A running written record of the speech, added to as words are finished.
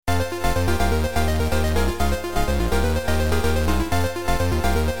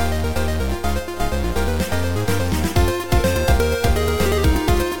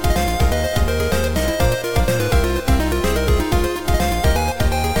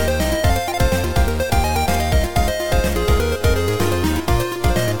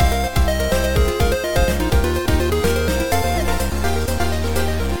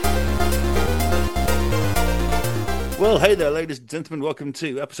ladies and gentlemen. Welcome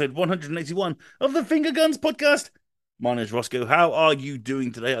to episode 181 of the Finger Guns podcast. My name is Roscoe. How are you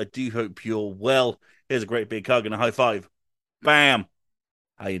doing today? I do hope you're well. Here's a great big hug and a high five. Bam!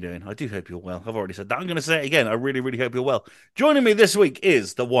 How you doing? I do hope you're well. I've already said that. I'm going to say it again. I really, really hope you're well. Joining me this week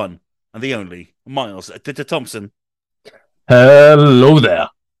is the one and the only Miles Thompson. Hello there.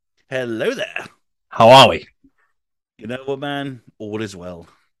 Hello there. How are we? You know what, man? All is well.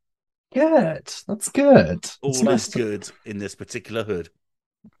 Good. That's good. All is good in this particular hood.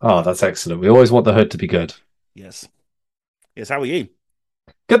 Oh, that's excellent. We always want the hood to be good. Yes. Yes, how are you?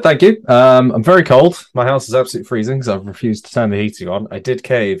 Good, thank you. I'm very cold. My house is absolutely freezing because I've refused to turn the heating on. I did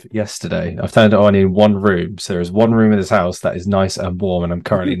cave yesterday. I've turned it on in one room. So there is one room in this house that is nice and warm, and I'm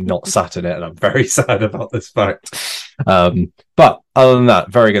currently not sat in it, and I'm very sad about this fact. But other than that,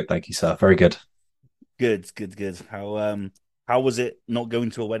 very good, thank you, sir. Very good. Good. How was it not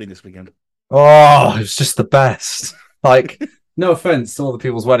going to a wedding this weekend? Oh, it was just the best. Like, no offense to all the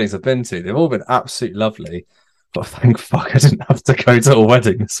people's weddings I've been to. They've all been absolutely lovely. But thank fuck I didn't have to go to a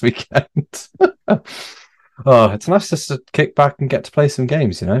wedding this weekend. Oh, it's nice just to kick back and get to play some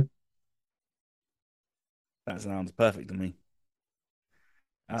games, you know? That sounds perfect to me.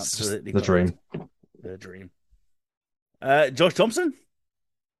 Absolutely. The dream. The dream. Josh Thompson?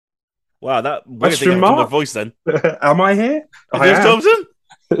 Wow, that weird Question thing happened to my mark? voice then. Am I here? I Josh am. Thompson?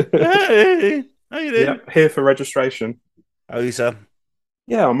 Hey, how you doing? Yep, here for registration. How are you, sir?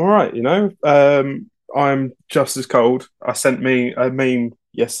 Yeah, I'm all right, you know. I'm just as cold. I sent me a meme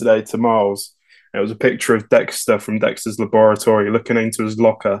yesterday to Miles. It was a picture of Dexter from Dexter's laboratory looking into his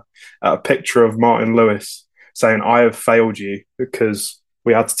locker at a picture of Martin Lewis saying, "I have failed you," because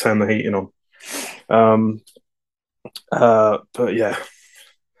we had to turn the heating on. But yeah,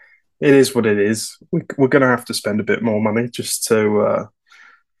 it is what it is. We're going to have to spend a bit more money just to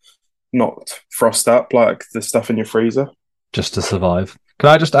not frost up like the stuff in your freezer. Just to survive. Can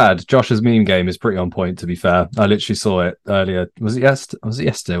I just add, Josh's meme game is pretty on point, to be fair. I literally saw it earlier. Was it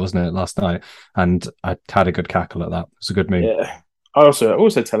yesterday, wasn't it? Last night. And I had a good cackle at that. It was a good meme. Yeah. I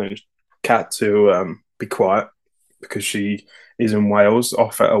also telling Kat to be quiet because she is in Wales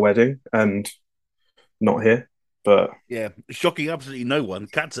off at a wedding and not here. But Yeah, shocking absolutely no one.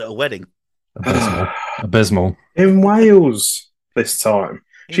 Cat's at a wedding. Abysmal. in Wales this time.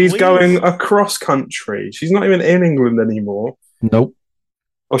 She's Wales? going across country. She's not even in England anymore. Nope.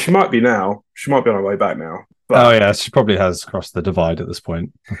 Well, she might be now. She might be on her way back now. But, Oh, yeah, she probably has crossed the divide at this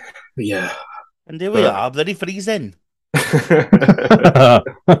point. yeah. And here we are, bloody freezing. That's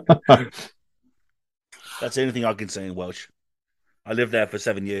the only thing I can say in Welsh. I lived there for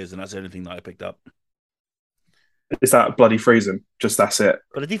 7 years, and that's the only thing that I picked up. Is that bloody freezing? Just that's it.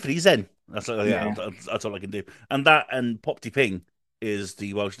 Bloody freezing. That's all, yeah. That's all I can do. And that and Pop Ping is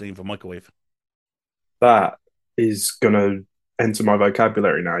the Welsh name for microwave. That is going to enter my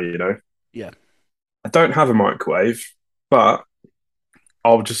vocabulary now, you know? Yeah. I don't have a microwave, but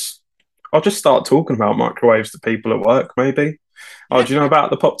I'll just start talking about microwaves to people at work, maybe. Oh, do you know about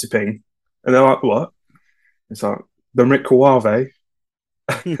the Pop Ping? And they're like, what? It's like, the microwave.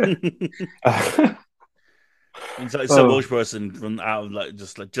 And so some Welsh person from out of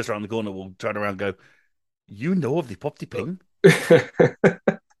just around the corner will turn around and go, "You know of the Pop Ping?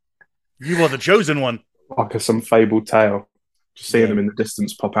 You are the chosen one." Like some fabled tale. Just seeing them in the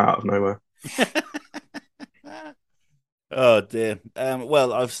distance pop out of nowhere. Oh dear.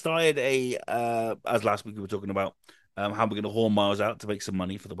 Well, I've started as last week we were talking about how we're going to haul Miles out to make some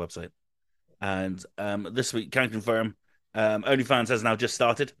money for the website, and this week can confirm OnlyFans has now just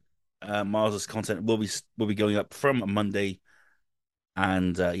started. Miles's content will be going up from Monday,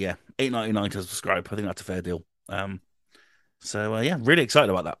 and yeah, $8.99 to subscribe. I think that's a fair deal. So yeah, really excited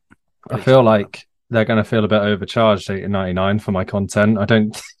about that. I feel like they're going to feel a bit overcharged $8.99 for my content. I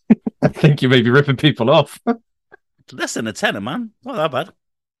think you may be ripping people off. Less than a tenner, man. Not that bad.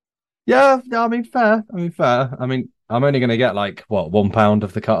 Yeah, I mean, fair. I mean, I'm only going to get like, what, £1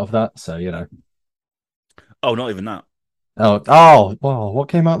 of the cut of that. So, you know. Oh, not even that. Oh, well, what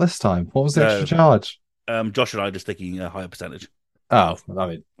came out this time? What was the extra charge? Josh and I are just taking a higher percentage. Oh, I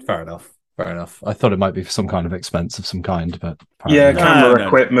mean, fair enough. I thought it might be some kind of expense of some kind, but yeah, camera no.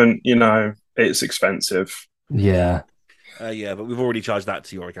 equipment, you know, it's expensive. Yeah. Yeah, but we've already charged that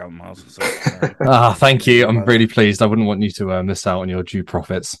to your account, Miles. So, thank you. I'm really pleased. I wouldn't want you to miss out on your due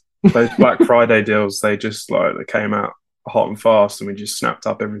profits. Those Black Friday deals, they came out hot and fast, and we just snapped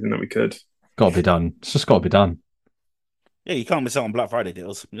up everything that we could. Got to be done. It's just got to be done. Yeah, you can't miss out on Black Friday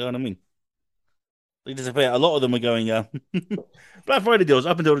deals. You know what I mean? They disappear. A lot of them are going Black Friday deals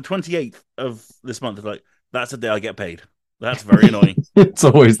up until the 28th of this month. It's like, that's the day I get paid. That's very annoying. It's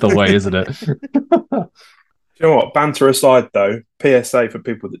always the way, isn't it? Do you know what? Banter aside, though, PSA for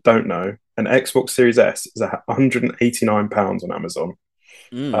people that don't know, an Xbox Series S is £189 on Amazon.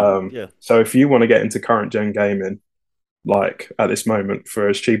 Yeah. So if you want to get into current gen gaming, like at this moment, for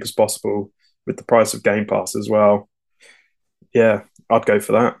as cheap as possible, with the price of Game Pass as well, yeah, I'd go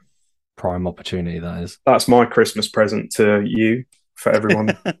for that. Prime opportunity, that is. That's my Christmas present to you for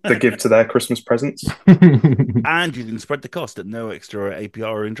everyone to give to their Christmas presents. And you can spread the cost at no extra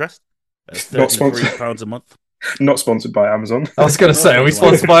APR or interest. Not £33 sponsored. a month. Not sponsored by Amazon. I was going to Not say, are we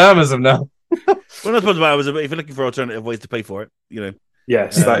sponsored sponsored by Amazon now? Well, not sponsored by Amazon, but if you're looking for alternative ways to pay for it,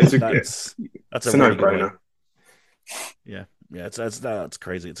 Yes, that is that's it's a a really good way. no-brainer. Yeah, that's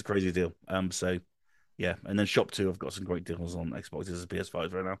crazy. It's a crazy deal. So yeah, and then Shop 2, I've got some great deals on Xboxes and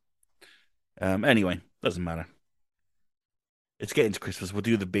PS5s right now. Anyway, doesn't matter. It's getting to Christmas. We'll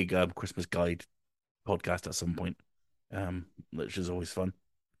do the big Christmas guide podcast at some point, which is always fun.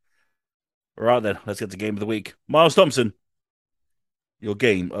 All right then, let's get to game of the week. Miles Thompson, your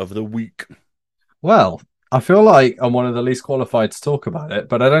game of the week. Well, I feel like I'm one of the least qualified to talk about it,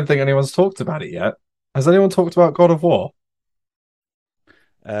 but I don't think anyone's talked about it yet. Has anyone talked about God of War?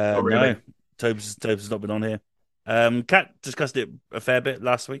 Not No, really. Tobes has not been on here. Kat discussed it a fair bit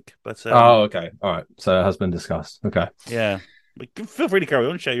last week, but Oh, okay. All right. So it has been discussed. Okay. yeah, feel free to carry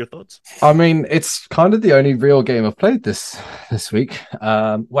on, share your thoughts. I mean, it's kind of the only real game I've played this week.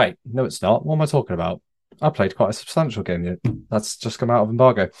 Wait, no, it's not. What am I talking about? I played quite a substantial game yet. That's just come out of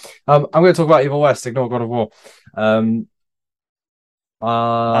embargo. I'm going to talk about Evil West. Ignore God of War.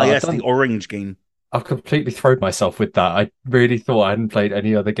 I've Yes, the done. orange game. I've completely thrown myself with that. I really thought I hadn't played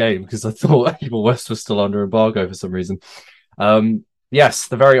any other game because I thought Evil West was still under embargo for some reason. Yes,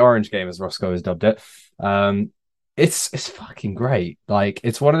 the very orange game, as Roscoe has dubbed it. It's fucking great. Like,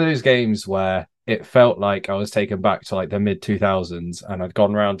 it's one of those games where it felt like I was taken back to like the mid 2000s, and I'd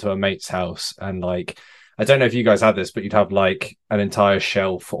gone round to a mate's house, and like, I don't know if you guys had this, but you'd have like an entire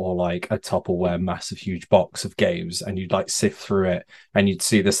shelf or like a Tupperware massive huge box of games, and you'd like sift through it, and you'd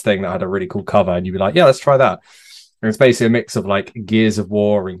see this thing that had a really cool cover, and you'd be like, yeah, let's try that. And it's basically a mix of like Gears of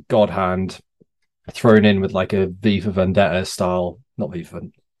War and God Hand thrown in with like a V for Vendetta style, not V for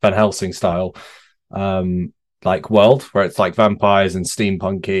Van Helsing style, like world where it's like vampires and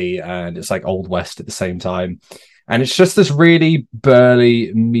steampunky, and it's like Old West at the same time. And it's just this really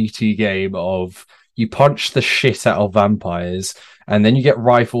burly, meaty game of you punch the shit out of vampires, and then you get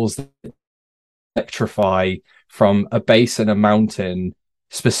rifles that electrify from a base in a mountain,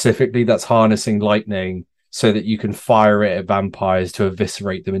 specifically that's harnessing lightning, so that you can fire it at vampires to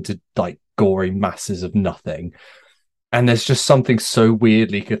eviscerate them into like gory masses of nothing. And there's just something so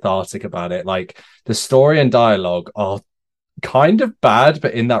weirdly cathartic about it. Like, the story and dialogue are kind of bad,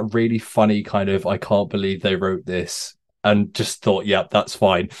 but in that really funny kind of, I can't believe they wrote this and just thought, yep, that's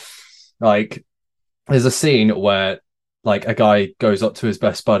fine. Like, there's a scene where like a guy goes up to his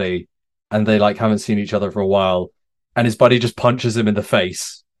best buddy and they like haven't seen each other for a while, and his buddy just punches him in the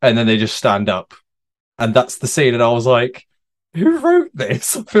face, and then they just stand up. And that's the scene. And I was like, who wrote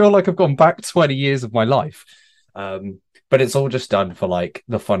this? I feel like I've gone back 20 years of my life. But it's all just done for like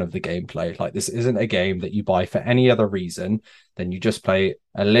the fun of the gameplay. Like, this isn't a game that you buy for any other reason than you just play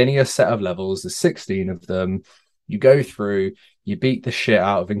a linear set of levels. There's 16 of them. You go through, you beat the shit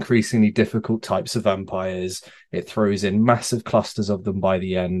out of increasingly difficult types of vampires. It throws in massive clusters of them by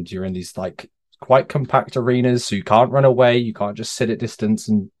the end. You're in these like quite compact arenas, so you can't run away. You can't just sit at distance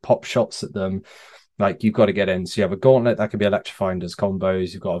and pop shots at them. Like, you've got to get in. So you have a gauntlet that can be electrifying as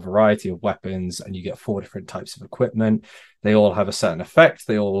combos. You've got a variety of weapons, and you get 4 different types of equipment. They all have a certain effect.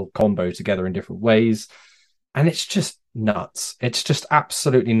 They all combo together in different ways. And it's just nuts. It's just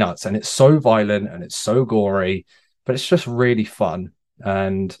absolutely nuts. And it's so violent and it's so gory, but it's just really fun.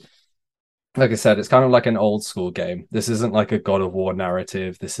 And like I said, it's kind of like an old school game. This isn't like a God of War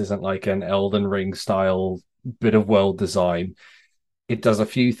narrative. This isn't like an Elden Ring style bit of world design. It does a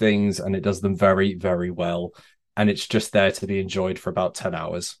few things and it does them very, very well. And it's just there to be enjoyed for about 10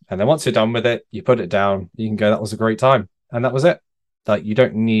 hours. And then once you're done with it, you put it down, you can go, that was a great time. And that was it. Like, you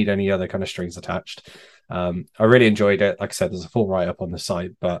don't need any other kind of strings attached. I really enjoyed it. Like I said, there's a full write-up on the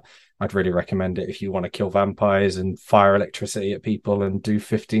site, but I'd really recommend it if you want to kill vampires and fire electricity at people and do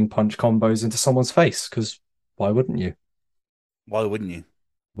 15 punch combos into someone's face, because why wouldn't you? Why wouldn't you?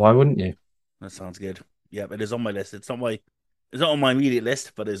 Why wouldn't you? That sounds good. Yeah, it is on my list. It's not on my immediate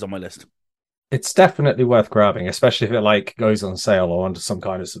list, but it is on my list. It's definitely worth grabbing, especially if it like goes on sale or under some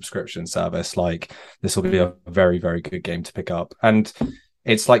kind of subscription service. Like, this will be a very, very good game to pick up. And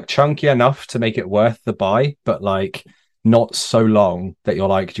it's like chunky enough to make it worth the buy, but like not so long that you're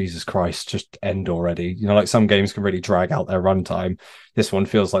like, Jesus Christ, just end already. You know, like some games can really drag out their runtime. This one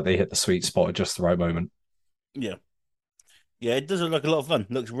feels like they hit the sweet spot at just the right moment. Yeah, yeah, it does look like a lot of fun.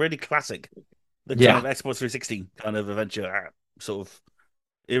 Looks really classic. Looks kind Yeah, of Xbox 360 kind of adventure sort of.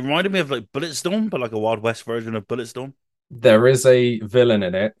 It reminded me of like Bulletstorm, but like a Wild West version of Bulletstorm. there is a villain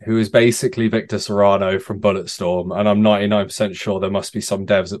in it who is basically Victor Serrano from Bulletstorm, and I'm 99% sure there must be some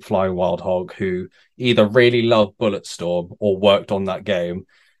devs at Flying Wild Hog who either really love Bulletstorm or worked on that game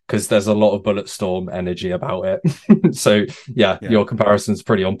because there's a lot of Bulletstorm energy about it. So yeah, Yeah, your comparison's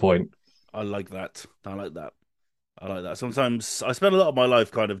pretty on point. I like that. I like that. I like that. Sometimes I spend a lot of my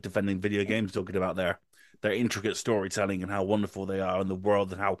life kind of defending video games, talking about their intricate storytelling and how wonderful they are in the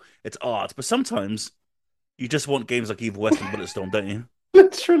world and how it's art. But sometimes you just want games like Evil West and Bulletstorm, don't you?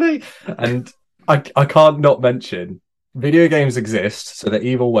 Literally. And I can't not mention video games exist so that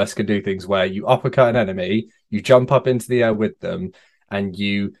Evil West can do things where you uppercut an enemy, you jump up into the air with them, and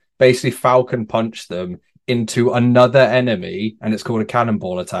you basically falcon punch them into another enemy, and it's called a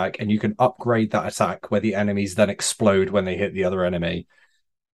cannonball attack, and you can upgrade that attack where the enemies then explode when they hit the other enemy.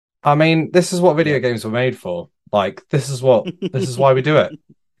 I mean, this is what video Yeah. games were made for. Like, this is why we do it.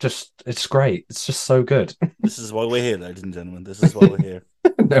 Just it's great. It's just so good. This is why we're here, ladies and gentlemen. This is why we're here.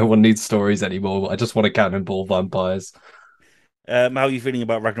 No one needs stories anymore. I just want to cannonball vampires. How are you feeling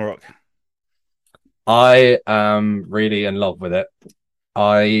about Ragnarok? I am really in love with it.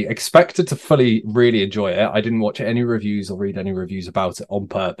 I expected to fully really enjoy it. I didn't watch any reviews or read any reviews about it on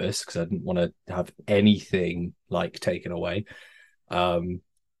purpose because I didn't want to have anything like taken away. Um,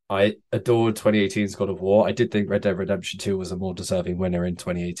 I adored 2018's God of War. I did think Red Dead Redemption 2 was a more deserving winner in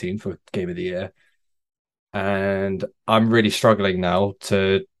 2018 for Game of the Year. And I'm really struggling now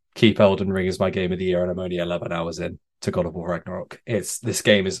to keep Elden Ring as my game of the year, and I'm only 11 hours in to God of War Ragnarok. It's this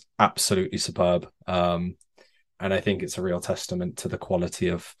game is absolutely superb, and I think it's a real testament to the quality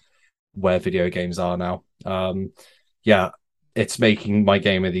of where video games are now. Yeah, it's making my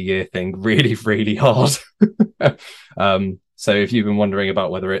game of the year thing really, really hard. So if you've been wondering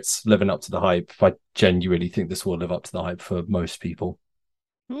about whether it's living up to the hype, I genuinely think this will live up to the hype for most people.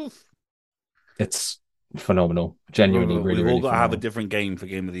 Oof. It's phenomenal. Genuinely, Remember, really, we've all really got to have a phenomenal. different game for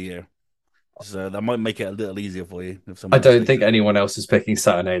Game of the Year. So that might make it a little easier for you if I someone else don't takes think it. anyone else is picking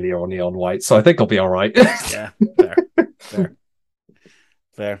Saturnalia or Neon White, so I think I'll be all right. Yeah, fair, fair,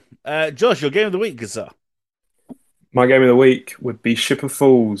 fair. Josh, your game of the week is My game of the week would be Ship of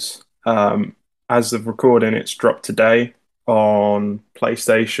Fools. As of recording, it's dropped today on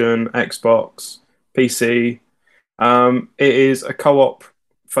PlayStation, Xbox, PC. It is a co-op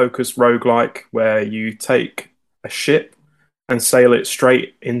focused roguelike where you take a ship and sail it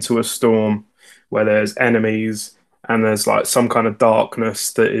straight into a storm where there's enemies and there's like some kind of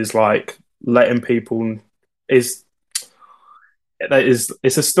darkness that is like letting people is that is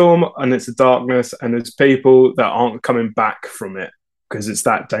it's a storm and it's a darkness and there's people that aren't coming back from it because it's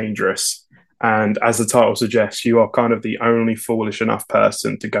that dangerous. And as the title suggests, you are kind of the only foolish enough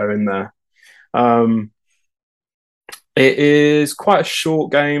person to go in there. Um, it is quite a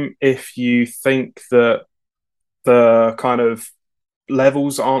short game if you think that the kind of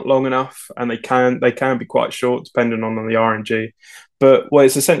levels aren't long enough, and they can be quite short depending on the RNG. But what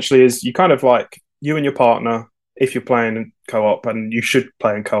it's essentially is you kind of like you and your partner if you're playing co-op, and you should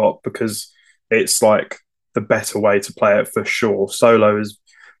play in co-op because it's like the better way to play it for sure. Solo is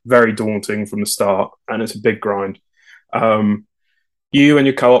very daunting from the start, and it's a big grind. Um, you and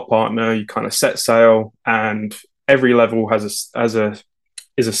your co-op partner, you kind of set sail, and every level has a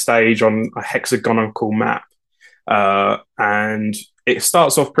is a stage on a hexagonal map, and it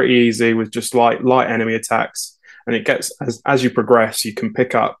starts off pretty easy with just like light enemy attacks, and it gets as you progress, you can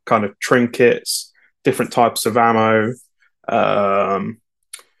pick up kind of trinkets, different types of ammo. Um,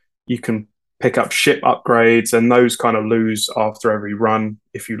 you can pick up ship upgrades, and those kind of lose after every run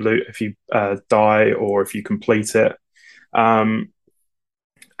if you die or if you complete it. Um,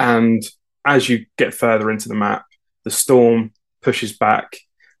 and as you get further into the map, the storm pushes back,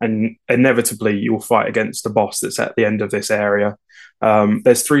 and inevitably you'll fight against the boss that's at the end of this area.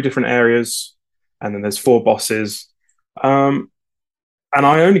 There's three different areas, and then there's four bosses. Um, and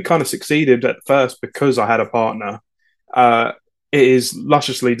I only kind of succeeded at first because I had a partner. Uh, it is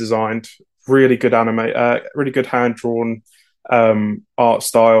lusciously designed, really good hand drawn art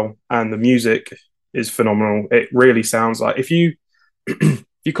style, and the music is phenomenal. It really sounds like if you if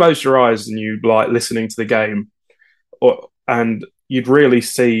you closed your eyes and you like listening to the game, and you'd really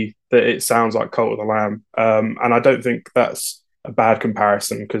see that it sounds like Cult of the Lamb. And I don't think that's a bad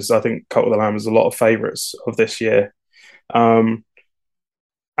comparison because I think Cult of the Lamb is a lot of favourites of this year. Um,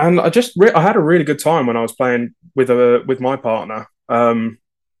 and I had a really good time when I was playing with my partner.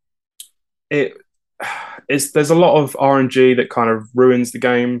 It there's a lot of RNG that kind of ruins the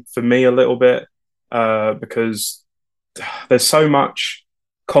game for me a little bit. because there's so much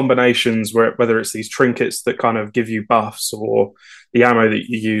combinations where whether it's these trinkets that kind of give you buffs or the ammo that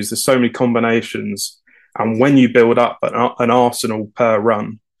you use, there's so many combinations. And when you build up an arsenal per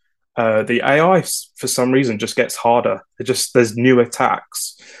run, the AI for some reason just gets harder. There's new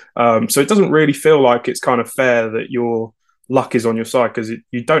attacks, so it doesn't really feel like it's kind of fair that your luck is on your side because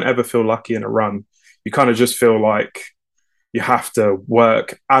you don't ever feel lucky in a run. You kind of just feel like you have to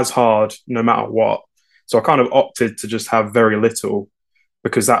work as hard no matter what. So I kind of opted to just have very little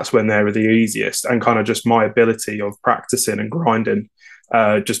because that's when they were the easiest, and kind of just my ability of practicing and grinding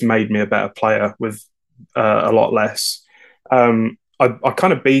just made me a better player with a lot less. I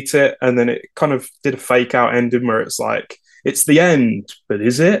kind of beat it, and then it kind of did a fake out ending where it's like it's the end, but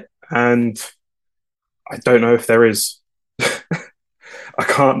is it? And I don't know if there is.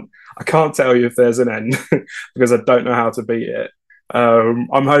 I can't tell you if there's an end because I don't know how to beat it. I'm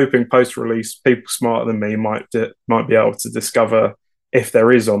hoping post release people smarter than me might be able to discover if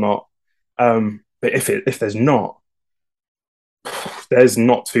there is or not. But if there's not, there's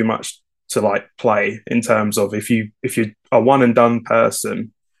not too much to like play in terms of if you a one and done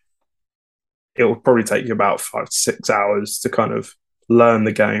person, it will probably take you about 5 to 6 hours to kind of learn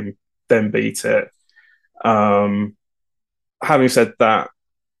the game, then beat it. Um, Having said that,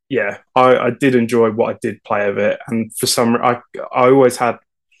 yeah, I did enjoy what I did play of it, and for some, I always had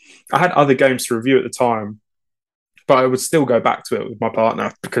I had other games to review at the time, but I would still go back to it with my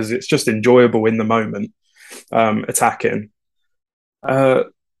partner because it's just enjoyable in the moment, attacking. Uh,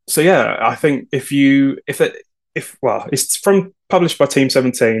 so yeah, I think if well, it's from published by Team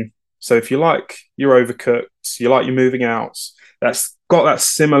 17. So if you like your overcooked, you like your moving outs, that's got that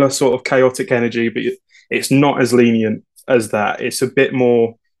similar sort of chaotic energy, but it's not as lenient as that. It's a bit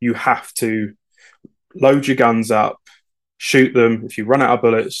more. You have to load your guns up, shoot them. If you run out of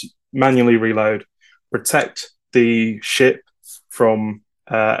bullets, manually reload, protect the ship from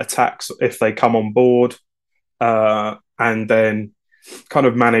attacks if they come on board, and then kind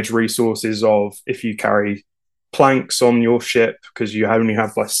of manage resources of if you carry planks on your ship because you only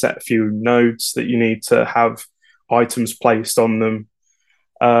have like set few nodes that you need to have items placed on them.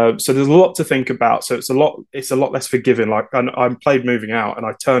 So there's a lot to think about. So it's a lot less forgiving. Like I played moving out and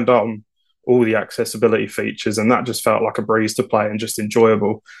I turned on all the accessibility features and that just felt like a breeze to play and just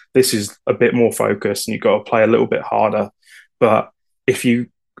enjoyable. This is a bit more focused and you've got to play a little bit harder. But if you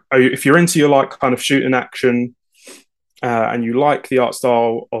if you're into your like kind of shooting action, and you like the art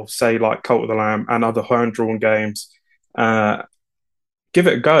style of say like Cult of the Lamb and other hand drawn games, uh, give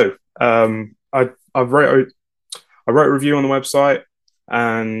it a go. I wrote a review on the website,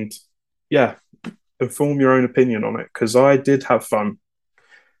 and yeah, inform your own opinion on it because I did have fun.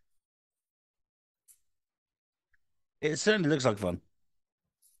 It certainly looks like fun.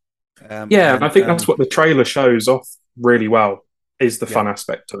 Yeah, and I And think that's what the trailer shows off really well is the yeah, fun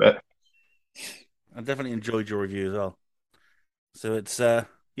aspect of it. I definitely enjoyed your review as well. So it's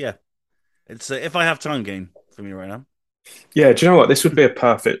yeah, it's if I have time game for me right now. Yeah, do you know what? This would be a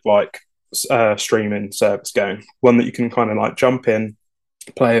perfect like streaming service game, one that you can kind of like jump in,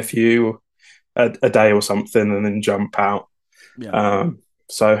 play a few a day or something, and then jump out. Yeah, Um,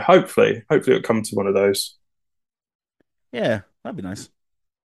 so hopefully it'll come to one of those. yeah, that'd be nice.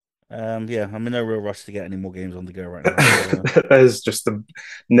 Yeah, I'm in no real rush to get any more games on the go right now. So There's just a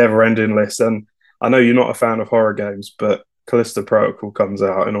never-ending list, and I know you're not a fan of horror games, but Callisto Protocol comes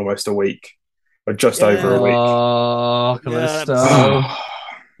out in almost a week, or just over yeah, a week. Oh, yeah, that's Callisto.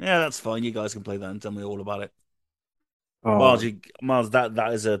 yeah, that's fine. You guys can play that and tell me all about it. Oh, Miles,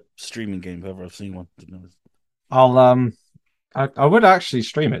 that is a streaming game if ever I've seen one. I'll I would actually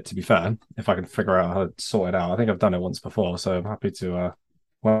stream it to be fair, if I can figure out how to sort it out. I think I've done it once before, so I'm happy to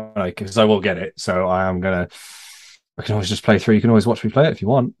when I because I will get it. So I am gonna I can always just play through. You can always watch me play it if you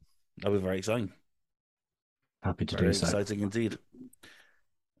want. That'll be very exciting. Happy to do Very so. exciting indeed.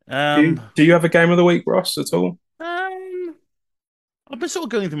 do Um, do you have a game of the week, Ross, at all? um, I've been sort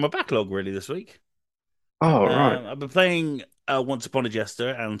of going through my backlog really this week. Oh, right. I've been playing Once Upon a Jester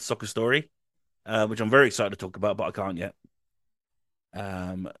and Soccer Story, which I'm very excited to talk about, but I can't yet.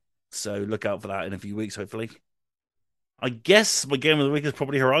 Um, so look out for that in a few weeks, hopefully. I guess my game of the week is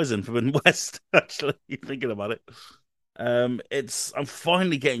probably Horizon Forbidden West. Actually, thinking about it, it's I'm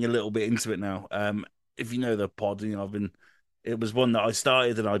finally getting a little bit into it now. If you know the pod, you know I've been. It was one that I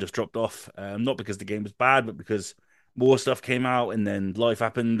started and I just dropped off. Not because the game was bad, but because more stuff came out and then life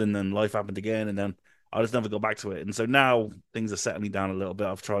happened and then life happened again and then I just never got back to it. And so now things are settling down a little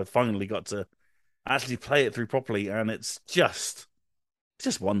bit. Finally got to actually play it through properly, and it's just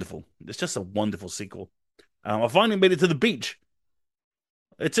wonderful. It's just a wonderful sequel. I finally made it to the beach.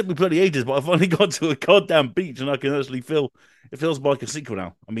 It took me bloody ages, but I finally got to a goddamn beach, and I can actually feel it feels like a sequel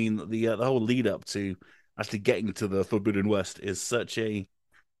now. I mean, the whole lead up to actually getting to the Forbidden West is such a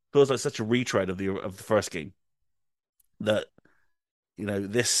feels like such a retread of the first game that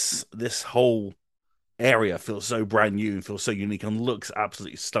this whole area feels so brand new, feels so unique, and looks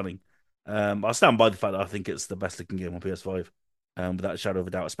absolutely stunning. I stand by the fact that I think it's the best looking game on PS5, without a shadow of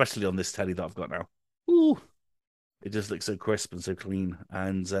a doubt, especially on this telly that I've got now. Ooh, it just looks so crisp and so clean,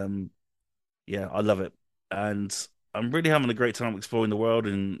 and yeah, I love it. And I'm really having a great time exploring the world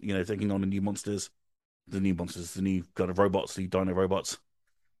and taking on the new kind of robots, the dino robots.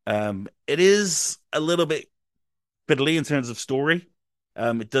 It is a little bit fiddly in terms of story.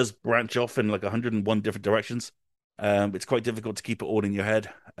 It does branch off in like 101 different directions. It's quite difficult to keep it all in your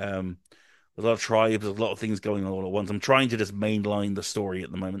head. There's a lot of tribes, there's a lot of things going on all at once. I'm trying to just mainline the story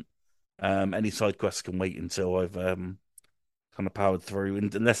at the moment. Any side quests can wait until I've kind of powered through,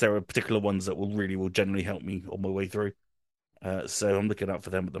 and unless there are particular ones that will generally help me on my way through. So I'm looking out for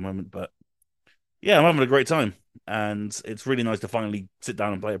them at the moment. But yeah, I'm having a great time, and it's really nice to finally sit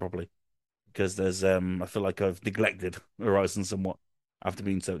down and play it properly because there's I feel like I've neglected Horizon somewhat after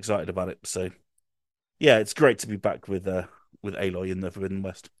being so excited about it. So yeah, it's great to be back with Aloy in the Forbidden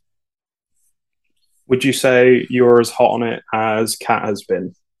West. Would you say you're as hot on it as Kat has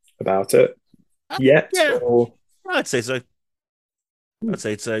been about it yet? Yeah, Or I'd say so. I'd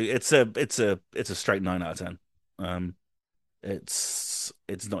say so. It's a straight 9 out of 10. Um, it's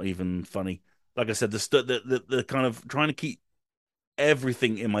not even funny. Like I said, the kind of trying to keep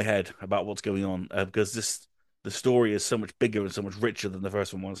everything in my head about what's going on because the story is so much bigger and so much richer than the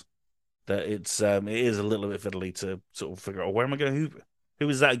first one was that it is a little bit fiddly to sort of figure out where am I going, who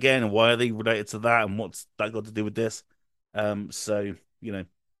is that again, and why are they related to that, and what's that got to do with this. So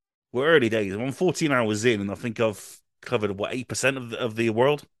we're early days. I'm 14 hours in, and I think I've covered what 8% of the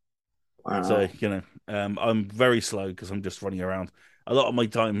world. So wow. I'm very slow because I'm just running around. A lot of my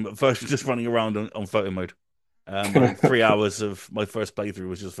time at first was just running around on photo mode. I think 3 hours of my first playthrough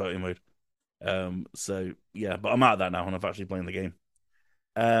was just photo mode. So yeah, but I'm out of that now, and I've actually playing the game.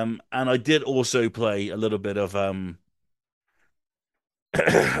 And I did also play a little bit of um,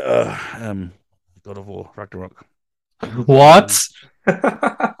 God of War Ragnarok. What?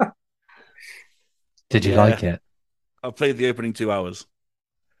 Did you Yeah, like it? I played the opening 2 hours.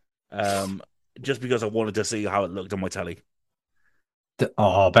 Um, just because I wanted to see how it looked on my telly,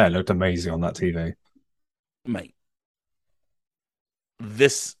 Oh, I bet it looked amazing on that TV. mate.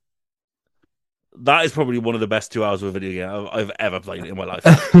 This that is probably one of the best 2 hours of a video game I've ever played in my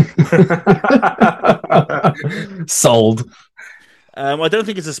life. Sold. I don't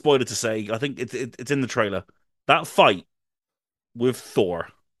think it's a spoiler to say. I think it's in the trailer. That fight with Thor.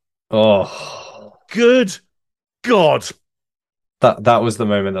 Oh, Good God. that was the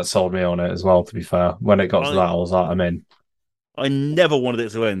moment that sold me on it as well. To be fair, when it got to that, I I was like, I'm in. I never wanted it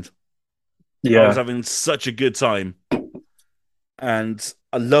to end. I was Yeah, having such a good time. And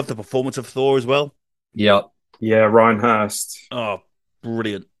I love the performance of Thor as well. Yeah, yeah, Ryan Hurst. Oh,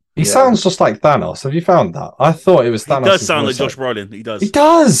 brilliant. he Yeah, sounds just like Thanos. Have you found that? I thought it was He does Thanos' sound like voice. Josh Brolin. He He does.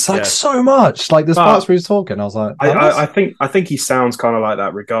 does like Yeah. so much. Like there's parts but where he's talking. I was like, I Thanos. think he sounds kind of like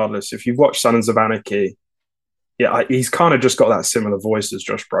that. Regardless, if you've watched Sons of Anarchy, yeah, he's kind of just got that similar voice as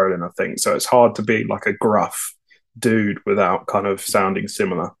Josh Brolin. I think so. It's hard to be like a gruff dude without kind of sounding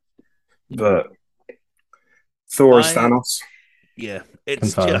similar. Mm. But Thor is I Thanos. yeah,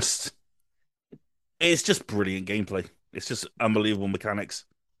 Confirmed. it's just brilliant gameplay. It's just unbelievable mechanics.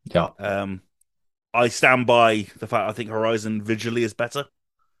 Yeah. Um, I stand by the fact I think Horizon visually is better,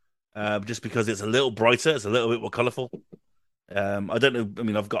 just because it's a little brighter, it's a little bit more colorful. I don't know. I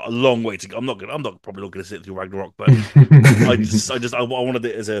mean, I've got a long way to go. I'm not probably not going to sit through Ragnarok, but I wanted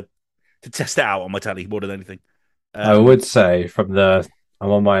it to test it out on my telly more than anything. I Um, would say I'm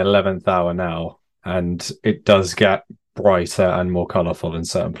on my 11th hour now, and it does get brighter and more colourful in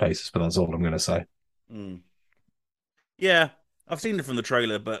certain places, but that's all I'm going to say. mm, yeah, I've seen it from the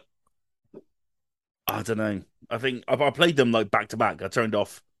trailer, but I don't know. I think I played them like back to back. I turned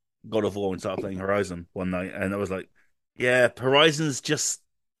off God of War and started playing Horizon one night, and I was like, yeah, Horizon's just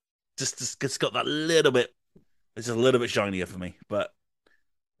it's got that little bit. It's just a little bit shinier for me, but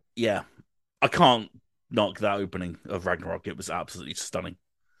yeah, I can't knock that opening of Ragnarok. It was absolutely stunning.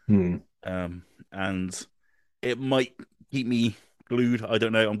 Hmm. And it might keep me glued. I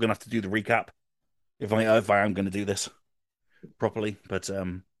don't know. I'm gonna have to do the recap if I am gonna do this properly. But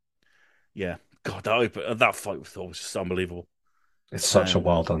yeah, God, that fight with Thor was just unbelievable. It's such a Um,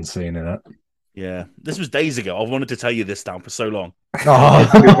 well done scene in it. Yeah, this was days ago. I wanted to tell you this down for so long.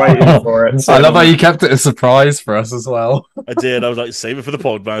 I've been waiting Oh, for it. I So love how you kept it a surprise for us as well. I did. I was like, save it for the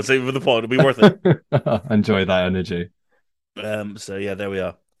pod, man. Save it for the pod. It'll be worth it. Enjoy that energy. So yeah, there we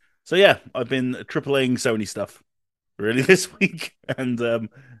are. So yeah, I've been triple Aing Sony stuff really this week, and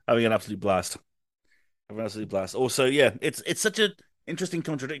having an absolute blast. Having an absolute blast. Also, yeah, it's such an interesting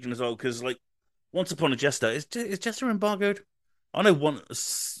contradiction as well because like Once Upon a Jester is Jester embargoed? I know one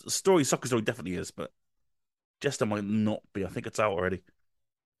story, soccer story definitely is, but Jester might not be. I think it's out already.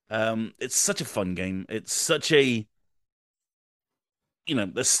 It's such a fun game. It's such a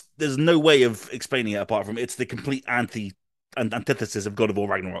there's no way of explaining it apart from it's the complete antithesis of God of War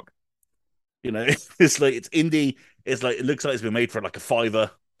Ragnarok. It's like it's indie. It's like it looks like it's been made for like a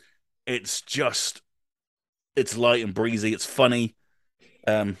fiver. It's just it's light and breezy. It's funny.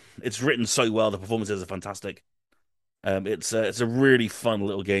 It's written so well. The performances are fantastic. It's a really fun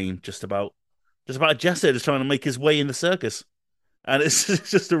little game, just about a jester just trying to make his way in the circus, and it's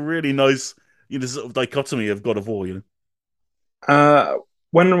just a really nice, sort of dichotomy of God of War. uh,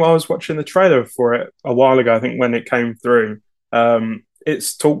 when I was watching the trailer for it a while ago, I think when it came through, it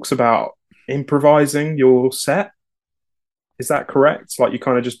talks about improvising your set. Is that correct? Like you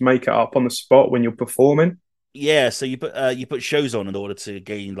kind of just make it up on the spot when you're performing? Yeah, so you put shows on in order to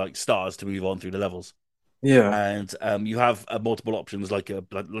gain like stars to move on through the levels, Yeah, and you have multiple options like a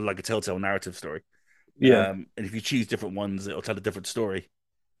Telltale narrative story. yeah. And if you choose different ones, it'll tell a different story,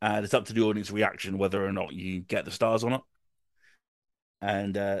 and it's up to the audience reaction whether or not you get the stars or not.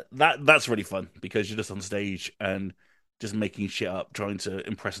 And that's really fun because you're just on stage and just making shit up, trying to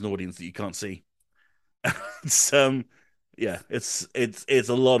impress an audience that you can't see. It's yeah, it's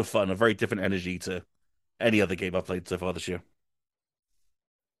a lot of fun, a very different energy to any other game I've played so far this year.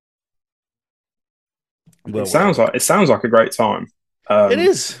 It Well, sounds like a great time. it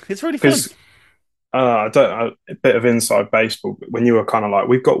is. It's really fun. Because I don't a bit of inside baseball, but when you were kind of like,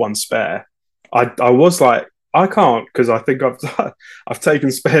 we've got one spare, I was like, I can't because I think I've I've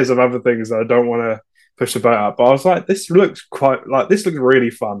taken spares of other things that I don't want to push the boat out. But I was like, this looks really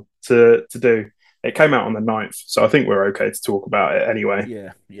fun to do. It came out on the 9th, so I think we're okay to talk about it anyway.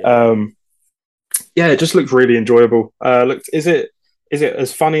 Yeah, yeah. Um, yeah, it just looked really enjoyable. Looked is it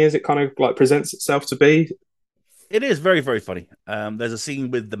as funny as it kind of like presents itself to be? It is very, very funny. There's a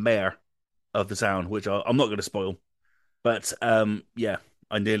scene with the mayor of the town, which I'm not going to spoil, but yeah,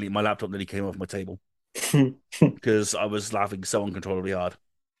 my laptop nearly came off my table because I was laughing so uncontrollably hard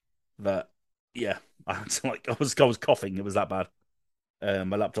that yeah, I had to, like I was coughing. It was that bad.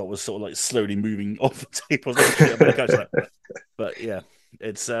 My laptop was sort of like slowly moving off the table. I was like, shit, I'm gonna catch that. But yeah,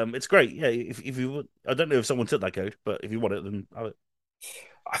 it's great. Yeah, if you I don't know if someone took that code, but if you want it, then have it.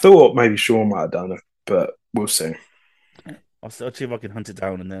 I thought maybe Sean might have done it, but we'll see. I'll see if I can hunt it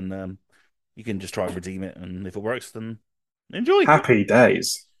down, and then you can just try and redeem it, and if it works, then enjoy, Happy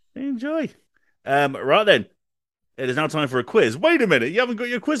days. enjoy. Right then, it is now time for a quiz. Wait a minute, you haven't got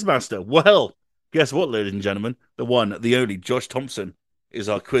your quiz master. Well, guess what, ladies and gentlemen, the one, the only Josh Thompson is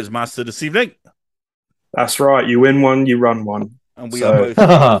our quiz master this evening, That's right. You win one, you run one. and we are So both,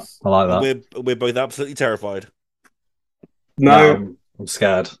 I like and that. we're both absolutely terrified. No, no, I'm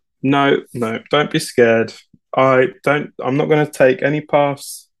scared. no, don't be scared. I'm not going to take any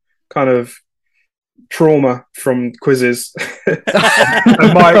past kind of trauma from quizzes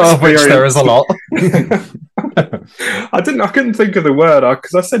and my Of which there is experience. a lot. I couldn't think of the word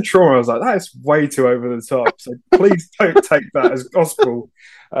because I said trauma. I was like, that is way too over the top. So please don't take that as gospel.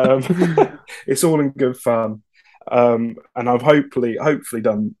 Um, it's all in good fun. And I've hopefully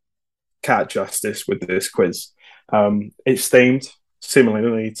done Cat justice with this quiz. It's themed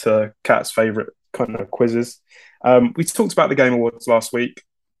similarly to Cat's favorite kind of quizzes. We talked about the Game Awards last week,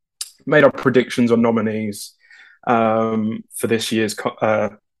 made our predictions on nominees for this year's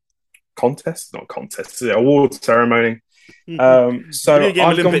contest, not contest, the award ceremony. So Video game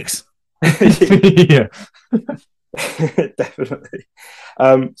I've Olympics. Yeah. definitely.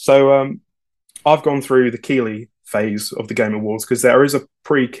 I've gone through the Keeley phase of the Game Awards because there is a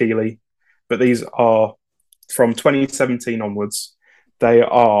pre-Keeley, but these are from 2017 onwards. They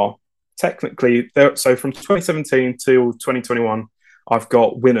are so from 2017 till 2021. I've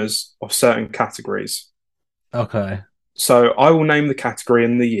got winners of certain categories. Okay. So I will name the category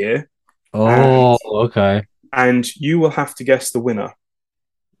in the year, Oh, okay. and you will have to guess the winner.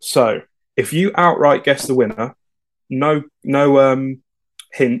 So if you outright guess the winner, no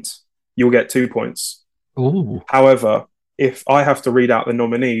hint, you'll get 2 points. Ooh. However, if I have to read out the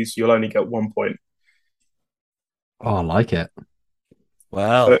nominees, you'll only get 1 point. Oh, I like it.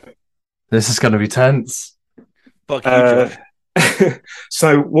 Wow. So, This is going to be tense. Fuck you, uh, Josh.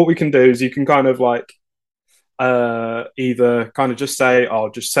 So what we can do is you can kind of like either kind of just say,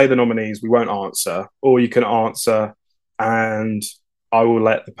 "I'll just say the nominees, we won't answer," or you can answer, and I will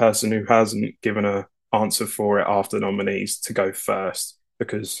let the person who hasn't given a answer for it after the nominees to go first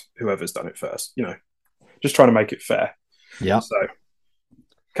because whoever's done it first, just trying to make it fair. Yeah. So,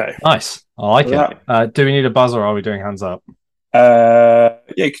 okay. Nice. I like Well, it. Do we need a buzzer or are we doing hands up? yeah,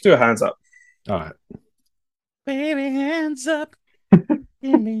 you can do a hands up. All right. Baby, hands up.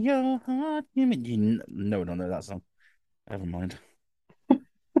 Give me your heart. Give me. No, don't know that song. Never mind.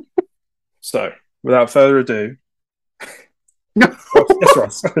 So, without further ado, yes,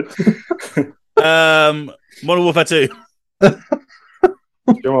 Ross. Modern Warfare 2.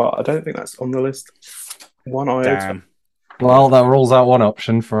 You know what? I don't think that's on the list. One iota. Damn. Well, that rules out one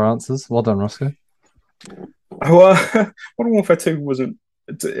option for answers. Well done, Roscoe. Well, Modern Warfare 2 wasn't.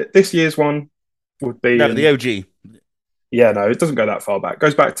 This year's one would be. No, the OG. Yeah, no, it doesn't go that far back. It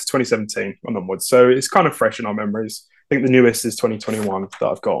goes back to 2017 and onwards. So it's kind of fresh in our memories. I think the newest is 2021 that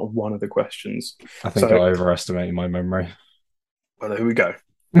I've got on one of the questions. I think I overestimated my memory. Well, here we go.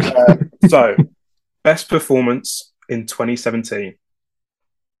 So, best performance in 2017.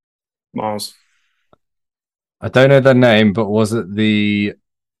 Miles. I don't know their name, but was it the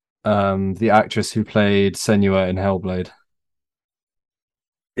actress who played Senua in Hellblade?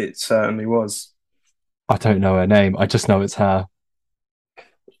 It certainly was. I don't know her name. I just know it's her.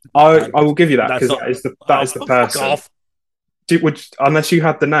 I will give you that because That's that is the fuck person. off. Unless you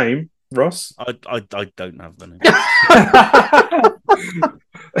had the name, Ross. I don't have the name.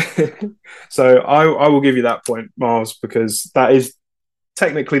 So I will give you that point, Miles, because that is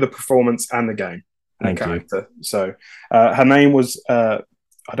technically the performance and the game and Thank you. character. So her name was I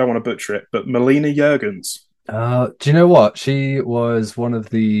don't want to butcher it, but Melina Jurgens. Do you know what? She was one of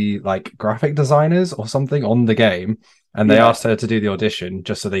the like graphic designers or something on the game, and they asked her to do the audition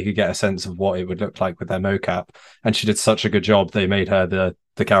just so they could get a sense of what it would look like with their mocap. And she did such a good job; they made her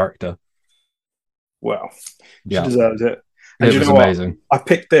the character. Well, she Yeah, deserves it. And it was amazing. I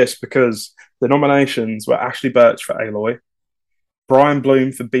picked this because the nominations were Ashley Birch for Aloy, Brian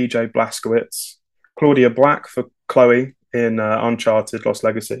Bloom for BJ Blazkowicz, Claudia Black for Chloe in Uncharted Lost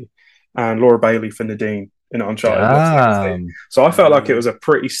Legacy, and Laura Bailey for Nadine in Uncharted Lost Legacy. So I felt like it was a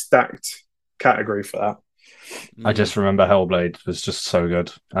pretty stacked category for that. I just remember Hellblade was just so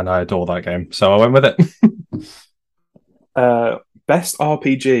good, and I adore that game, so I went with it. Best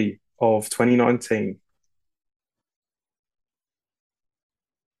RPG of 2019.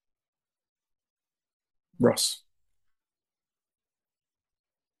 Ross.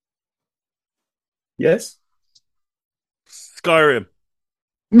 Yes? Skyrim.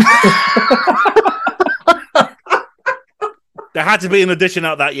 There had to be an edition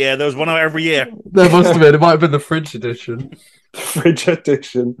out that year. There was one out every year. There must have been. It might have been the Fridge edition. Fridge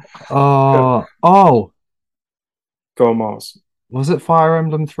edition. Oh. Go on, Mars. Was it Fire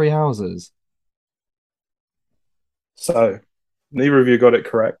Emblem Three Houses? So, neither of you got it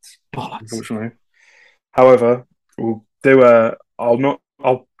correct, Bollocks. unfortunately. However, we'll do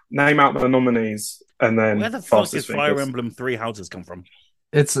I'll name out the nominees and then Where the fuck did Fire Emblem Three Houses come from?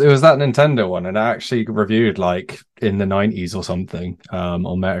 It was that Nintendo one, and I actually reviewed like in the 90s or something on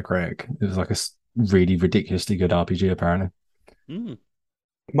Metacritic. It was like a really ridiculously good RPG, apparently. It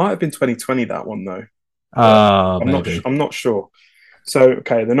might have been 2020 that one though. I'm not sure. So,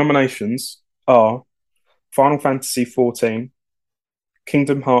 okay, the nominations are Final Fantasy 14,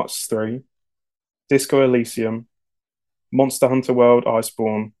 Kingdom Hearts 3, Disco Elysium, Monster Hunter World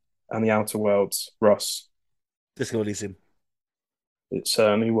Iceborne, and The Outer Worlds. Ross. Disco Elysium. It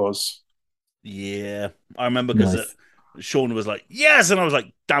certainly was. Yeah, I remember because Nice. Sean was like, "Yes," and I was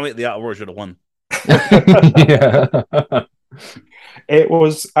like, "Damn it, The Outer Worlds should have won." Yeah. It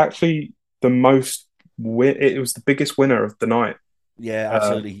was actually it was the biggest winner of the night. Yeah,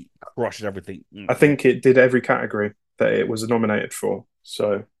 absolutely crushed everything. I think it did every category that it was nominated for.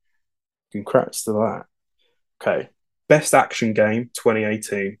 So, congrats to that. Okay. Best Action Game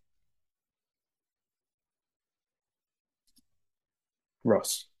 2018.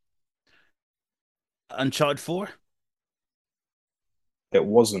 Ross. Uncharted 4? It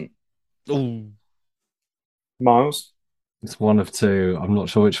wasn't. Oh, Miles? It's one of two. I'm not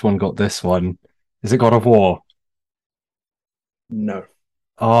sure which one got this one. Is it God of War? No.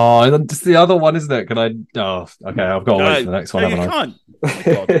 Oh, it's the other one, isn't it? Can I? Oh, okay. I've got to wait for the next one, you haven't I? can't. Oh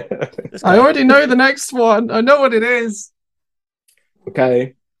my God. I already know the next one. I know what it is.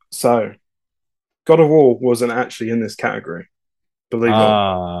 Okay. So, God of War wasn't actually in this category. Believe it.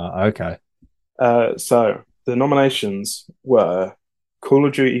 Okay. So, the nominations were Call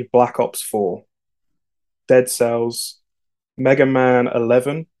of Duty Black Ops 4, Dead Cells, Mega Man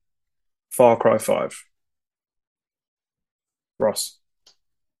 11, Far Cry 5. Ross,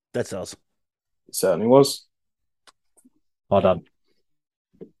 Dead Cells. it certainly was. Well done.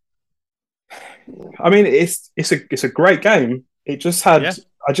 I mean, it's a great game. It just had Yeah,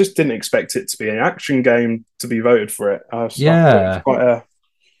 I just didn't expect it to be an action game to be voted for it. I thought it was Yeah,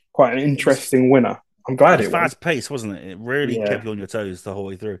 quite an it was. interesting winner. I'm It glad was it won. fast paced, wasn't it? It really Yeah. kept you on your toes the whole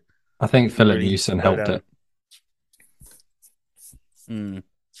way through. I think You could Philip really Newson slow helped down. it. Mm.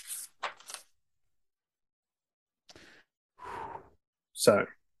 So,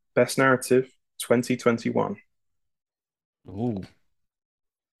 best narrative 2021. Ooh,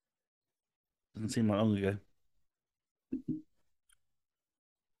 doesn't seem like long ago.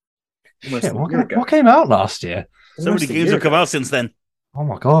 Almost Shit, a year ago. what came out last year? So many Almost a games year have come ago. out since then. Oh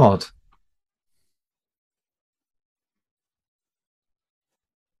my god.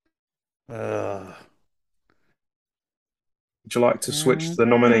 Uh, Would you like to switch to down, the down,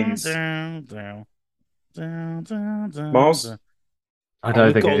 nominees? down, down, down, down, down, Miles? down. I Oh,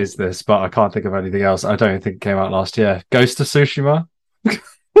 don't we've think it got. is this, but I can't think of anything else. I don't think it came out last year. Ghost of Tsushima?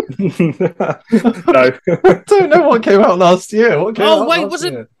 No. I don't know what came out last year. What came Oh out wait, last was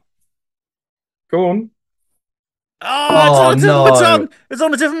it? year? Go on. Oh, it's on Oh the tip of my no. tongue. It's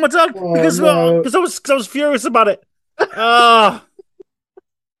on the tip of my tongue Oh because no. I was furious about it. Ah,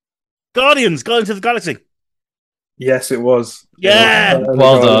 Guardians of the Galaxy. Yes, it was. It was Yeah, certainly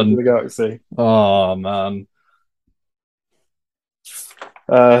Well Guardians of done. the Galaxy. Oh man.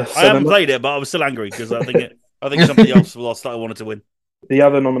 I So haven't played it, but I was still angry because I think somebody else lost that I wanted to win. the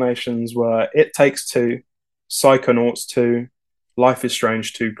other nominations were It Takes Two, Psychonauts 2, Life is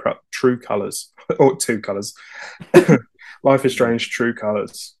Strange 2, True Colors, or Two Colors. Life is Strange True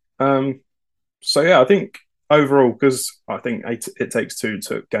Colors. So yeah, I think overall, because I think It Takes Two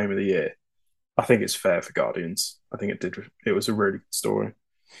took Game of the Year, I think it's fair for Guardians. I think it did. It was a really good story.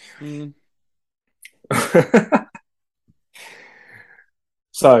 Mm.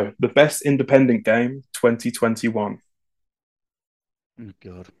 So the best independent game 2021. Oh,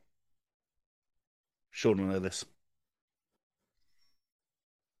 God, sure, don't know this.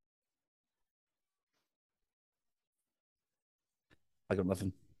 I got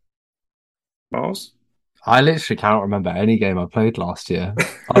nothing. Miles? I literally cannot remember any game I played last year.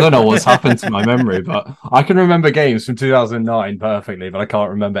 I don't know what's happened to my memory, but I can remember games from 2009 perfectly, but I can't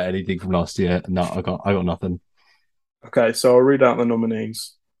remember anything from last year. No, I got nothing. Okay, so I'll read out the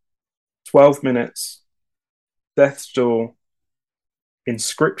nominees. 12 Minutes, Death's Door,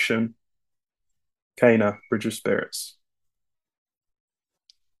 Inscription, Kana, Bridge of Spirits.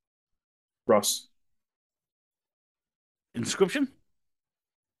 Ross. Inscription.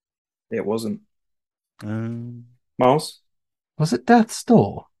 It wasn't. Um, Miles. Was it Death's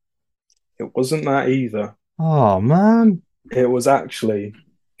Door? It wasn't that either. Oh man. It was actually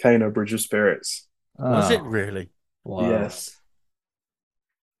Kana, Bridge of Spirits. was it Oh really? wow. Yes.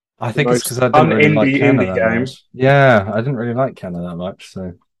 I The think it's most because I didn't really like un-indie Kenna indie that game. much. Yeah, I didn't really like Kenna that much.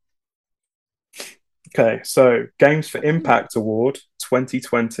 So Okay, so Games for Impact Award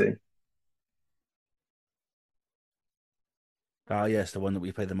 2020. Ah, yes, the one that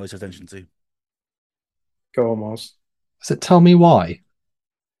we paid the most attention to. Go on, Miles. does it tell me why?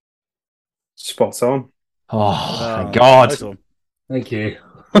 Spot on. Oh, thank Oh, God. nice one. Thank you.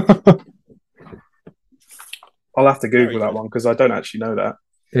 I'll have to Very Google that good. one because I don't actually know that.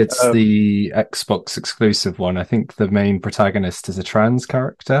 It's Um, the Xbox exclusive one. I think the main protagonist is a trans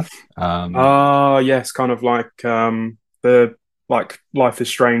character. yes, kind of like the like Life is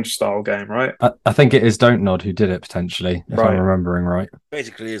Strange style game, right? I think it is Don't Nod who did it potentially, if I'm Right. remembering right.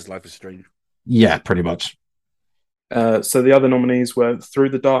 Basically, his life is strange. Yeah, pretty much. So the other nominees were Through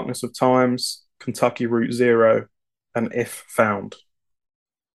the Darkness of Times, Kentucky Route Zero, and If Found.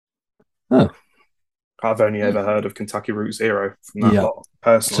 Oh, I've only ever heard of Kentucky Route Zero from that yeah. lot,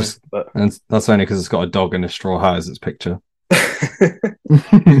 It's personally. just, But and that's only because it's got a dog in a straw hat as its picture.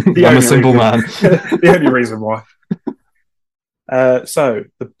 the I'm a only simple reason, man. the only reason why. So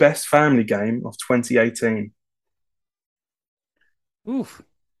the best family game of 2018. Oof.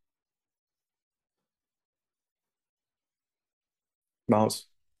 Miles.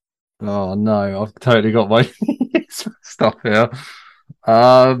 Oh no, I've totally got my stuff here.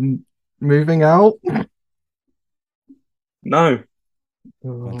 Um, moving out. No.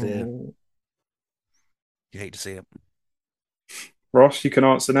 Oh dear. Oh. You hate to see it. Ross, you can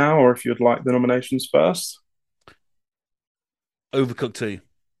answer now, or if you'd like the nominations first. Overcooked 2.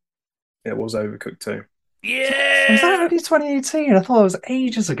 It was Overcooked 2. Was that Yeah. only 2018? I thought it was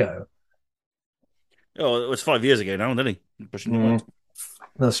ages ago. Oh, it was 5 years ago now, didn't he? Pushing your Mm, point.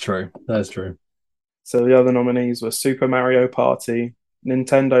 that's true. That's true. So the other nominees were Super Mario Party,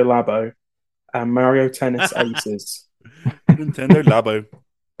 Nintendo Labo, and Mario Tennis Aces. Nintendo Labo.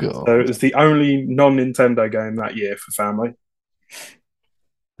 So it God, was the only non-Nintendo game that year for family.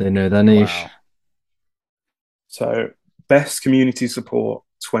 they know their niche. Wow. So best community support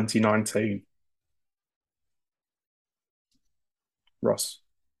 2019. Ross,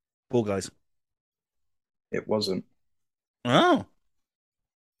 Poor guys. it wasn't. Oh.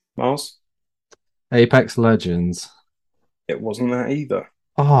 Miles, Apex Legends. it wasn't that either.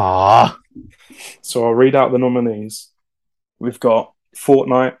 Ah, So I'll read out the nominees. We've got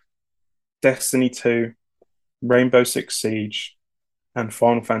Fortnite, Destiny 2, Rainbow Six Siege, and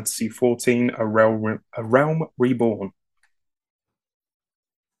Final Fantasy 14: A Realm Reborn.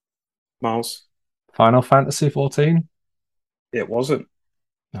 Miles, Final Fantasy 14. it wasn't.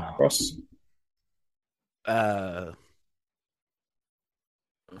 Oh. Ross, Uh,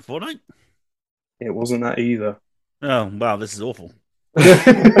 Fortnite? it wasn't that either. Oh, wow, this is awful.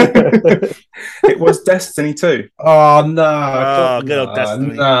 It was Destiny 2. Oh no, Oh, good old no,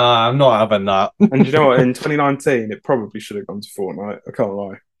 Destiny. no, I'm not having that. And you know what? In 2019, it probably should have gone to Fortnite. I can't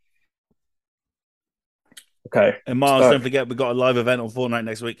lie. Okay, And Miles, so don't forget, we've got a live event on Fortnite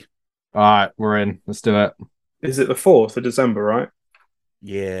next week. All right, we're in. Let's do it. is it the 4th of December, right?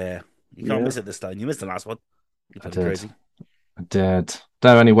 Yeah. You can't Yeah. miss it this time. You missed the last one. You're I fucking did. crazy. I did. Don't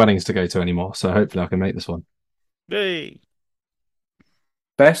have any weddings to go to anymore, so hopefully I can make this one. Hey.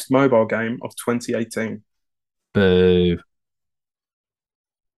 Best mobile game of 2018. Boo.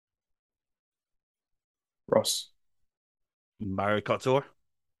 Ross, Mario Kart Tour.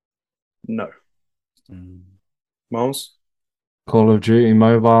 no. Mm. Miles, Call of Duty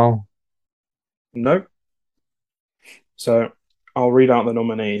Mobile. no. So I'll read out the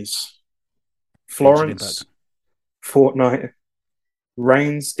nominees Genshin Impact. Florence, Fortnite,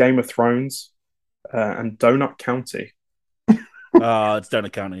 Reigns, Game of Thrones, and Donut County. Oh, it's down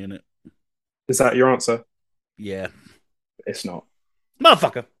accounting, isn't it? Is that your answer? Yeah. It's not.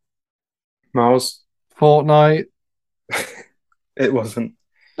 Motherfucker. Miles, Fortnite. it wasn't.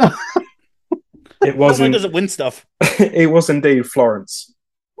 It Fortnite wasn't. doesn't win stuff. It was indeed Florence.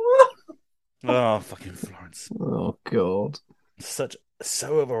 Oh, fucking Florence. Oh god. So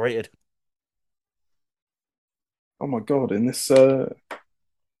overrated. Oh my god! In this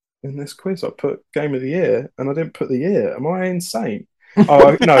quiz, I put Game of the Year, and I didn't put the year. Am I insane?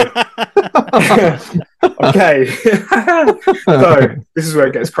 Oh no. Okay. So this is where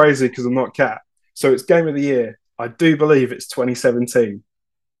it gets crazy because I'm not Cat. So it's Game of the Year. I do believe it's 2017.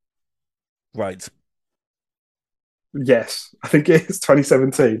 Right. Yes, I think it's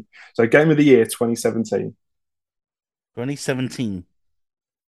 2017. So Game of the Year 2017. 2017.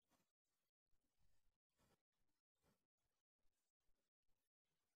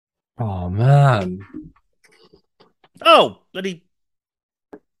 Oh man. Oh, bloody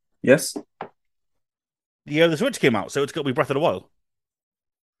Yes, the year the Switch came out, so it's got to be Breath of the Wild.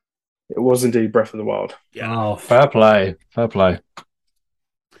 it was indeed Breath of the Wild. Yeah. Oh, fair play. Fair play.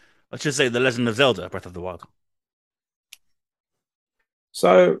 I should say The Legend of Zelda, Breath of the Wild.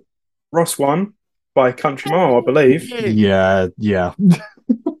 So Ross won by country mile, I believe. Yay. Yeah, yeah.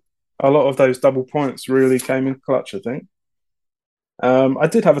 A lot of those double points really came in clutch, I think. I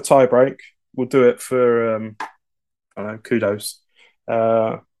did have a tie break. We'll do it for I don't know, kudos.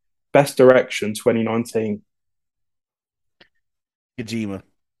 Uh, Best Direction 2019. Kojima.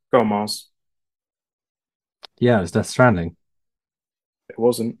 Go on, Mars. Yeah, it's Death Stranding. It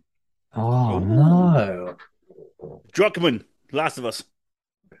wasn't. Oh Ooh. no. Druckmann, Last of Us.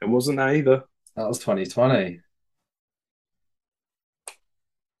 It wasn't that either. That was 2020.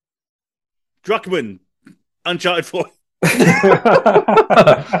 Druckmann, Uncharted 4.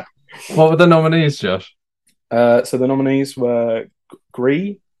 What were the nominees, Josh? So the nominees were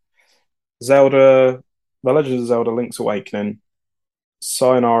Gree, Zelda, The Legend of Zelda: Link's Awakening,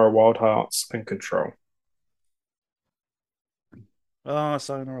 Sayonara Wild Hearts, and Control. Oh,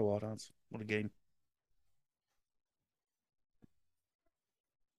 Sayonara Wild Hearts. What a game.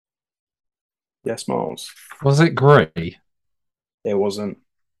 Yes, Miles. Was it Grey? It wasn't.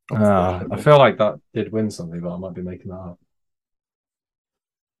 I feel like that did win something, but I might be making that up.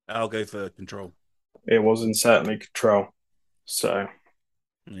 I'll go for Control. It wasn't certainly Control. So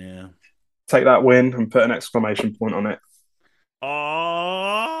Yeah. take that win and put an exclamation point on it.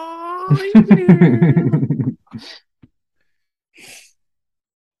 Oh, yeah.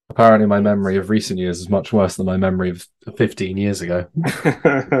 Apparently, my memory of recent years is much worse than my memory of 15 years ago.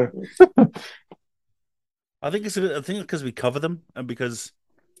 I think it's because we cover them and because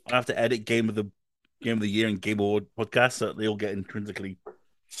I have to edit Game of the Year and Game Award podcasts so they all get intrinsically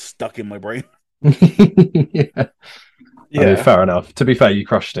stuck in my brain. Yeah. I mean, Yeah, fair enough. To be fair, you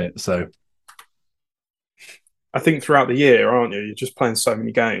crushed it. So I think throughout the year, aren't you? You're just playing so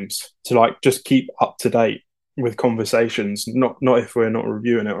many games to like just keep up to date with conversations. Not if we're not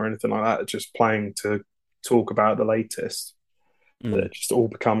reviewing it or anything like that. Just playing to talk about the latest. That Mm. it just all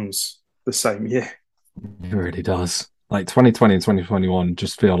becomes the same year. it really does. Like 2020 and 2021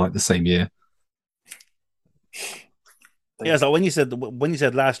 just feel like the same year. Yeah, so when you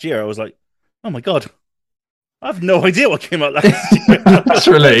said last year, I was like, oh my god, I have no idea what came out last year.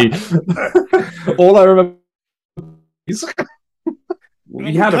 Literally, all I remember is We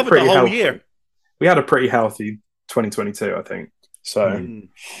We had a covered the pretty whole healthy. year. We had a pretty healthy 2022, I think. So Mm.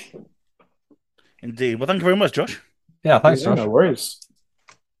 Indeed. Well, thank you very much, Josh. yeah. Thanks, yeah, Josh. no worries.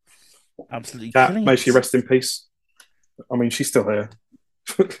 Absolutely Cat, killing may she it. rest in peace. I mean, she's still here.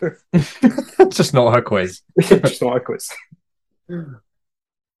 Just not her quiz. Just not a quiz.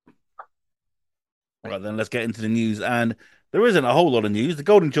 Right then, let's get into the news. And there isn't a whole lot of news. The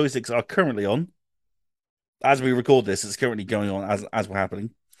golden joysticks are currently on as we record this. It's currently going on as we're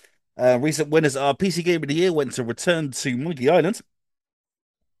happening. Recent winners are PC Game of the Year went to Return to Monkey Island,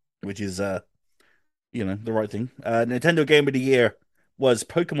 which is the right thing. Nintendo Game of the Year was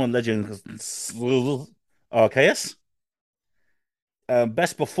Pokemon Legends Arceus.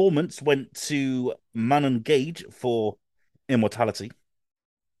 Best performance went to Manon Gage for Immortality.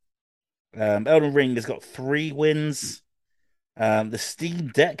 Elden Ring has got 3 wins. The Steam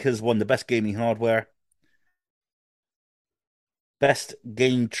Deck has won the best gaming hardware. Best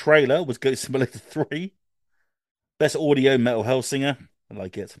game trailer was Ghost Simulator 3. Best audio Metal Hellsinger. I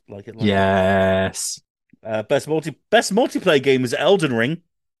like it. Like it, like it. Yes. Best multiplayer game is Elden Ring.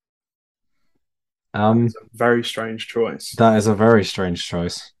 Um, It's a very strange choice. that is a very strange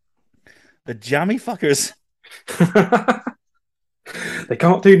choice. The Jammy Fuckers. They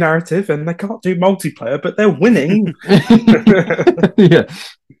can't do narrative and they can't do multiplayer, but they're winning. Yeah.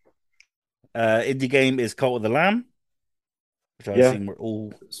 Indie game is Cult of the Lamb, which I Yeah, assume we're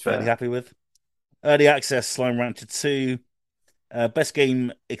all it's fairly fair. happy with. Early access Slime Rancher 2. Best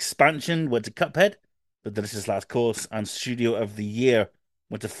game expansion went to Cuphead, The Delicious Last Course, and Studio of the Year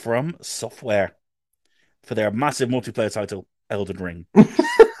went to From Software for their massive multiplayer title, Elden Ring.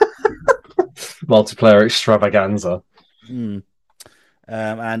 Multiplayer extravaganza. Hmm.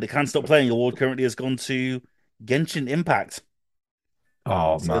 And the Can't Stop Playing award currently has gone to Genshin Impact.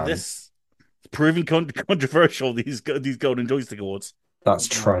 Oh So man, this is proving controversial. These Golden Joystick Awards. that's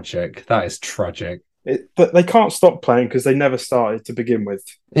tragic. That is tragic. But they can't stop playing because they never started to begin with.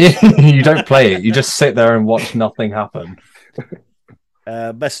 You don't play it. You just sit there and watch nothing happen.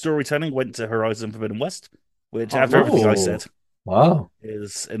 Best storytelling went to Horizon Forbidden West, which, Oh, after everything I nice. said, Wow.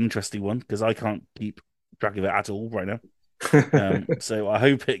 is an interesting one because I can't keep track of it at all right now. So I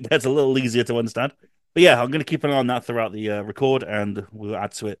hope it gets a little easier to understand. But yeah, I'm going to keep an eye on that throughout the record, and we'll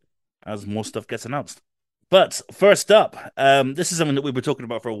add to it as more stuff gets announced. But first up, this is something that we've been talking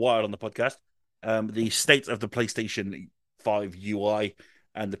about for a while on the podcast. The state of the PlayStation 5 UI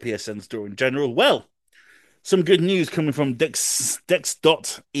and the PSN store in general. Well, some good news coming from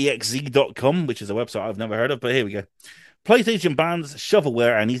dex.exe.com, which is a website I've never heard of, but here we go. PlayStation bans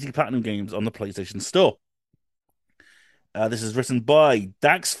shovelware and easy platinum games on the PlayStation Store. This is written by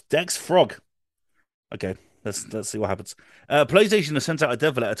Dex Frog. Okay, let's see what happens. PlayStation has sent out a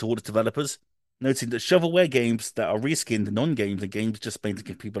dev letter to all its developers, noting that shovelware games that are reskinned non-games and games just made to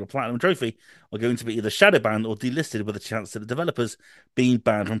give people a platinum trophy are going to be either shadow banned or delisted, with a chance to the developers being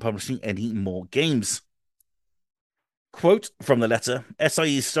banned from publishing any more games. Quote from the letter: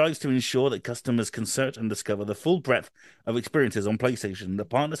 SIE strives to ensure that customers can search and discover the full breadth of experiences on PlayStation. The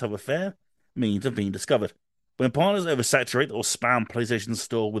partners have a fair means of being discovered. When partners oversaturate or spam PlayStation's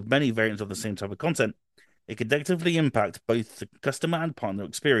store with many variants of the same type of content, it can negatively impact both the customer and partner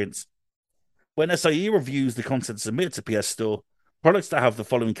experience. When SIE reviews the content submitted to PS Store, products that have the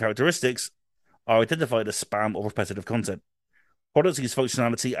following characteristics are identified as spam or repetitive content. Products whose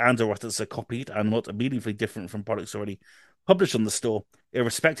functionality and/or assets are copied and not meaningfully different from products already published on the store,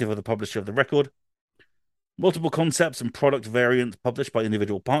 irrespective of the publisher of the record. Multiple concepts and product variants published by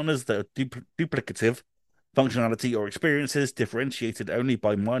individual partners that are duplicative functionality or experiences, differentiated only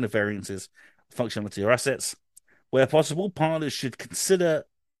by minor variances of functionality or assets. Where possible, partners should consider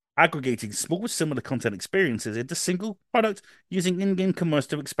aggregating small similar content experiences into single product using in-game commerce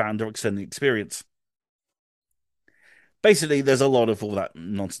to expand or extend the experience. Basically, there's a lot of all that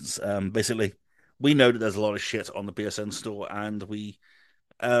nonsense. Basically, we know that there's a lot of shit on the PSN store, and we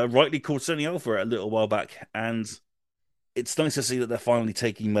rightly called Sony out for it a little while back. And it's nice to see that they're finally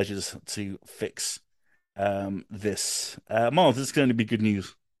taking measures to fix this. Miles, this is going to be good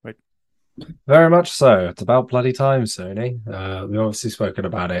news, right? Very much so. It's about bloody time, Sony. We've obviously spoken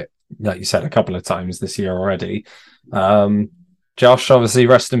about it, like you said, a couple of times this year already. Um, Josh, obviously,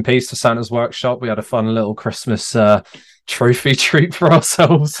 rest in peace to Santa's Workshop. We had a fun little Christmas trophy treat for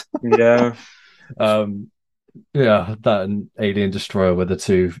ourselves. Yeah. um, yeah, that and Alien Destroyer were the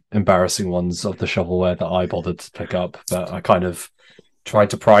two embarrassing ones of the shovelware that I bothered to pick up, but I kind of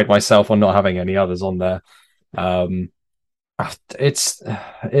tried to pride myself on not having any others on there. Um, it's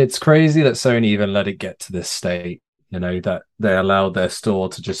it's crazy that Sony even let it get to this state. You know that they allowed their store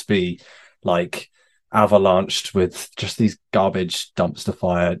to just be like avalanched with just these garbage dumpster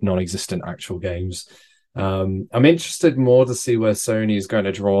fire, non-existent actual games. I'm interested more to see where Sony is going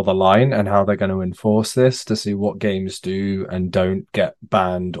to draw the line and how they're going to enforce this to see what games do and don't get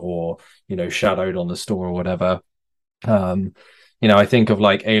banned or shadowed on the store or whatever. Um, I think of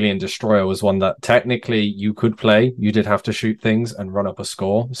like Alien Destroyer was one that technically you could play. You did have to shoot things and run up a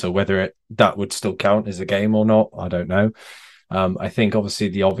score. So whether that would still count as a game or not, I don't know. I think obviously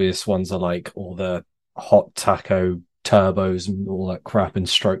the obvious ones are like all the hot taco turbos and all that crap and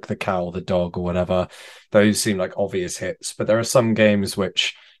stroke the cow or the dog or whatever. Those seem like obvious hits, but there are some games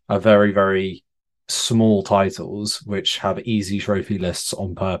which are very, very small titles which have easy trophy lists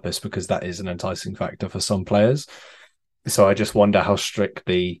on purpose because that is an enticing factor for some players. So I just wonder how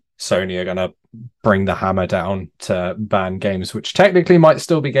strictly Sony are going to bring the hammer down to ban games, which technically might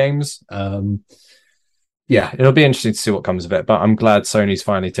still be games. Yeah, it'll be interesting to see what comes of it. But I'm glad Sony's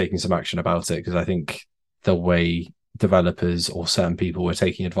finally taking some action about it because I think the way developers or certain people were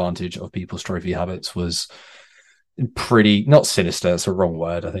taking advantage of people's trophy habits was pretty not sinister. It's a wrong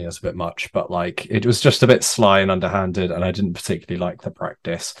word. I think that's a bit much, but like it was just a bit sly and underhanded, and I didn't particularly like the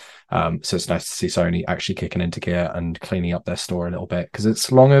practice. So it's nice to see Sony actually kicking into gear and cleaning up their store a little bit because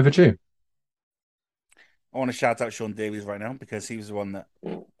it's long overdue. I want to shout out Sean Davies right now because he was the one that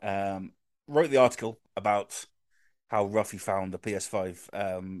wrote the article about how rough he found the PS5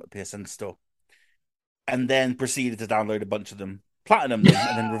 PSN store, and then proceeded to download a bunch of them, platinum them,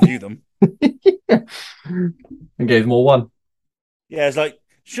 and then review them. And gave them all one. Yeah, it's like,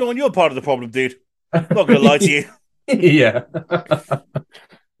 Sean, you're part of the problem, dude. I'm not going to lie to you. Yeah.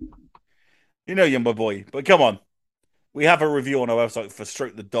 You know you're my boy, but come on. We have a review on our website for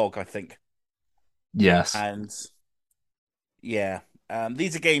Stroke the Dog, I think. Yes. And yeah,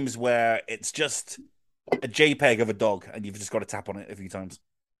 these are games where it's just a JPEG of a dog, and you've just got to tap on it a few times.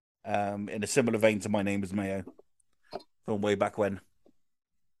 In a similar vein to My Name is Mayo from way back when.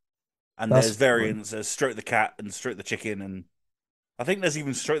 And That's there's variants, there's Stroke the Cat and Stroke the Chicken, and I think there's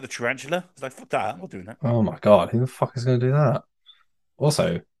even Stroke the Tarantula. It's like, fuck that, I'm not doing that. Oh my god, who the fuck is going to do that?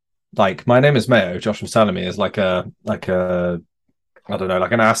 Also, like My Name is Mayo, Josh was telling me is like a I don't know,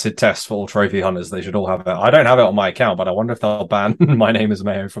 like an acid test for all trophy hunters. They should all have it. I don't have it on my account, but I wonder if they'll ban My Name is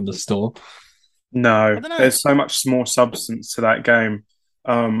Mayo from the store. I No, don't know. there's so much more substance to that game.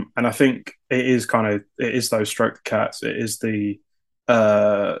 And I think it is those stroke cats. It is the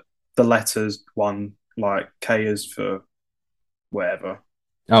letters one, like K is for whatever.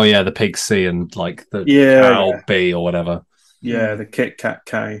 Oh yeah, the pig C and like the Yeah, cow yeah, B or whatever. yeah, the Kit Kat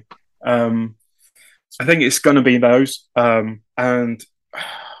K. Um, I think it's going to be those. And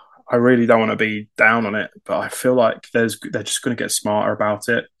I really don't want to be down on it, but I feel like they're just going to get smarter about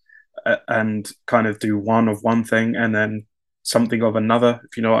it and kind of do one of one thing and then something of another,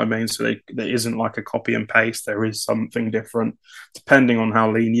 if you know what I mean. So there isn't like a copy and paste. There is something different, depending on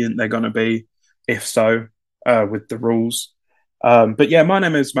how lenient they're going to be, if so, with the rules. But yeah, My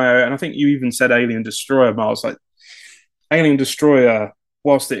Name is Mayo, and I think you even said Alien Destroyer, Miles. Like Alien Destroyer,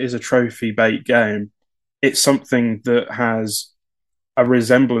 whilst it is a trophy bait game, it's something that has a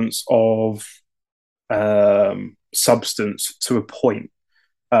resemblance of substance to a point.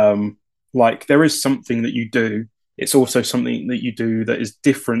 Like there is something that you do. It's also something that you do that is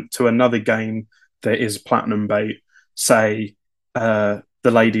different to another game that is platinum bait. Say, the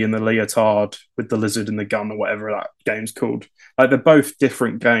lady in the leotard with the lizard and the gun, or whatever that game's called. Like they're both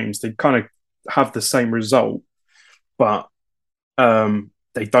different games. They kind of have the same result, but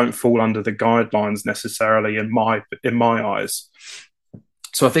they don't fall under the guidelines necessarily in my eyes.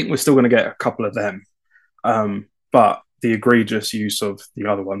 So I think we're still going to get a couple of them. But the egregious use of the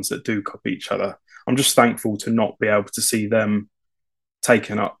other ones that do copy each other, I'm just thankful to not be able to see them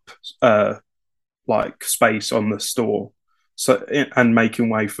taking up like space on the store. So and making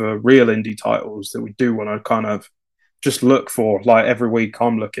way for real indie titles that we do want to kind of just look for. Like every week,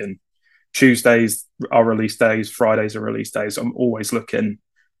 I'm looking. Tuesdays are release days, Fridays are release days. I'm always looking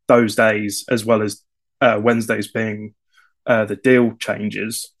those days as well as Wednesdays being the deal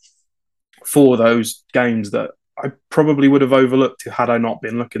changes for those games that I probably would have overlooked had I not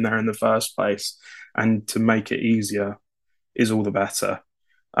been looking there in the first place. And to make it easier is all the better.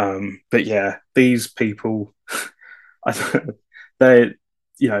 But yeah, these people, they,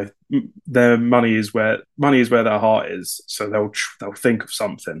 their money is where their heart is. So they'll think of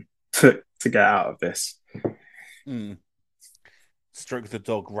something to get out of this. Mm. Stroke the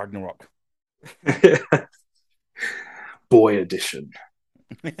dog, Ragnarok. Boy edition.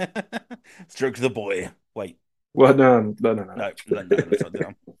 Stroke the boy. Wait. Well, no. No, let's not do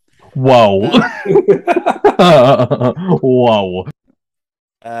that. Whoa. Whoa.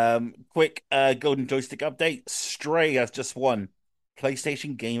 Quick golden joystick update. Stray has just won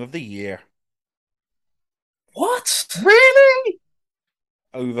PlayStation Game of the Year What? Really?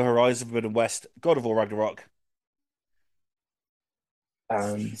 over Horizon Forbidden West, God of War Ragnarok,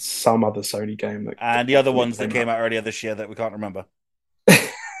 And some other Sony game and the other ones that came out earlier this year that we can't remember.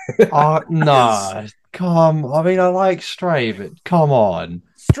 Nah, come. I mean, I like Stray, but come on.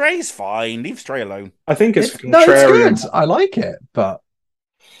 Stray's fine. Leave Stray alone. I think it's No, contrarian. it's good. I like it, but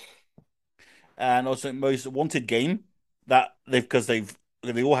And also most wanted game that they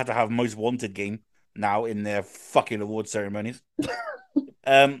all had to have most wanted game now in their fucking award ceremonies.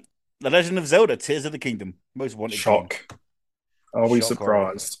 The Legend of Zelda: Tears of the Kingdom, most wanted game. Shock. Are we Shock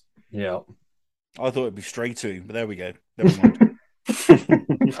surprised? yeah. I thought it'd be Stray 2, but there we go. Never mind.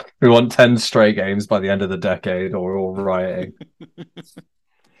 We want 10 Stray games by the end of the decade, or we're all rioting.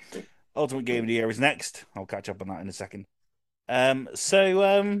 Ultimate Game of the Year is next. I'll catch up on that in a second. So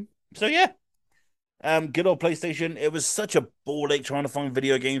yeah. Good old PlayStation. It was such a ball ache trying to find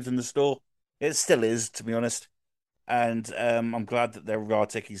video games in the store. It still is, to be honest. And I'm glad that they are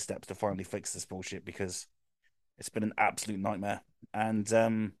taking steps to finally fix this bullshit because it's been an absolute nightmare. And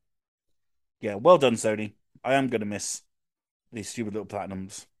yeah, well done, Sony. I am gonna miss these stupid little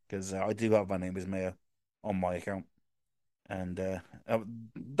platinums because I do have My Name Is Mayo on my account, and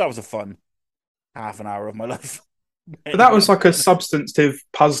that was a fun half an hour of my life. But that was like a substantive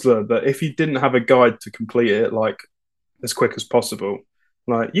puzzler that if you didn't have a guide to complete it like as quick as possible,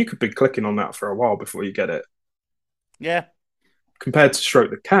 like you could be clicking on that for a while before you get it. Yeah. Compared to Stroke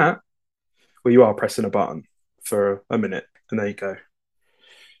the Cat, where you are pressing a button for a minute and there you go.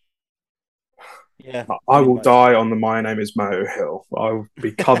 Yeah. I will die on the My Name Is Mayo hill. I will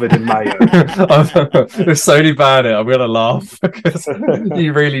be covered in mayo. If Sony ban it, I'm gonna laugh because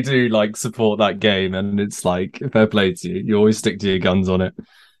you really do like support that game, and it's like fair play to you. You always stick to your guns on it.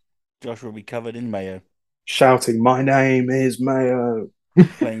 Josh will be covered in mayo, shouting, "My name is Mayo."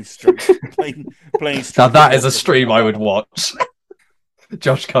 playing Stroke. Now that is a stream I would watch.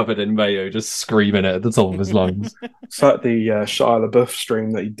 Josh covered in mayo, just screaming it at the top of his lungs. It's like the Shia LaBeouf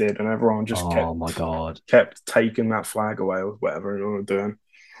stream that he did, and everyone just my god, kept taking that flag away or whatever they were doing.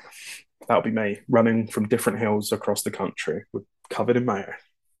 That would be me running from different hills across the country, covered in mayo.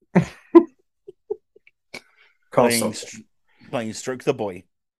 Playing Stroke the Boy.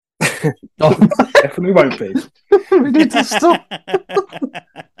 Definitely won't be. We need to stop.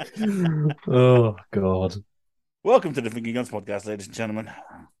 Oh god. Welcome to the Thinking Guns podcast, ladies and gentlemen.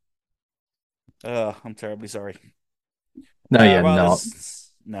 I'm terribly sorry. No, you're not.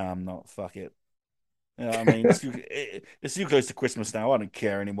 No, I'm not. Fuck it. You know what I mean, it's too close to Christmas now. I don't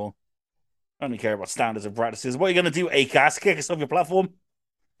care anymore. I don't care about standards and practices. What are you going to do, Acast? Kick us off your platform?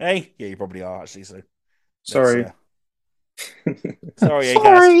 Hey? Yeah, you probably are, actually. So, sorry. Sorry,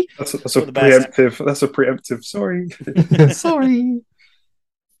 Acast. That's a preemptive. That's a preemptive. Sorry. Sorry.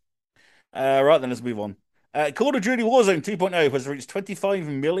 Right, then let's move on. Call of Duty Warzone 2.0 has reached 25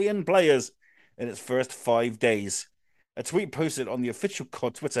 million players in its first 5 days. A tweet posted on the official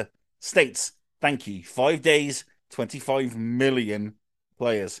COD Twitter states, "Thank you. 5 days, 25 million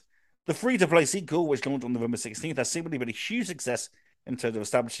players." The free-to-play sequel, which launched on November 16th, has seemingly been a huge success in terms of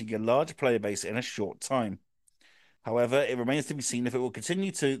establishing a large player base in a short time. However, it remains to be seen if it will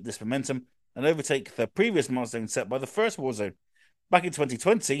continue to this momentum and overtake the previous milestone set by the first Warzone. Back in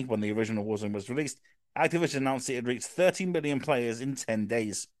 2020, when the original Warzone was released, Activision announced it had reached 13 million players in 10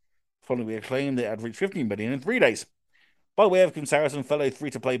 days, following the acclaim that it had reached 15 million in 3 days. By way of comparison, fellow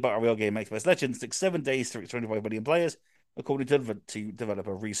free-to-play battle royale game Apex Legends took 7 days to reach 25 million players, according to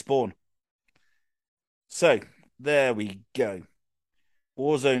developer Respawn. So, there we go.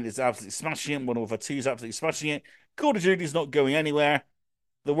 Warzone is absolutely smashing it. Modern Warfare 2 is absolutely smashing it. Call of Duty is not going anywhere.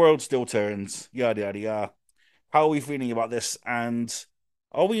 The world still turns. Yada, yada, yada. How are we feeling about this? And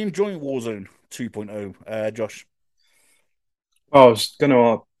are we enjoying Warzone 2.0, Josh? I was going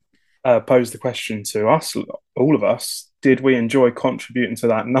to pose the question to us, all of us. Did we enjoy contributing to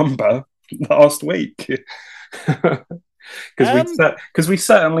that number last week? Um, because we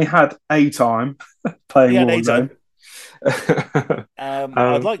certainly had a time playing yeah, daytime. Warzone. Um,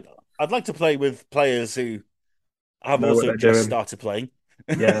 I'd um, like I'd like to play with players who have know what also they're just doing. started playing.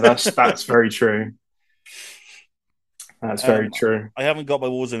 Yeah, that's very true. That's very Um, true. I haven't got my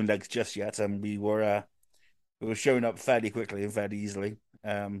Warzone legs just yet, and we were showing up fairly quickly and fairly easily.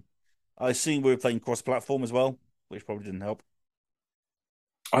 I assume we were playing cross-platform as well, which probably didn't help.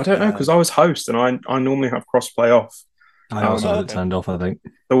 I don't know because Um, I was host and I normally have crossplay off. I also Um, oh, had it okay. turned off, I think.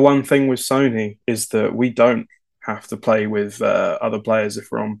 the one thing with Sony is that we don't have to play with other players if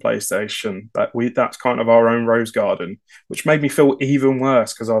we're on PlayStation. That's kind of our own rose garden, which made me feel even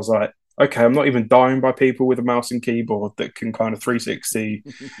worse because I was like, okay, I'm not even dying by people with a mouse and keyboard that can kind of 360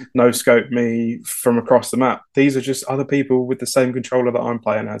 no scope me from across the map. These are just other people with the same controller that I'm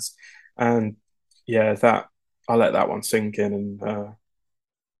playing as, and yeah, that I let that one sink in and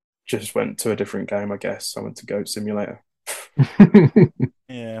just went to a different game. I guess I went to Goat Simulator.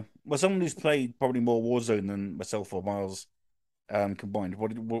 Yeah. Well, someone who's played probably more Warzone than myself or Miles combined.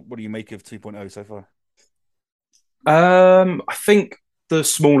 What do you make of 2.0 so far? I think the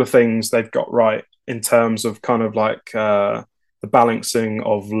smaller things they've got right in terms of kind of like the balancing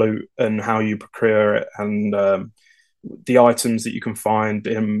of loot and how you procure it and the items that you can find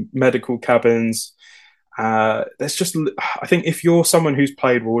in medical cabins. There's just, I think if you're someone who's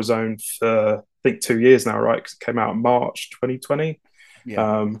played Warzone for, I think 2 years now, right? Because it came out in March 2020. Yeah.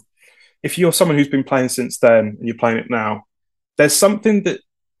 Um, if you're someone who's been playing since then and you're playing it now, there's something that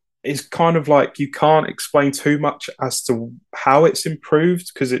is kind of like you can't explain too much as to how it's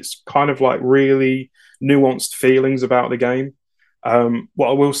improved because it's kind of like really nuanced feelings about the game. What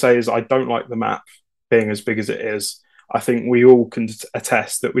I will say is I don't like the map being as big as it is. I think we all can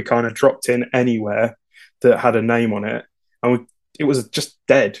attest that we kind of dropped in anywhere that had a name on it, and it was just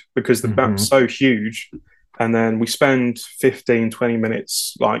dead because the map's Mhm. so huge. And then we spend 15, 20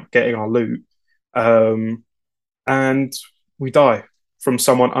 minutes like getting our loot, um, and we die from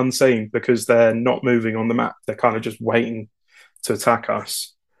someone unseen because they're not moving on the map. They're kind of just waiting to attack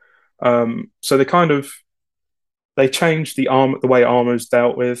us. So they changed the way armor's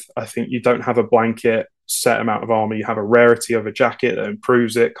dealt with. I think you don't have a blanket set amount of armor. You have a rarity of a jacket that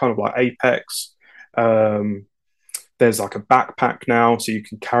improves it, kind of like Apex. Um, there's like a backpack now, so you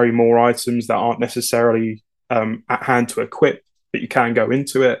can carry more items that aren't necessarily at hand to equip, but you can go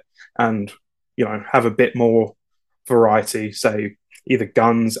into it and have a bit more variety. Say either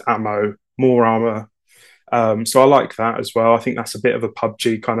guns, ammo, more armor. So I like that as well. I think that's a bit of a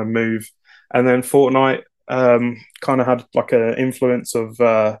PUBG kind of move. And then Fortnite kind of had like an influence of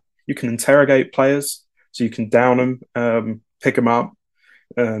you can interrogate players, so you can down them, pick them up,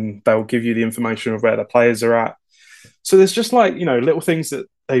 and they'll give you the information of where the players are at. So there's just like little things that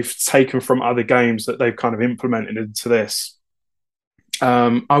they've taken from other games that they've kind of implemented into this.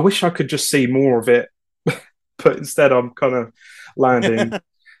 I wish I could just see more of it, but instead I'm kind of landing,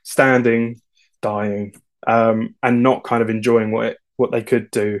 standing, dying, and not kind of enjoying what they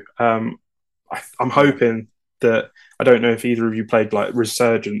could do. I'm Yeah. hoping that I don't know if either of you played like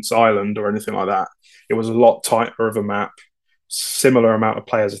Resurgence Island or anything like that. It was a lot tighter of a map, similar amount of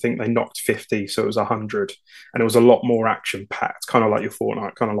players. I think they knocked 50, so it was 100, and it was a lot more action packed, kind of like your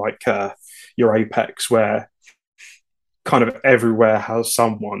Fortnite, kind of like your Apex, where kind of everywhere has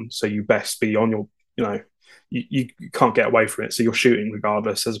someone, so you best be on your, you can't get away from it, so you're shooting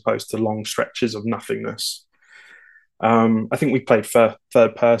regardless, as opposed to long stretches of nothingness. I think we played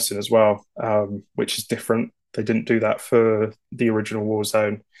third person as well, which is different. They didn't do that for the original Warzone,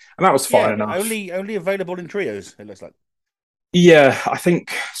 and that was fine Yeah, enough. only available in trios, it looks like. Yeah, I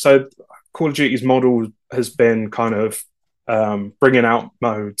think so. Call of Duty's model has been kind of bringing out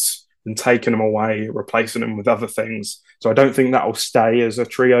modes and taking them away, replacing them with other things. So I don't think that will stay as a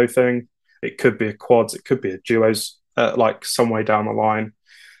trio thing. It could be a quads, it could be a duos, like some way down the line.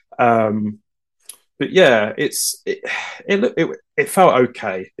 Um, but yeah, it felt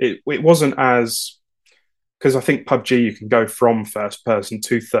okay. It wasn't as because I think PUBG you can go from first person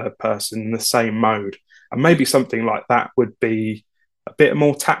to third person in the same mode, and maybe something like that would be a bit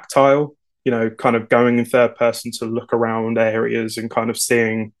more tactile. Kind of going in third person to look around areas and kind of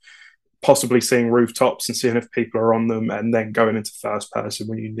possibly seeing rooftops and seeing if people are on them, and then going into first person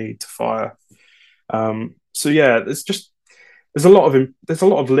when you need to fire. So yeah, there's a lot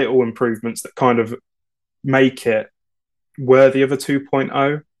of little improvements that kind of make it worthy of a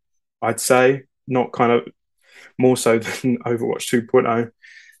 2.0. I'd say not kind of more so than Overwatch 2.0.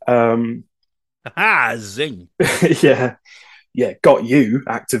 Ah, zing. Yeah, yeah, got you,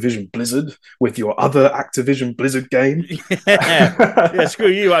 Activision Blizzard, with your other Activision Blizzard game. Yeah, yeah. Screw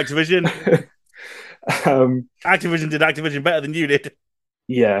you, Activision. um, Activision did Activision better than you did.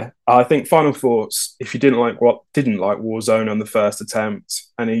 yeah, I think Final Thoughts. If you didn't like Warzone on the first attempt,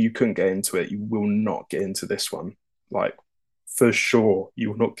 and you couldn't get into it, you will not get into this one. Like for sure, you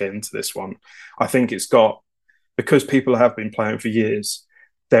will not get into this one. I think it's got because people have been playing for years.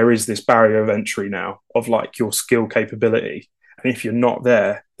 There is this barrier of entry now of like your skill capability, and if you're not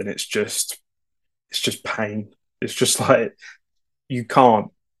there, then it's just pain. It's just like you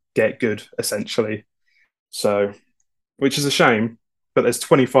can't get good essentially. So, which is a shame. But there's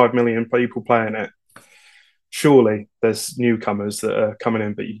 25 million people playing it. Surely there's newcomers that are coming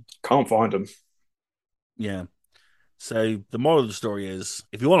in, but you can't find them. Yeah. So the moral of the story is,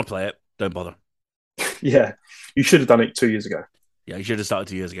 if you want to play it, don't bother. Yeah, you should have done it 2 years ago. Yeah, you should have started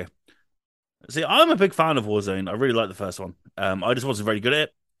 2 years ago. See, I'm a big fan of Warzone. I really like the first one. I just wasn't very good at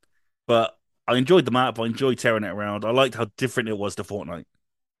it, but I enjoyed the map. I enjoyed tearing it around. I liked how different it was to Fortnite.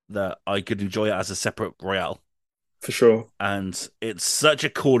 That I could enjoy it as a separate royale, For sure. and it's such a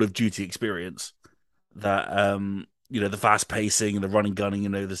Call of Duty experience that the fast pacing and the running gunning,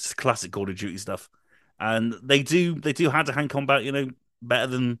 this classic Call of Duty stuff, and they do hand to hand combat, better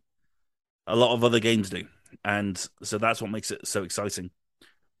than a lot of other games do, and so that's what makes it so exciting.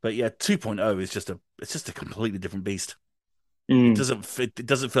 But yeah, 2.0 is just a completely different beast. Mm, It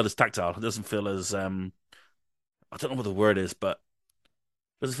doesn't feel as tactile. It doesn't feel as I don't know what the word is, but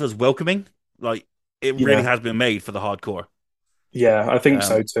it doesn't feel as welcoming. Like it really yeah, has been made for the hardcore, yeah, I think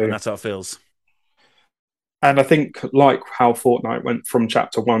so and too. that's how it feels. And I think like how Fortnite went from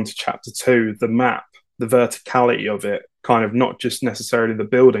chapter one to chapter two, the map, the verticality of it, kind of not just necessarily the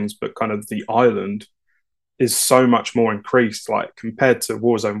buildings, but kind of the island is so much more increased. Like compared to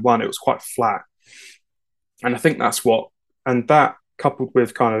Warzone one, it was quite flat. And I think and that coupled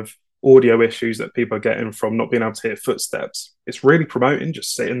with kind of audio issues that people are getting from not being able to hear footsteps, it's really promoting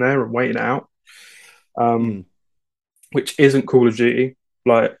just sitting there and waiting it out, um, Mm. which isn't Call of Duty.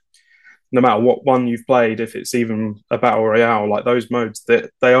 Like, no matter what one you've played, if it's even a battle royale, like those modes,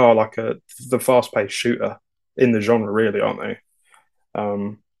 that they are like the fast paced shooter in the genre, really, aren't they?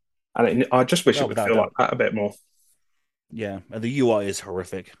 I just wish Oh, it would without a feel like doubt. that a bit more. Yeah, and the UI is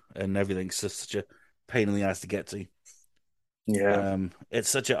horrific, and everything's just such a pain in the ass to get to. Yeah, It's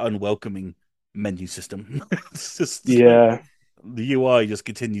such an unwelcoming menu system. It's just yeah, the UI just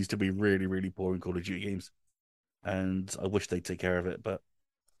continues to be really, really poor in Call of Duty games, and I wish they'd take care of it, but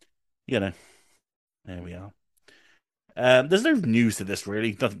you know, there we are. There's no news to this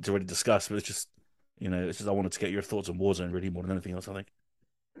really, nothing to really discuss, but it's just I wanted to get your thoughts on Warzone really more than anything else. I think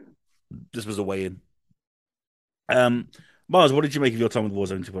this was a way in. Um, Mars, what did you make of your time with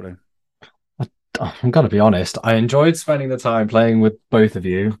Warzone 2.0? I'm gonna be honest. I enjoyed spending the time playing with both of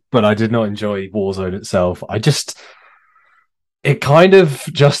you, but I did not enjoy Warzone itself. It kind of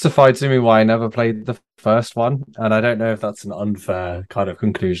justified to me why I never played the first one, and I don't know if that's an unfair kind of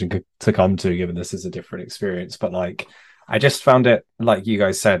conclusion to come to, given this is a different experience. But like, I just found it, like you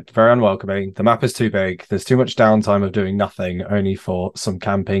guys said, very unwelcoming. The map is too big. There's too much downtime of doing nothing, only for some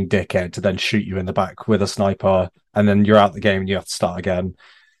camping dickhead to then shoot you in the back with a sniper, and then you're out the game and you have to start again.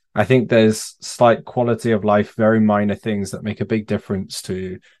 I think there's slight quality of life, very minor things that make a big difference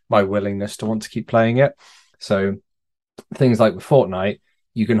to my willingness to want to keep playing it. So things like with Fortnite,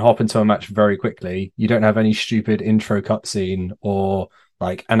 you can hop into a match very quickly. You don't have any stupid intro cutscene or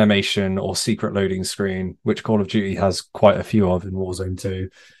like animation or secret loading screen, which Call of Duty has quite a few of in Warzone 2.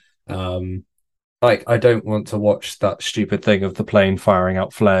 Um, like I don't want to watch that stupid thing of the plane firing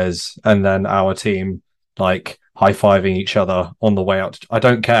out flares and then our team like high-fiving each other on the way out. I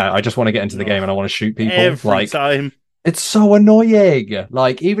don't care. I just want to get into the game No, and I want to shoot people. every Like time. it's so annoying.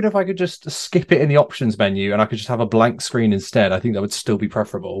 Like, even if I could just skip it in the options menu and I could just have a blank screen instead, I think that would still be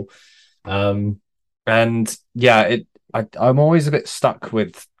preferable. Um, and yeah, I'm always a bit stuck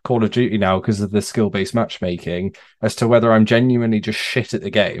with Call of Duty now because of the skill-based matchmaking as to whether I'm genuinely just shit at the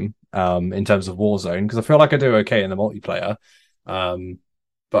game, in terms of Warzone, because I feel like I do okay in the multiplayer. Um,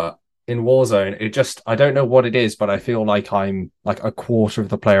 but in Warzone, I don't know what it is, but I feel like I'm like a quarter of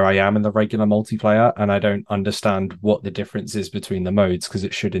the player I am in the regular multiplayer, and I don't understand what the difference is between the modes because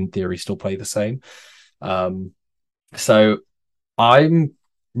it should in theory still play the same. Um, so I'm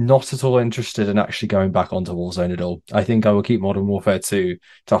not at all interested in actually going back onto Warzone at all. I think I will keep Modern Warfare 2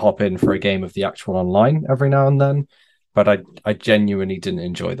 to hop in for a game of the actual online every now and then. But I genuinely didn't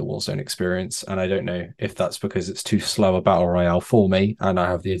enjoy the Warzone experience. And I don't know if that's because it's too slow a battle royale for me and I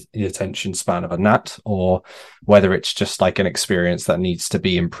have the attention span of a gnat, or whether it's just like an experience that needs to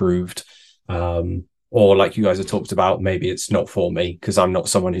be improved. Or like you guys have talked about, maybe it's not for me because I'm not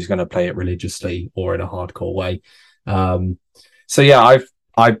someone who's going to play it religiously or in a hardcore way. So yeah,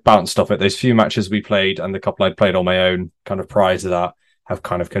 I bounced off it. Those few matches we played and the couple I'd played on my own kind of prior to that have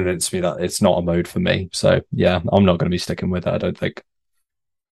kind of convinced me that it's not a mode for me. So yeah, I'm not going to be sticking with it, I don't think.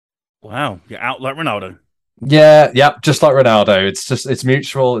 Wow, you're out like Ronaldo. Yeah, just like Ronaldo. It's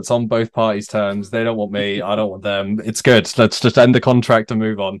mutual, it's on both parties' terms. They don't want me, I don't want them. It's good. Let's just end the contract and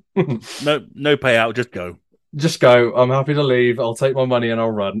move on. No payout, just go. Just go. I'm happy to leave. I'll take my money and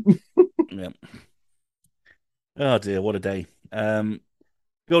I'll run. Yeah. Oh dear, what a day.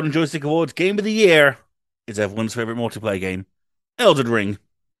 Golden Joystick Awards Game of the Year is everyone's favorite multiplayer game, Elden Ring.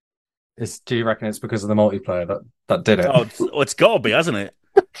 Do you reckon it's because of the multiplayer that did it? It's got to be, hasn't it?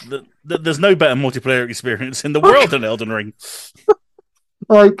 There's no better multiplayer experience in the world than Elden Ring.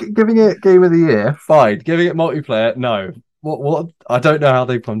 Like giving it Game of the Year, fine. Giving it multiplayer, no. What? I don't know how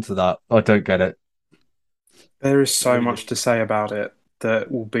they come to that. I don't get it. There is so Really much do. to say about it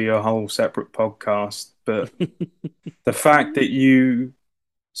that will be a whole separate podcast. But the fact that you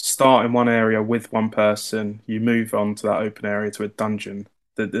start in one area with one person, you move on to that open area to a dungeon,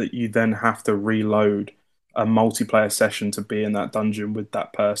 that you then have to reload a multiplayer session to be in that dungeon with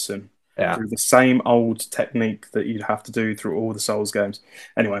that person Yeah. through the same old technique that you'd have to do through all the Souls games.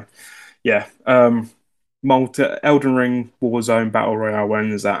 Anyway, yeah. Elden Ring Warzone Battle Royale,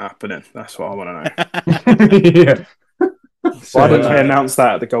 when is that happening? That's what I want to know. Yeah. Why So didn't they announce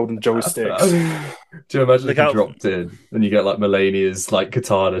that at the Golden Joysticks? Do you imagine look if you out. dropped in and you get like Melania's like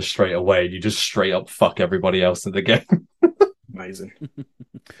katana straight away and you just straight up fuck everybody else in the game? Amazing.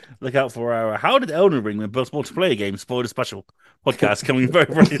 Look out for our How Did Elden Ring Win Best Multiplayer Game spoiler special podcast coming very,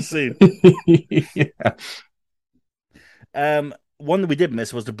 very soon. Yeah. One that we did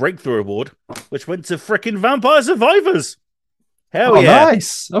miss was the Breakthrough Award, which went to frickin' Vampire Survivors. Hell Oh, yeah.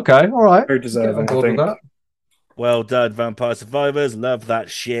 nice. Okay, all right. Very Get on deserving, I board with think. that. Well done, Vampire Survivors. Love that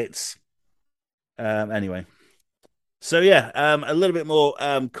shit. Anyway. So yeah, a little bit more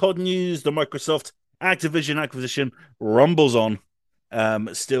COD news. The Microsoft Activision acquisition rumbles on.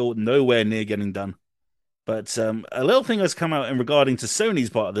 Still nowhere near getting done. But a little thing has come out in regarding to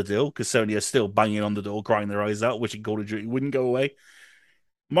Sony's part of the deal, because Sony is still banging on the door, crying their eyes out, wishing Call of Duty wouldn't go away.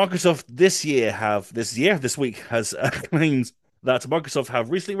 Microsoft this week has claimed that Microsoft have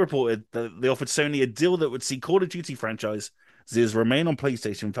recently reported that they offered Sony a deal that would see Call of Duty franchises remain on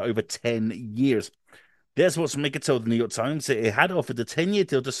PlayStation for over 10 years. That's what's make it told the New York Times that it had offered a 10-year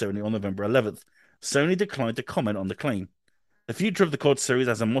deal to Sony on November 11th. Sony declined to comment on the claim. The future of the COD series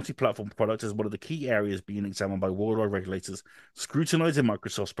as a multi-platform product is one of the key areas being examined by worldwide regulators, scrutinizing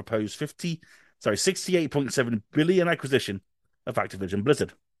Microsoft's proposed 68.7 billion acquisition of Activision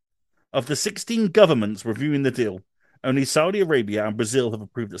Blizzard. Of the 16 governments reviewing the deal, only Saudi Arabia and Brazil have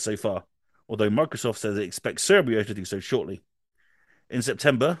approved it so far, although Microsoft says it expects Serbia to do so shortly. In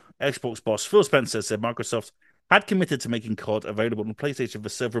September, Xbox boss Phil Spencer said Microsoft had committed to making COD available on PlayStation for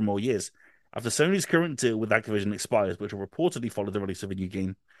several more years after Sony's current deal with Activision expires, which will reportedly follow the release of a new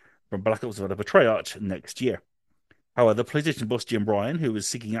game from Black Ops developer Treyarch next year. However, PlayStation boss Jim Ryan, who is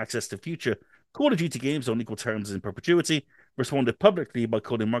seeking access to future Call of Duty games on equal terms in perpetuity, responded publicly by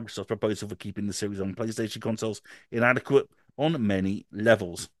calling Microsoft's proposal for keeping the series on PlayStation consoles inadequate on many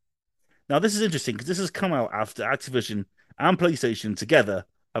levels. Now, this is interesting because this has come out after Activision and PlayStation together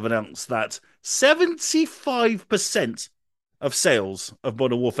have announced that 75% of sales of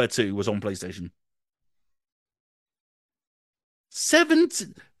Modern Warfare 2 was on PlayStation. 70.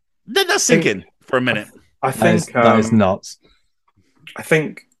 Let that sink in for a minute. I think That is nuts. I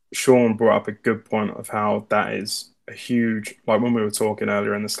think Sean brought up a good point of how that is a huge, like when we were talking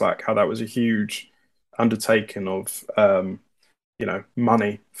earlier in the Slack, how that was a huge undertaking of,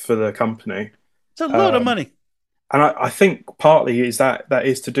 money for the company. It's a lot of money. And I think partly is that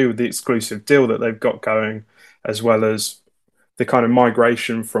is to do with the exclusive deal that they've got going, as well as the kind of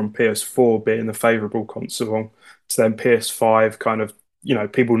migration from PS4 being the favorable console to then PS5 kind of,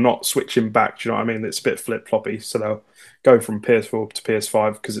 people not switching back. Do you know what I mean? It's a bit flip floppy. So they'll go from PS4 to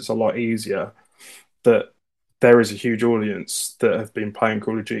PS5 because it's a lot easier. That there is a huge audience that have been playing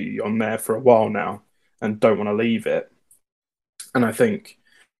Call of Duty on there for a while now and don't want to leave it. And I think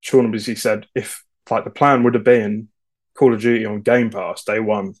Sean obviously said if like the plan would have been Call of Duty on Game Pass day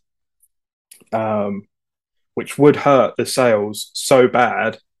one, which would hurt the sales so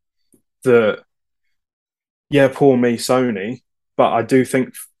bad that, yeah, poor me, Sony. But I do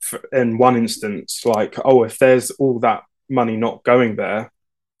think in one instance, like, oh, if there's all that money not going there,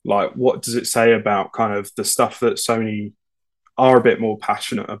 like, what does it say about kind of the stuff that Sony are a bit more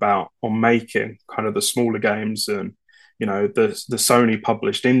passionate about on making, kind of the smaller games and, the Sony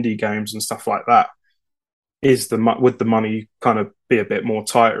published indie games and stuff like that? Would the money kind of be a bit more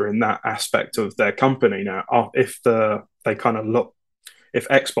tighter in that aspect of their company now? If they kind of look, if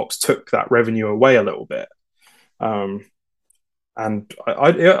Xbox took that revenue away a little bit. And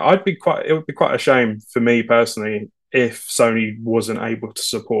I'd be quite. It would be quite a shame for me personally if Sony wasn't able to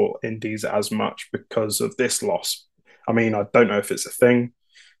support indies as much because of this loss. I mean, I don't know if it's a thing,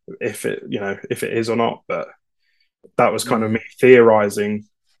 if it is or not, but that was kind of me theorizing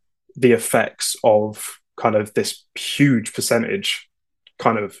the effects of kind of this huge percentage.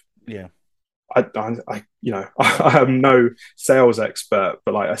 Kind of, Yeah. I am no sales expert,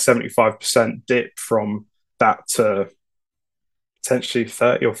 but like a 75% dip from that to potentially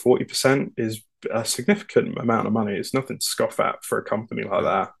 30 or 40% is a significant amount of money. It's nothing to scoff at for a company like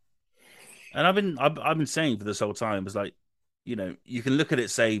that. And I've been saying for this whole time is like, you can look at it,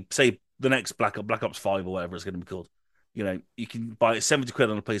 say the next Black Ops 5 or whatever it's going to be called. You can buy it 70 quid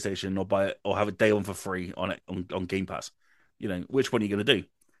on a PlayStation or buy it or have it day one for free on Game Pass. Which one are you going to do?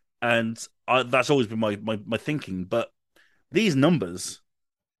 And that's always been my thinking. But these numbers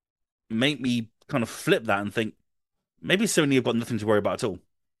make me kind of flip that and think maybe Sony have got nothing to worry about at all.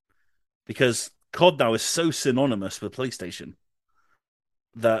 Because COD now is so synonymous with PlayStation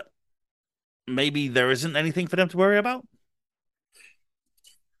that maybe there isn't anything for them to worry about.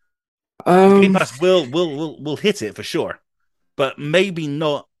 Game Pass will hit it for sure, but maybe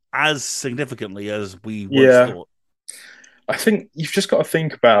not as significantly as we once Yeah, thought. I think you've just got to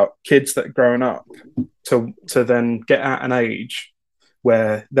think about kids that are growing up to then get at an age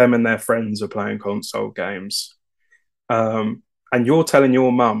where them and their friends are playing console games, and you're telling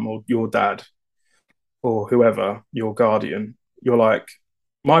your mum or your dad or whoever, your guardian, you're like,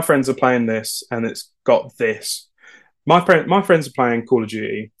 my friends are playing this and it's got this. My friends are playing Call of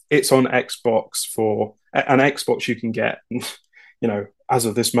Duty. It's on Xbox for an Xbox you can get, as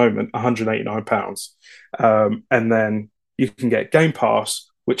of this moment, £189. And then you can get Game Pass,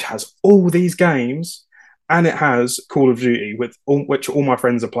 which has all these games, and it has Call of Duty, which all my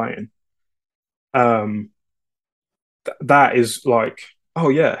friends are playing. That is like, oh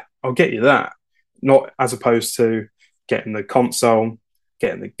yeah, I'll get you that. Not as opposed to getting the console,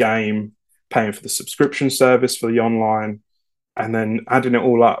 getting the game, paying for the subscription service for the online, and then adding it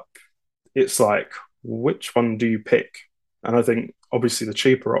all up. It's like, which one do you pick? And I think obviously the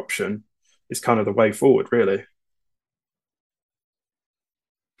cheaper option is kind of the way forward, really.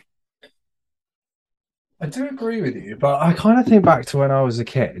 I do agree with you, but I kind of think back to when I was a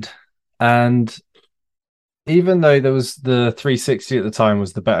kid, and even though there was the 360 at the time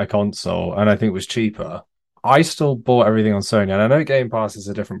was the better console, and I think was cheaper, I still bought everything on Sony. And I know Game Pass is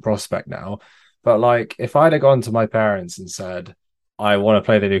a different prospect now, but like if I'd have gone to my parents and said, I want to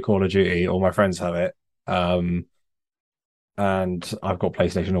play the new Call of Duty, all my friends have it, and I've got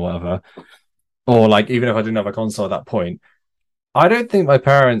PlayStation or whatever, or like even if I didn't have a console at that point, I don't think my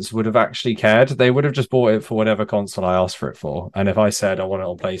parents would have actually cared. They would have just bought it for whatever console I asked for it for. And if I said I want it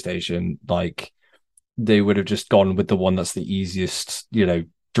on PlayStation, like they would have just gone with the one that's the easiest,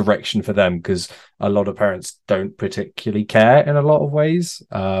 direction for them, because a lot of parents don't particularly care in a lot of ways.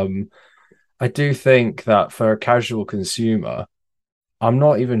 I do think that for a casual consumer, I'm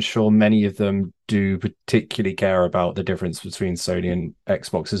not even sure many of them do particularly care about the difference between Sony and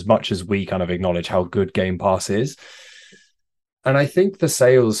Xbox as much as we kind of acknowledge how good Game Pass is. And I think the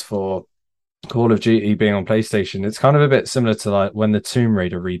sales for Call of Duty being on PlayStation, it's kind of a bit similar to like when the Tomb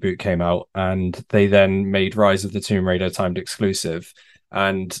Raider reboot came out and they then made Rise of the Tomb Raider timed exclusive,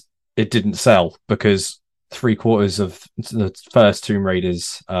 and it didn't sell because 3/4 of the first Tomb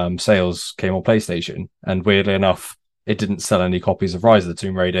Raider's sales came on PlayStation. And weirdly enough, it didn't sell any copies of Rise of the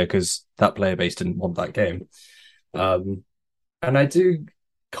Tomb Raider because that player base didn't want that game. And I do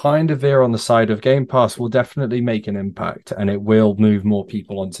kind of veer on the side of Game Pass will definitely make an impact and it will move more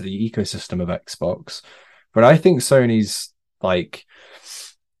people onto the ecosystem of Xbox. But I think Sony's like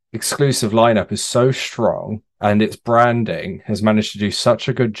exclusive lineup is so strong and its branding has managed to do such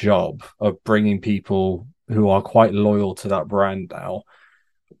a good job of bringing people who are quite loyal to that brand now.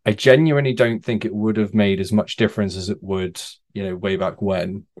 I genuinely don't think it would have made as much difference as it would, way back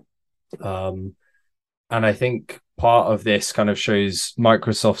when. And I think part of this kind of shows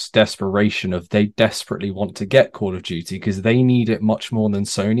Microsoft's desperation of they desperately want to get Call of Duty because they need it much more than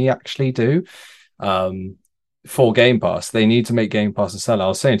Sony actually do. For Game Pass, they need to make Game Pass a seller. I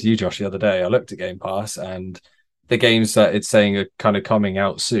was saying to you, Josh, the other day, I looked at Game Pass and the games that it's saying are kind of coming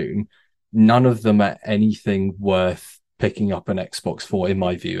out soon, none of them are anything worth picking up an Xbox for, in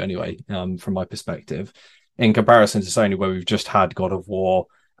my view, anyway, from my perspective, in comparison to Sony, where we've just had God of War,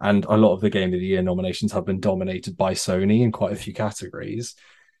 and a lot of the Game of the Year nominations have been dominated by Sony in quite a few categories.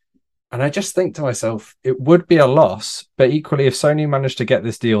 And I just think to myself, it would be a loss, but equally, if Sony managed to get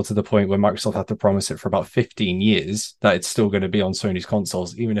this deal to the point where Microsoft had to promise it for about 15 years that it's still going to be on Sony's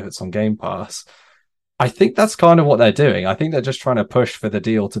consoles, even if it's on Game Pass, I think that's kind of what they're doing. I think they're just trying to push for the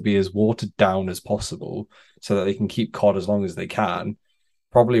deal to be as watered down as possible so that they can keep COD as long as they can,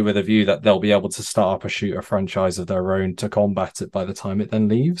 probably with a view that they'll be able to start up a shooter franchise of their own to combat it by the time it then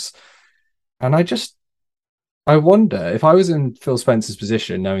leaves. And I wonder if I was in Phil Spencer's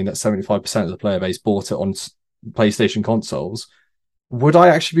position, knowing that 75% of the player base bought it on PlayStation consoles, would I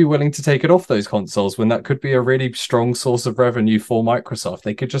actually be willing to take it off those consoles when that could be a really strong source of revenue for Microsoft?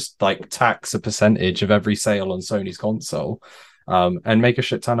 They could just like tax a percentage of every sale on Sony's console, and make a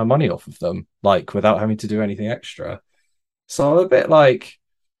shit ton of money off of them, like without having to do anything extra. So I'm a bit like,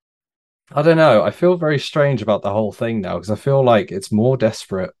 I don't know. I feel very strange about the whole thing now because I feel like it's more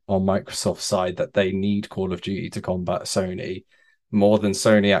desperate on Microsoft's side that they need Call of Duty to combat Sony more than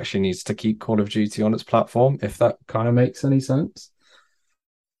Sony actually needs to keep Call of Duty on its platform, if that kind of makes any sense.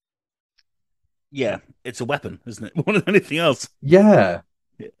 Yeah, it's a weapon, isn't it? More than anything else, Yeah.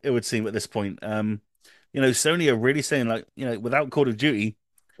 it would seem at this point. Sony are really saying like, without Call of Duty,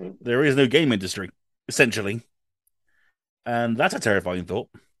 there is no game industry, essentially, and that's a terrifying thought.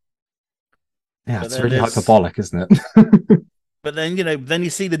 Yeah, But it's then really there's, hyperbolic, isn't it? but then then you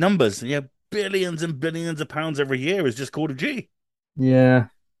see the numbers. Billions and billions of pounds every year is just Call of Duty, Yeah.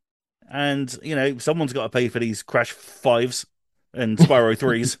 and someone's got to pay for these Crash fives and Spyro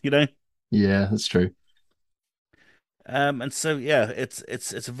threes. Yeah, that's true. And so yeah, it's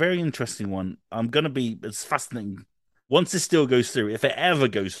a very interesting one. It's fascinating once this still goes through, if it ever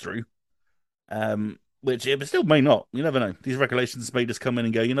goes through. Which it still may not. You never know. These regulations may just come in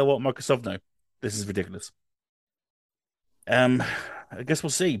and go, you know what, Microsoft, no, this is ridiculous. I guess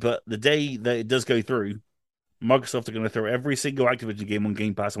we'll see. But the day that it does go through, Microsoft are going to throw every single Activision game on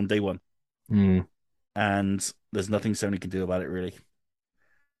Game Pass on day one, Mm. and there's nothing Sony can do about it really.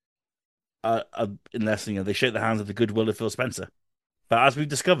 Unless they shake the hands of the goodwill of Phil Spencer. But as we've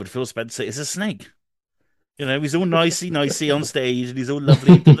discovered, Phil Spencer is a snake. He's all nicey on stage, and he's all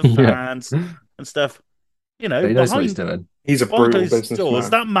lovely to the Yeah. fans and stuff. But he knows what he's Behind doing. He's a behind brutal closed doors,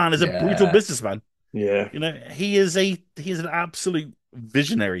 businessman. that man is a brutal Yeah. businessman. Yeah. He is an absolute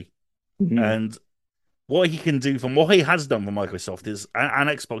visionary, Mhm. and what he can do from what he has done for Microsoft is and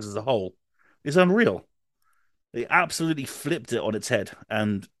Xbox as a whole is unreal. They absolutely flipped it on its head,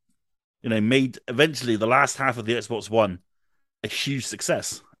 and made eventually the last half of the Xbox One a huge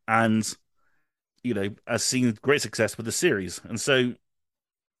success, and has seen great success with the series, and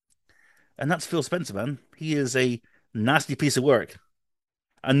that's Phil Spencer, man. He is a nasty piece of work.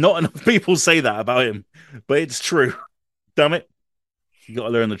 And not enough people say that about him, but it's true. Damn it. You got to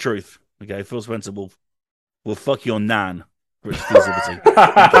learn the truth. Okay, Phil Spencer will fuck your nan for exclusivity on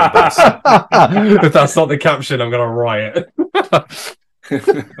Game Pass. If that's not the caption, I'm going to riot.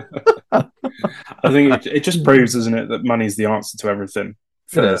 I think it just proves, doesn't it, that money's the answer to everything.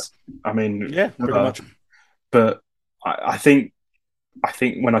 It is. I mean, Yeah, pretty much. But I think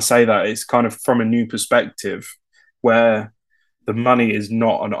when I say that, it's kind of from a new perspective where the money is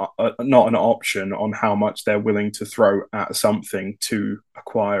not an option on how much they're willing to throw at something to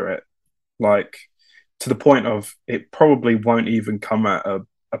acquire it. Like to the point of it probably won't even come at a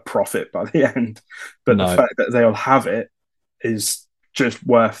profit by the end, but the No. fact that they'll have it is just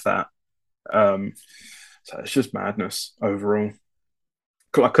worth that. So it's just madness overall.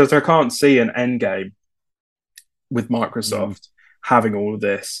 Because I can't see an end game with Microsoft having all of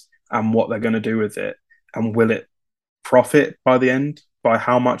this and what they're going to do with it, and will it profit by the end by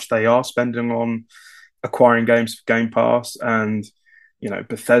how much they are spending on acquiring games for Game Pass, and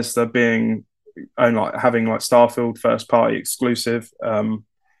Bethesda being having like Starfield first party exclusive, and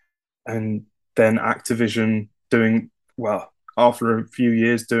then Activision doing well after a few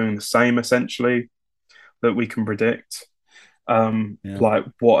years doing the same essentially that we can predict. Like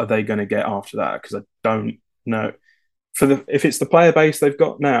what are they going to get after that? Because I don't know. If it's the player base they've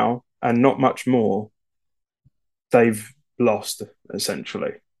got now and not much more, they've lost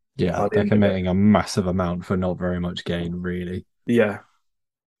essentially. Yeah, they're committing a massive amount for not very much gain, really. Yeah.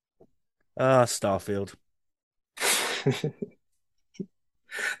 Starfield.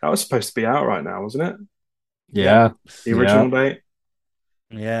 That was supposed to be out right now, wasn't it? Yeah. The original date.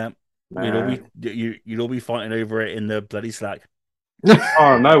 Yeah. You'd all be fighting over it in the bloody Slack.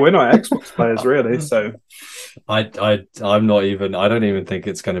 Oh no, we're not Xbox players really, so I'm not even. I don't even think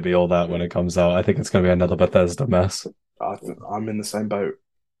it's going to be all that when it comes out. I think it's going to be another Bethesda mess. I'm in the same boat.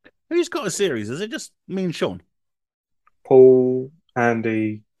 Who's got a series? Is it just me and Sean? Paul,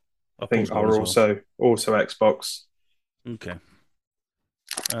 Andy, I think Paul's got one are as well. also Xbox. Okay.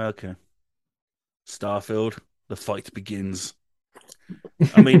 Okay. Starfield, the fight begins.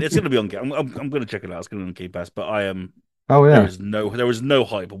 I mean, it's going to be on Game. I'm going to check it out. It's going to be on Game Pass, but I am. Oh There yeah, is no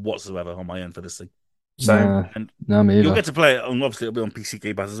hype whatsoever on my end for this thing, Same. and no, me you'll either. get to play it. And obviously, it'll be on PC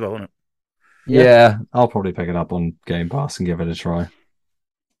Game Pass as well, won't it? Yeah. Yeah, I'll probably pick it up on Game Pass and give it a try.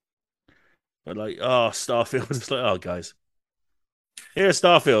 But like, oh, Starfield, it's like, oh, guys, here's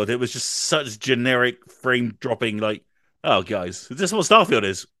Starfield. It was just such generic frame dropping. Like, oh, guys, is this what Starfield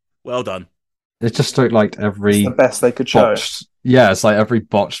is? Well done. It just looked like It's the every best they could show. botched. Yeah, it's like every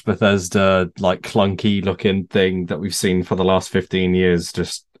botched Bethesda, like clunky looking thing that we've seen for the last 15 years,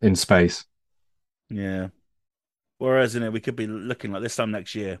 just in space. Yeah. Whereas in it, we could be looking like this time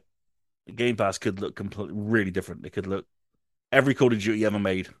next year. Game Pass could look completely really different. It could look every Call of Duty ever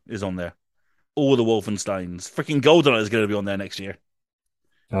made is on there. All the Wolfensteins, freaking GoldenEye is going to be on there next year.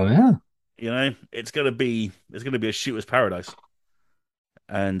 Oh yeah. You know, it's going to be a shooter's paradise.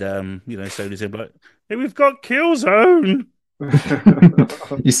 And Sony's like, hey, we've got Killzone.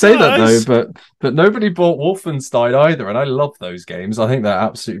 You say that though, Guys. but nobody bought Wolfenstein either, and I love those games. I think they're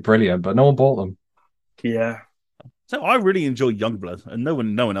absolutely brilliant, but no one bought them. Yeah. So I really enjoy Youngblood, and no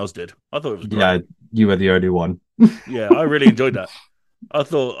one else did. I thought it was Yeah, great. you were the only one. Yeah, I really enjoyed that. I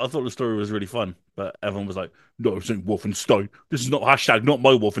thought the story was really fun, but everyone was like, "No, it's not Wolfenstein. This is not hashtag not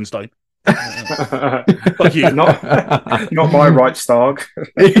my Wolfenstein." Fuck you. not not my right Stark.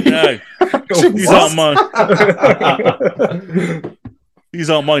 No, these aren't mine. These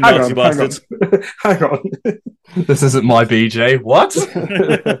aren't my Nazi bastards. Hang on. This isn't my BJ. What?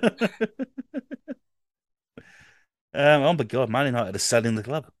 Oh my god, Man United are selling the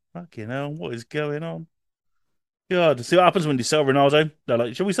club. Fucking hell, what is going on? God, see what happens when you sell Ronaldo? They're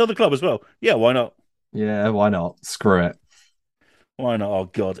like, should we sell the club as well? Yeah, why not? Yeah, why not? Screw it. Why not? Oh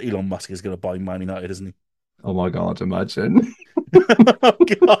god, Elon Musk is going to buy Man United, isn't he? Oh my god, imagine. Oh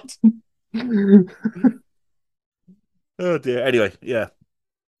god. Oh dear. Anyway, yeah.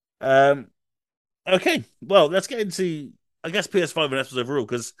 Um. Okay. Well, let's get into I guess PS5 and Xbox overall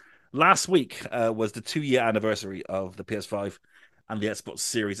because last week was the 2 year anniversary of the PS5 and the Xbox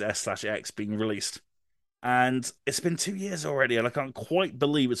Series S/X being released, and it's been 2 years already, and I can't quite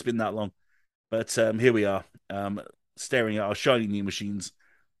believe it's been that long. But here we are, staring at our shiny new machines,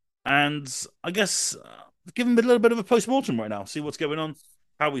 and I guess give them a little bit of a post mortem right now. See what's going on,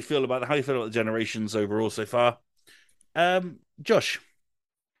 how you feel about the generations overall so far. Josh,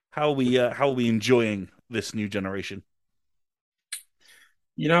 how are we enjoying this new generation?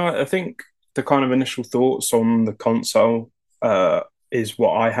 I think the kind of initial thoughts on the console is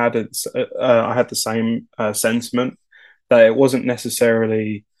what I had. I had the same sentiment that it wasn't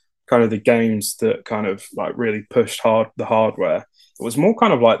necessarily kind of the games that kind of like really pushed hard the hardware. It was more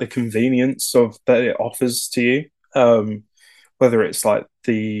kind of like the convenience of that it offers to you. Whether it's like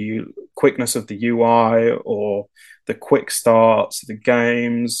the quickness of the UI or the quick starts of the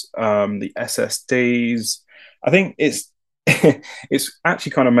games, the SSDs. I think it's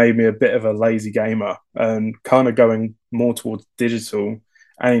actually kind of made me a bit of a lazy gamer and kind of going more towards digital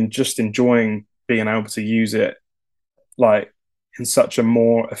and just enjoying being able to use it like in such a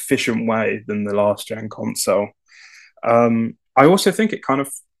more efficient way than the last gen console. I also think it kind of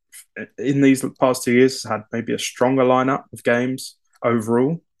in these past 2 years has had maybe a stronger lineup of games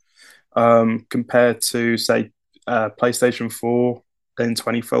overall compared to say PlayStation 4 in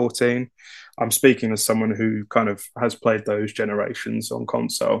 2014. I'm speaking as someone who kind of has played those generations on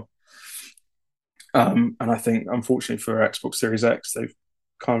console. And I think, unfortunately, for Xbox Series X, they've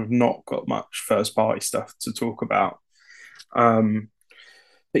kind of not got much first party stuff to talk about.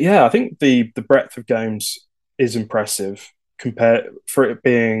 But yeah, I think the breadth of games is impressive compared for it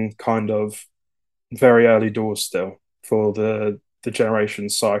being kind of very early doors still for the generation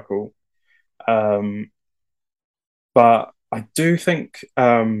cycle. Um, but I do think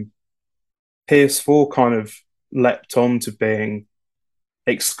PS4 kind of leapt on to being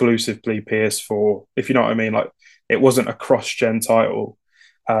exclusively PS4, if you know what I mean. Like it wasn't a cross-gen title.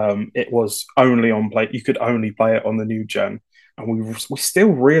 It was only on play. You could only play it on the new gen, and we still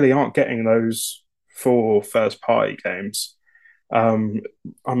really aren't getting those for first-party games. I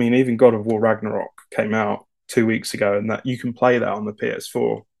mean, even God of War Ragnarok came out 2 weeks ago, and that you can play that on the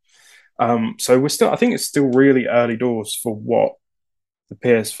PS4. So I think it's still really early doors for what the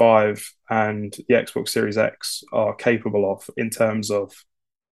PS5 and the Xbox Series X are capable of in terms of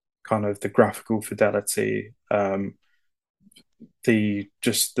kind of the graphical fidelity, the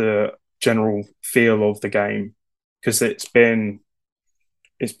general feel of the game, because it's been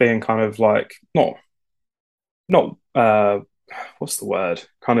kind of like not what's the word?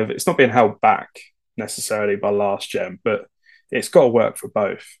 Kind of it's not being held back necessarily by last gen, but it's got to work for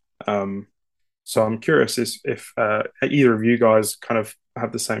both. Um, so I'm curious if either of you guys kind of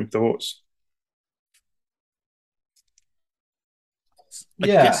have the same thoughts. I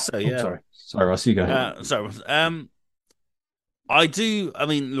guess Yeah. so. I'm Yeah. sorry. Sorry, Ross, you go. Sorry. I do. I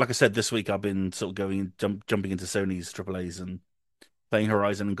mean, like I said, this week I've been sort of jumping into Sony's AAA's and playing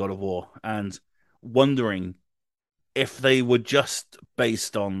Horizon and God of War, and wondering if they were just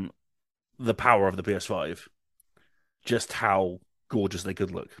based on the power of the PS5, just how gorgeous they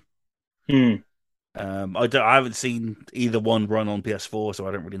could look. Hmm. I haven't seen either one run on PS4, so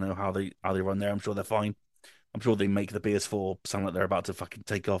I don't really know how they run there. I'm sure they're fine. I'm sure they make the PS4 sound like they're about to fucking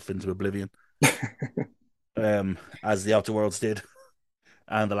take off into oblivion, as the Outer Worlds did,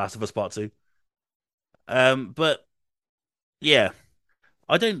 and The Last of Us Part Two. But yeah,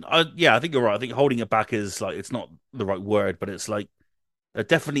 I don't. I think you're right. I think holding it back is like it's not the right word, but it's like there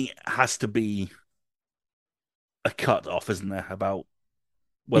definitely has to be a cut off, isn't there, about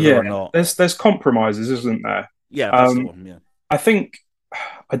whether Yeah, or not. there's compromises, isn't there? Yeah, that's the Um, one. Yeah, I think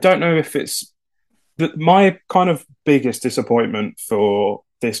I don't know if it's my kind of biggest disappointment for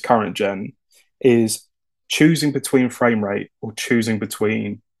this current gen is choosing between frame rate or choosing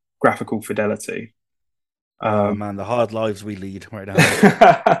between graphical fidelity. oh Um, man, the hard lives we lead right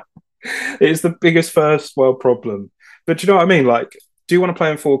now. it's the biggest first world problem. But do you know what I mean? Like, do you want to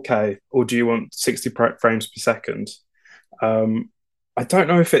play in 4K or do you want 60 frames per second? Um, I don't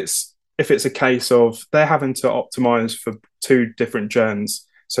know if it's a case of they're having to optimize for two different gens,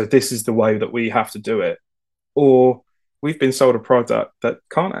 so this is the way that we have to do it, or we've been sold a product that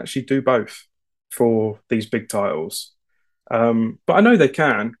can't actually do both for these big titles. But I know they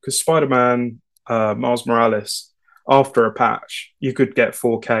can because Spider-Man, Miles Morales, after a patch, you could get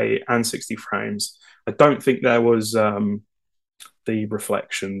 4K and 60 frames. I don't think there was the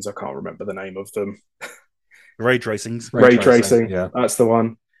reflections. I can't remember the name of them. Ray tracings. Ray Ray tracing. tracing. Yeah. That's the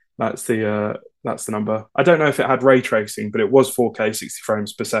one. That's the number. I don't know if it had ray tracing, but it was 4K 60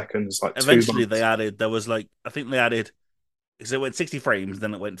 frames per second. It's like two Eventually, they months. added. There was like I think they added. So it went 60 frames,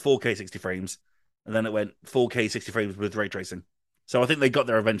 then it went 4K 60 frames, and then it went 4K 60 frames with ray tracing. So I think they got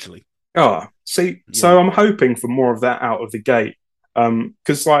there eventually. Oh, see, Yeah, so I'm hoping for more of that out of the gate.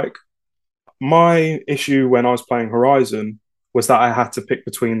 Because like my issue when I was playing Horizon was that I had to pick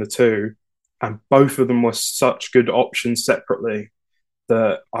between the two, and both of them were such good options separately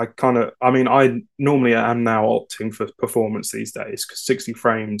that I mean, I normally am now opting for performance these days because 60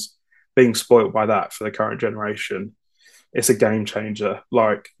 frames, being spoilt by that for the current generation, it's a game changer.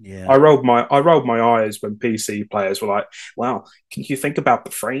 Like yeah. I rolled my eyes when PC players were like, "Wow, can you think about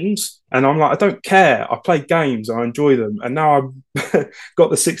the frames?" And I'm like, I don't care. I play games, I enjoy them, and now I've got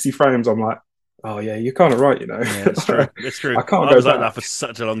the 60 frames. I'm like, oh yeah, you're kind of right. Yeah, it's true. It's true. I can't I go was like that back. for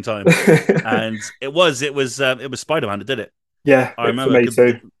such a long time, and it was Spider-Man that did it. Yeah, I for remember me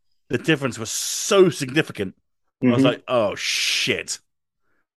too. the difference was so significant. I was Hmm. like, oh shit.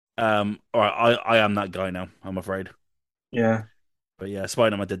 All right, I am that guy now. I'm afraid. Yeah. But yeah,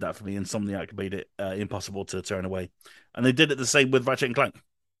 Spider-Man did that for me, and Insomniac made it impossible to turn away. And they did it the same with Ratchet and Clank,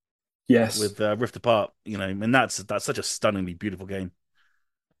 Yes. with Rift Apart. And that's such a stunningly beautiful game.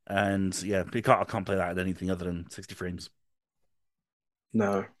 And yeah, I can't play that at anything other than 60 frames.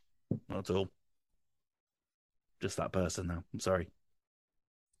 No. Not at all. Just that person now. I'm sorry.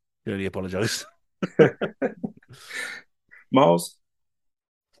 I really apologize. Miles.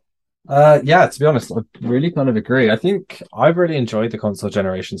 Yeah, to be honest, I really kind of agree. I think I've really enjoyed the console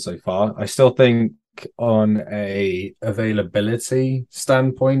generation so far. I still think on a availability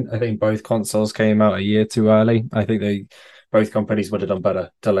standpoint, I think both consoles came out a year too early. I think both companies would have done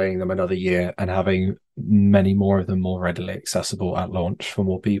better delaying them another year and having many more of them more readily accessible at launch for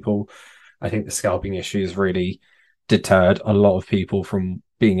more people. I think the scalping issues really deterred a lot of people from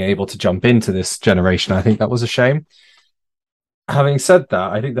being able to jump into this generation. I think that was a shame. Having said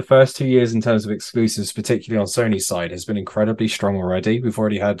that, I think the first 2 years in terms of exclusives, particularly on Sony's side, has been incredibly strong already. We've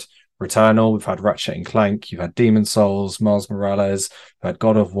already had Returnal, we've had Ratchet and Clank, you've had Demon Souls, Miles Morales, we've had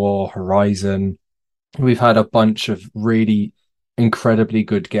God of War, Horizon. We've had a bunch of really incredibly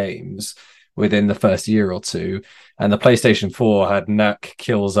good games within the first year or two. And the PlayStation 4 had Knack,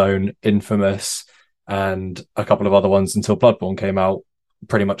 Killzone, Infamous, and a couple of other ones until Bloodborne came out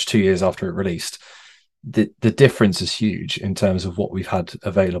pretty much 2 years after it released. The difference is huge in terms of what we've had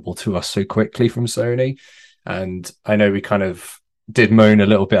available to us so quickly from Sony. And I know we kind of did moan a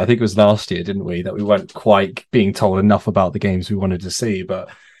little bit. I think it was last year, didn't we, that we weren't quite being told enough about the games we wanted to see. But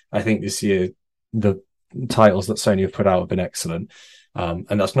I think this year the titles that Sony have put out have been excellent. And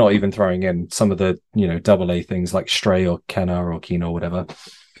that's not even throwing in some of the, double A things like Stray or Kenna or Kino or whatever.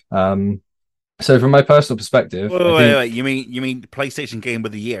 So from my personal perspective, Wait, I wait, think wait. You mean PlayStation Game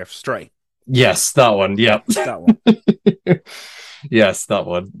of the Year, Stray? yes, that one. Yeah, Yep. that one. Yes, that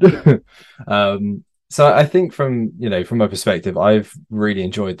one. So I think from my perspective, I've really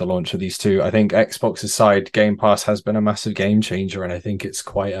enjoyed the launch of these two. I think Xbox's side Game Pass has been a massive game changer, and I think it's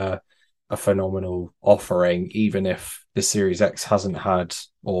quite a phenomenal offering, even if the Series X hasn't had,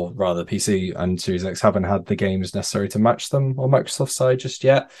 or rather PC and Series X haven't had the games necessary to match them on Microsoft's side just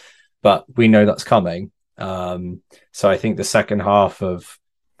yet. But we know that's coming. So I think the second half of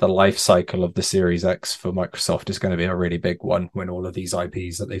the life cycle of the Series X for Microsoft is going to be a really big one when all of these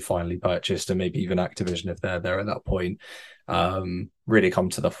IPs that they finally purchased, and maybe even Activision if they're there at that point, really come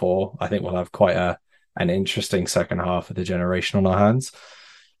to the fore. I think we'll have quite an interesting second half of the generation on our hands.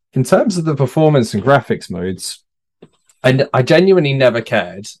 In terms of the performance and graphics modes, and I genuinely never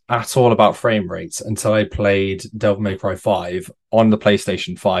cared at all about frame rates until I played Devil May Cry 5 on the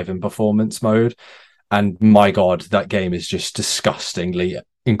PlayStation 5 in performance mode. And my God, that game is just disgustingly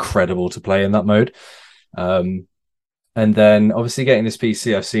incredible to play in that mode. Um, and then obviously getting this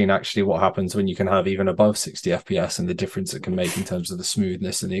PC, I've seen actually what happens when you can have even above 60 FPS and the difference it can make in terms of the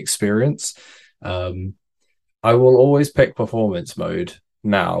smoothness and the experience. Um, I will always pick performance mode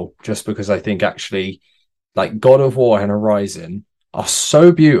now, just because I think actually, like God of War and Horizon are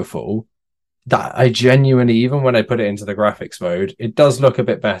so beautiful that I genuinely, even when I put it into the graphics mode, it does look a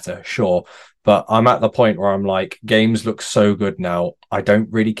bit better, sure. But I'm at the point where I'm like, games look so good now. I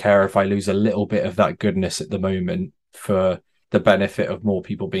don't really care if I lose a little bit of that goodness at the moment for the benefit of more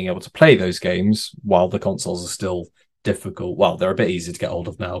people being able to play those games while the consoles are still difficult. Well, they're a bit easy to get hold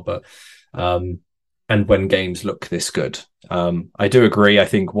of now, but um, and when games look this good. I do agree. I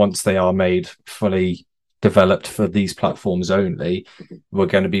think once they are made fully developed for these platforms only, we're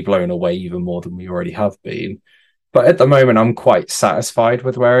going to be blown away even more than we already have been. But at the moment, I'm quite satisfied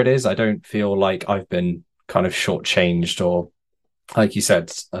with where it is. I don't feel like I've been kind of shortchanged or, like you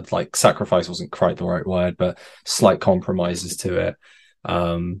said, like sacrifice wasn't quite the right word, but slight compromises to it.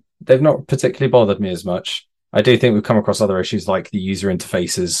 They've not particularly bothered me as much. I do think we've come across other issues like the user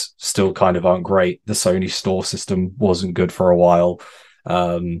interfaces still kind of aren't great. The Sony store system wasn't good for a while.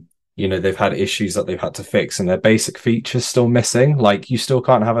 Um, they've had issues that they've had to fix, and their basic features still missing. Like you still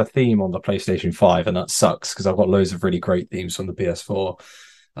can't have a theme on the PlayStation 5, and that sucks because I've got loads of really great themes from the PS4.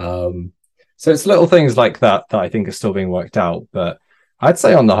 Um, so it's little things like that I think are still being worked out. But I'd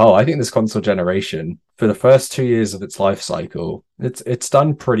say on the whole, I think this console generation, for the first 2 years of its life cycle, it's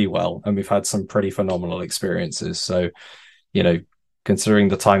done pretty well, and we've had some pretty phenomenal experiences. So, you know, considering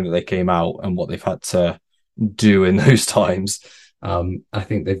the time that they came out and what they've had to do in those times, I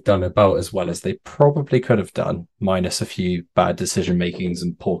think they've done about as well as they probably could have done, minus a few bad decision makings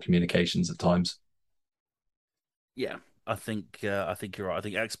and poor communications at times. Yeah, I think you're right. I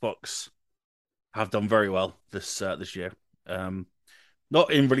think Xbox have done very well this year. Um,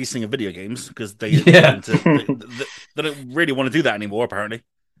 Not in releasing of video games because they Yeah, seem to they don't really want to do that anymore apparently.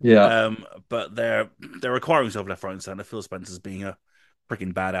 yeah, But they're acquiring stuff left, right, and center. Phil Spencer's being a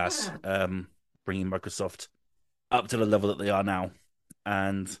freaking badass, bringing Microsoft up to the level that they are now,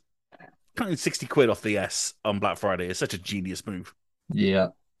 and cutting 60 quid off the S on Black Friday is such a genius move. yeah.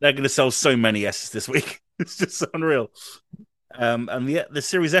 They're going to sell so many S's this week. It's just unreal. And the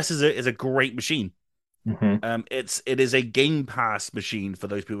Series S is a great machine. Hmm. It is a Game Pass machine for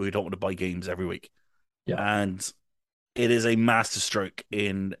those people who don't want to buy games every week, Yeah, and it is a masterstroke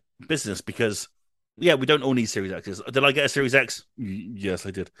in business because yeah, we don't all need Series X's. Did I get a Series X? Yes,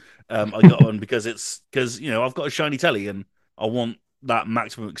 I did. I got one because I've got a shiny telly and I want that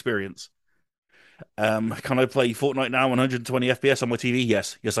maximum experience. Can I play Fortnite now 120 FPS on my TV?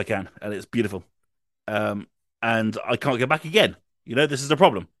 Yes, I can, and it's beautiful. Um, and I can't get back again. This is the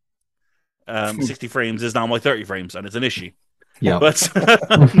problem. 60 frames is now my 30 frames, and it's an issue. yeah. But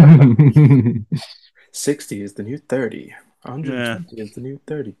 60 is the new 30. yeah, 120 is the new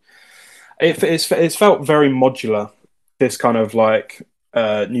 30. It's felt very modular, this kind of like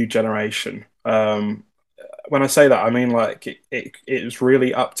new generation. When I say that, I mean like it is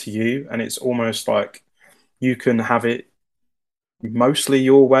really up to you, and it's almost like you can have it mostly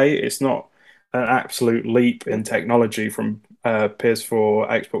your way. It's not an absolute leap in technology from PS4,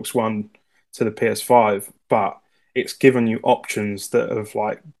 Xbox One to the PS5, but it's given you options that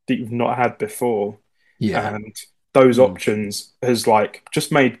you've not had before, Yeah, and those mm, options has like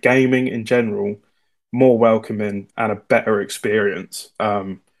just made gaming in general more welcoming and a better experience.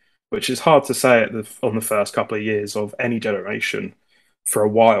 Which is hard to say on the first couple of years of any generation for a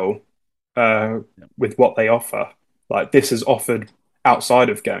while, uh, with what they offer. Like this has offered outside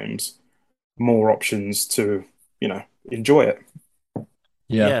of games more options to enjoy it.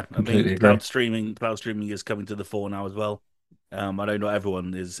 Yeah, Yeah, I mean, completely agree. cloud streaming is coming to the fore now as well. I know not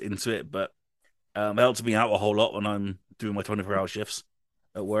everyone is into it, but it helps me out a whole lot when I'm doing my 24-hour shifts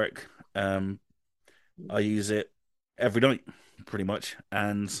at work. I use it every night, pretty much,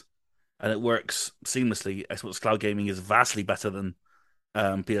 and it works seamlessly. Xbox Cloud Gaming is vastly better than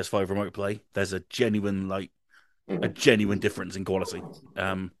PS5 Remote Play. There's a genuine difference in quality.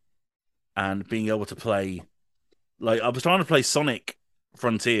 Um, and being able to play, like I was trying to play Sonic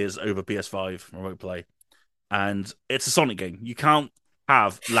Frontiers over PS5 Remote Play, and it's a Sonic game. You can't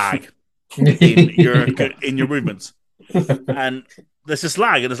have lag in your movements, and there's just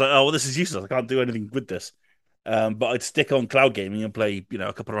lag, and it's like, oh, well, this is useless. I can't do anything with this. But I'd stick on cloud gaming and play,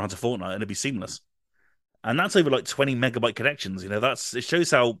 a couple of rounds of Fortnite, and it'd be seamless. And that's over like 20 megabyte connections. It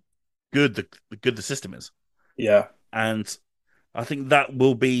shows how good the system is. Yeah, And I think that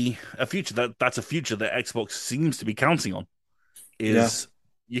will be a future. That's a future that Xbox seems to be counting on. yeah, Is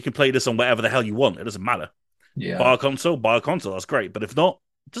you can play this on whatever the hell you want. It doesn't matter. Yeah. Buy a console. That's great. But if not,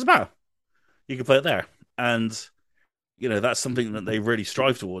 it doesn't matter. You can play it there. And that's something that they really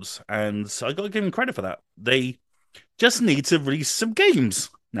strive towards. And so I got to give them credit for that. They just need to release some games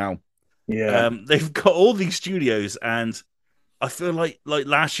now. yeah, They've got all these studios, and I feel like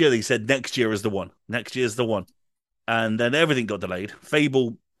last year they said next year is the one. Next year's the one, and then everything got delayed.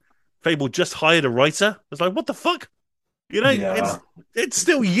 Fable just hired a writer. It's like, what the fuck? yeah. It's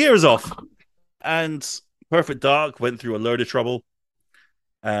still years off. And Perfect Dark went through a load of trouble.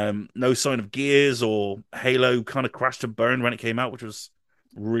 No sign of Gears or Halo kind of crashed and burned when it came out, which was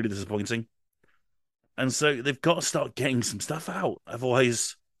really disappointing. And so they've got to start getting some stuff out.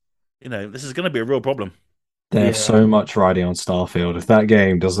 Otherwise, this is going to be a real problem. There's Yeah. so much riding on Starfield. If that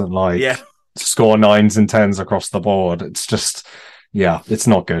game doesn't Yeah, score nines and tens across the board, it's just yeah, it's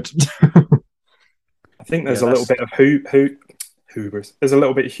not good. I think yeah, there's a little that's bit of hubris. There's a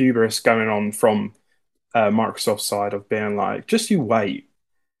little bit of hubris going on from Microsoft's side of being like, just you wait,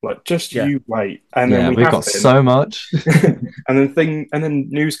 like just yeah, you wait, and then Yeah, we we've have got been, so much. and then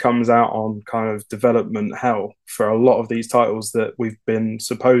news comes out on kind of development hell for a lot of these titles that we've been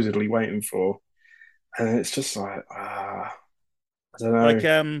supposedly waiting for, and it's just like, I don't like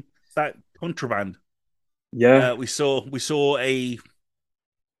know, that Contraband. yeah, We saw a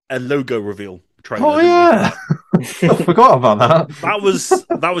logo reveal trailer, Oh didn't we, for yeah, that? I forgot about that. That was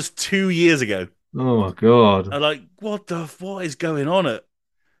 2 years ago. Oh god, I'm like, what is going on? Are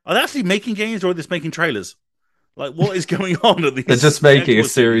they actually making games, or are they just making trailers? Like, what is going on at they're these just making a Xbox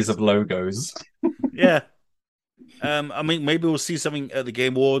series studios? of logos. Yeah. I mean, maybe we'll see something at the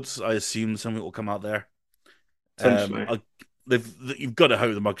Game Awards. I assume something will come out there. Um, essentially, I, you've got to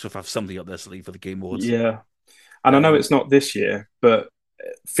hope that Microsoft have something up their sleeve for the Game Awards. yeah. And I know Um, it's not this year, but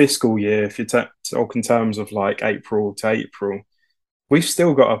fiscal year, if you talk in terms of like April to April, we've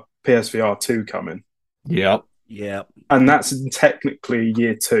still got a PSVR 2 coming. Yep. yeah, And that's technically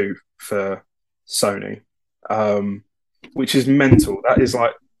year two for Sony, which is mental. That is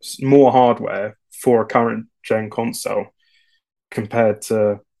like more hardware for a current gen console compared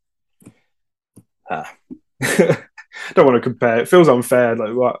to. Uh, don't want to compare. It feels unfair.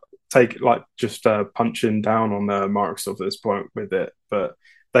 Like what take like just punching down on Microsoft at this point with it, but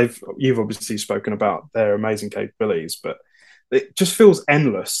you've obviously spoken about their amazing capabilities, but it just feels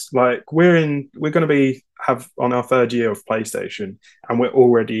endless. Like we're going to be have on our third year of PlayStation, and we're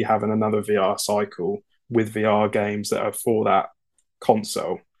already having another VR cycle with VR games that are for that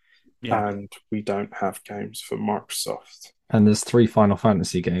console, yeah. and we don't have games for Microsoft. And there's three Final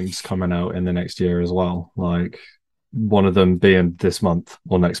Fantasy games coming out in the next year as well. Like one of them being this month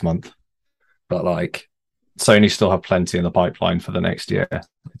or next month. But like Sony still have plenty in the pipeline for the next year.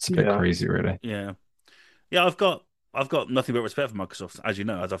 It's a bit Yeah, crazy, really. Yeah, yeah. I've got nothing but respect for Microsoft, as you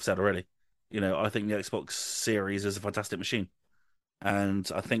know, as I've said already. I think the Xbox Series is a fantastic machine, and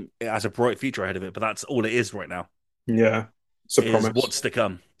I think it has a bright future ahead of it. But that's all it is right now. yeah, it's a Is promise. what's to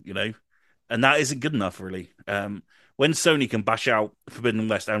come. And that isn't good enough, really. When Sony can bash out Forbidden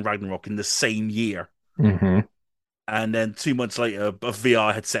West and Ragnarok in the same year, Mm-hmm. and then 2 months later a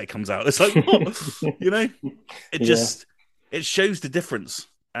VR headset comes out, it's like what? You know, it Yeah, just it shows the difference.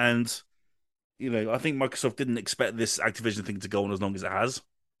 And I think Microsoft didn't expect this Activision thing to go on as long as it has.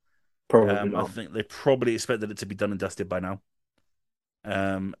 probably I not. think they probably expected it to be done and dusted by now.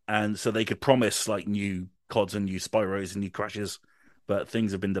 And so they could promise like new CODs and new Spyros and new crashes, but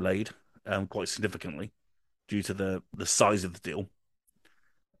things have been delayed quite significantly due to the size of the deal.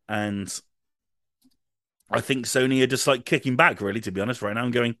 And I think Sony are just like kicking back, really, to be honest, right now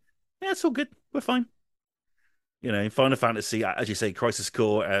and going, yeah, it's all good. We're fine. Final Fantasy, as you say, Crisis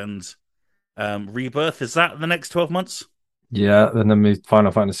Core and Rebirth, is that the next 12 months? Yeah, and then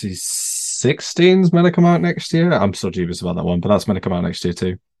Final Fantasy 16's meant to come out next year. I'm still dubious about that one, but that's meant to come out next year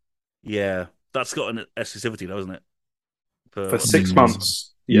too. Yeah, that's got an exclusivity, though, isn't it? For For what, six Mm, Xbox?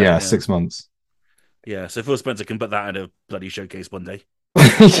 months. Yeah. yeah, Yeah, 6 months. yeah. So Phil Spencer can put that in a bloody showcase one day.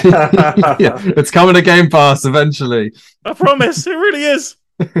 Yeah, it's coming to Game Pass eventually. I promise, it really is.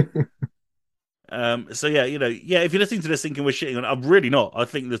 So yeah, yeah. If you're listening to this thinking we're shitting on, I'm really not. I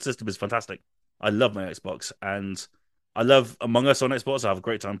think the system is fantastic. I love my Xbox, and I love Among Us on Xbox. I have a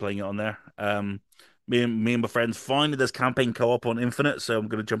great time playing it on there. Me and my friends finally there's campaign co-op on Infinite, so I'm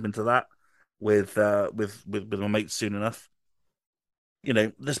going to jump into that with my mates soon enough.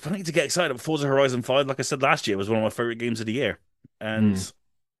 There's plenty to get excited about. Forza Horizon 5, like I said last year, was one of my favorite games of the year, and Mm,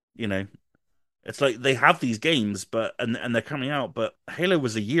 you know, it's like they have these games, but and they're coming out, but Halo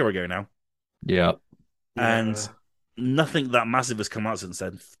was a year ago now, yeah. and Yeah. nothing that massive has come out since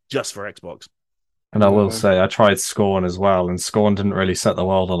then, just for Xbox. And I will No. say, I tried Scorn as well, and Scorn didn't really set the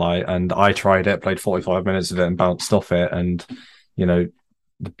world alight. And I tried it, played 45 minutes of it, and bounced off it. And, you know,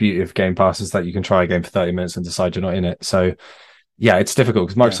 the beauty of Game Pass is that you can try a game for 30 minutes and decide you're not in it. So, yeah, it's difficult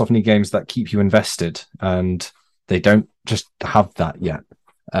because Yeah, Microsoft need games that keep you invested, and they don't just have that yet.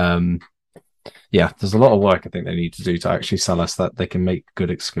 Um, yeah, there's a lot of work I think they need to do to actually sell us that they can make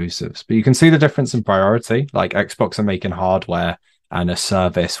good exclusives. But you can see the difference in priority. Like Xbox are making hardware and a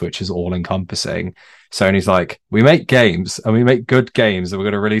service which is all encompassing. Sony's like, we make games and we make good games and we're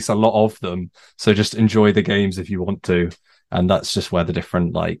going to release a lot of them. So just enjoy the games if you want to. And that's just where the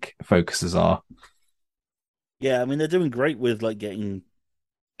different like focuses are. yeah. I mean, they're doing great with like getting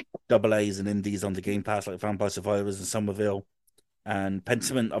double A's and indies onto Game Pass, like Vampire Survivors and Somerville and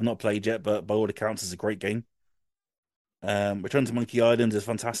Pentiment. I've not played yet, but by all accounts, it's a great game. Return to Monkey Island is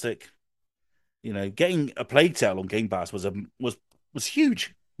fantastic. Getting a Plague Tale on Game Pass was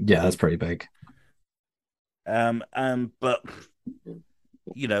huge. Yeah, that's pretty big. But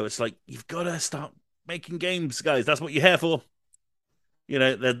it's like you've got to start making games, guys. That's what you're here for.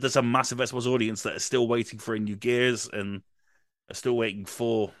 There's a massive Xbox audience that is still waiting for a new Gears and are still waiting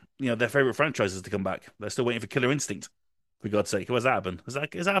for their favorite franchises to come back. They're still waiting for Killer Instinct. For God's sake, what's that happen? Is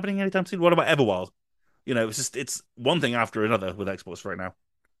that happening anytime soon? What about Everwild? It's one thing after another with Xbox right now.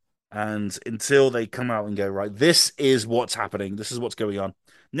 And until they come out and go, right, this is what's happening, this is what's going on.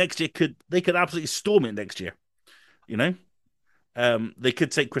 Next year they could absolutely storm it next year. You know, they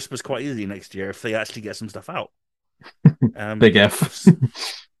could take Christmas quite easily next year if they actually get some stuff out. Big F.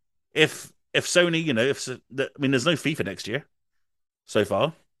 If Sony, there's no FIFA next year so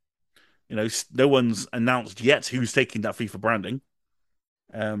far. No one's announced yet who's taking that FIFA branding.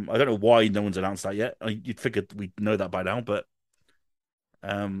 I don't know why no one's announced that yet. You'd figured we'd know that by now, but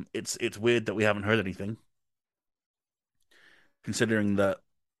it's weird that we haven't heard anything, considering that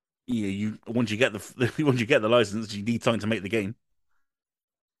you once you get the once you get the license, you need time to make the game,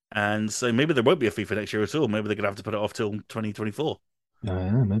 and so maybe there won't be a FIFA next year at all. Maybe they're gonna have to put it off till 2024. Oh,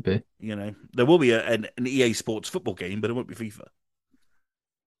 yeah, maybe. There will be an EA Sports football game, but it won't be FIFA,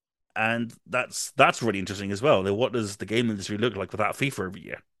 and that's really interesting as well. What does the game industry look like without FIFA every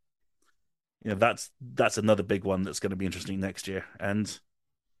year? That's another big one that's going to be interesting next year, and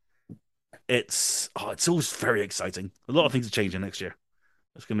it's all very exciting. A lot of things are changing next year.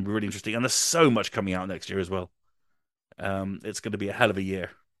 It's going to be really interesting, and there's so much coming out next year as well. It's going to be a hell of a year.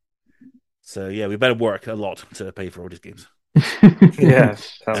 So yeah, we better work a lot to pay for all these games. Yeah.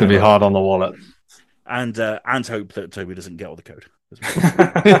 It's gonna be hard on the wallet. And hope that Toby doesn't get all the code.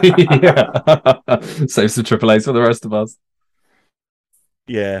 Yeah. Saves the triple A's for the rest of us.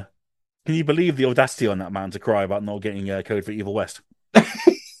 Yeah. Can you believe the audacity on that man to cry about not getting a code for Evil West?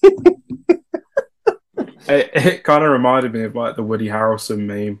 It kind of reminded me of like the Woody Harrelson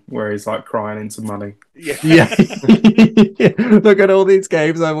meme where he's like crying into money. Yeah. Yeah. Look at all these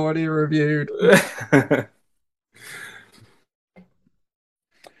games I've already reviewed.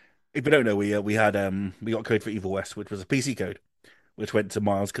 If you don't know, we got code for Evil West, which was a PC code, which went to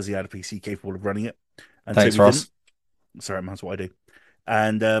Miles because he had a PC capable of running it, and Thanks, Toby Ross. didn't. Sorry, man, that's what I do.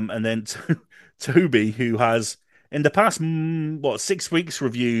 And then Toby, who has in the past 6 weeks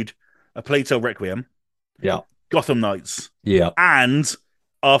reviewed a Plague Tale Requiem, Yeah. Gotham Knights, Yeah. and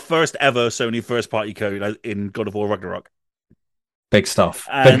our first ever Sony first party code in God of War Ragnarok. Big stuff.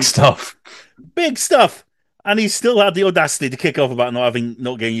 And Big stuff. Big stuff. And he still had the audacity to kick off about not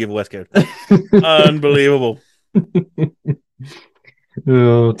getting Evil West code. Unbelievable.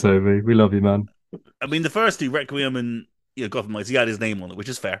 Oh, Toby, we love you, man. I mean, the first two, Requiem and Gotham Knights, he had his name on it, which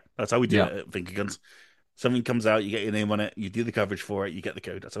is fair. That's how we do it at Thinking Guns. Something comes out, you get your name on it, you do the coverage for it, you get the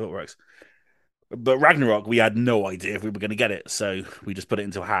code. That's how it works. But Ragnarok, we had no idea if we were going to get it, so we just put it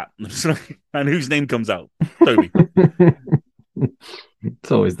into a hat. And whose name comes out? Toby.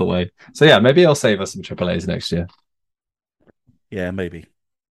 It's always the way. So yeah, maybe I'll save us some AAAs next year. Yeah, maybe.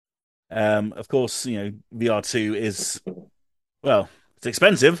 Of course, VR2 is, well, it's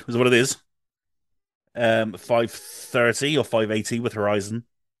expensive, is what it is. 530 or 580 with Horizon.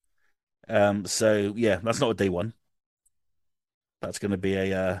 So yeah, that's not a day one. That's going to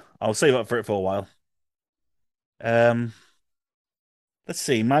be I'll save up for it for a while. Um, let's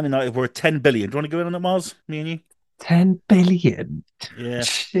see. Man United were 10 billion. Do you want to go in on that, Mars? Me and you? 10 billion. Yeah.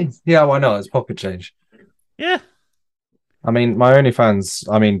 Jeez. Yeah, why not? It's pocket change. Yeah. I mean, my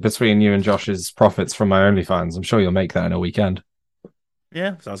OnlyFans, between you and Josh's profits from my OnlyFans, I'm sure you'll make that in a weekend.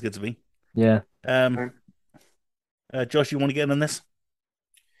 Yeah. Sounds good to me. Yeah. Josh, you want to get in on this?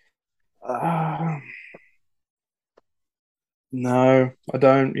 No, I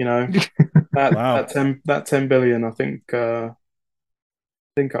don't. That Wow. that 10 billion. I think I'd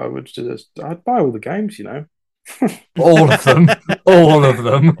buy all the games. All of them. All of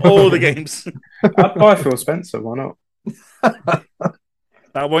them. All the games. I'd buy Phil Spencer. Why not?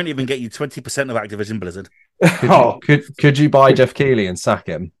 That won't even get you 20% of Activision Blizzard. Could you buy Jeff Keighley and sack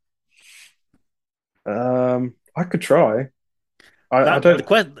him? I could try. I don't.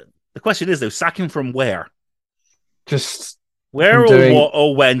 The question is though, sack him from where? Just Where from or doing what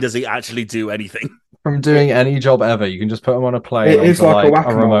or when does he actually do anything? from doing any job ever. You can just put him on a plane It is onto like a a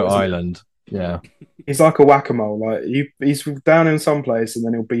whack-a-mole, remote isn't it? island. Yeah. He's like a whack-a-mole. Like he's down in some place, and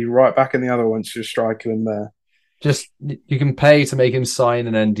then he'll be right back in the other once you're striking him there. Just you can pay to make him sign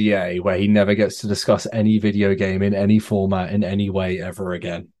an NDA where he never gets to discuss any video game in any format in any way ever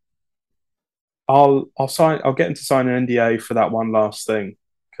again. I'll get him to sign an NDA for that one last thing,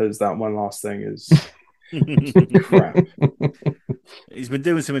 because that one last thing is crap. He's been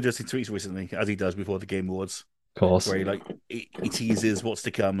doing some interesting tweets recently, as he does before the Game Awards, Of course. where he teases what's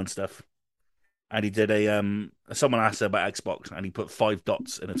to come and stuff. And he did someone asked him about Xbox, and he put 5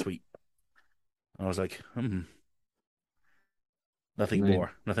 dots in a tweet. I was like, nothing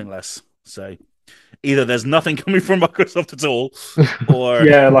more, nothing less. So either there's nothing coming from Microsoft at all, or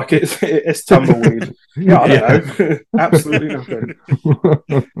Yeah, like it's tumbleweed. Yeah, I don't know. Absolutely nothing.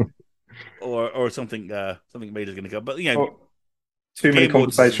 or something major is going to come. But Too many Game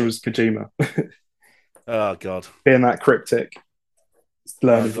Awards conversations with Kojima. Oh god, Being that cryptic.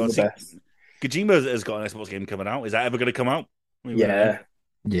 Learning from the See, best. Kojima has got an Xbox game coming out. Is that ever going to come out? Yeah.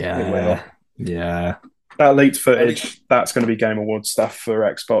 Yeah. Yeah. That leaked footage, that's going to be Game Awards stuff for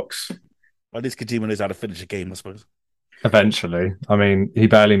Xbox. At least Kojima knows how to finish a game, I suppose. Eventually. He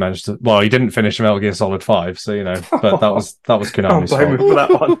barely managed to. Well, he didn't finish Metal Gear Solid 5, so but that was Konami's Can't blame him fault. for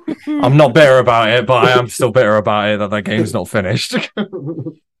that one. I'm not bitter about it, but I am still bitter about it that game's not finished.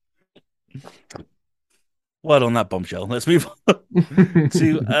 Well, on that bombshell, let's move on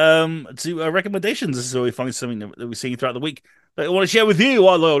to recommendations. This is where we find something that we've seen throughout the week that I want to share with you,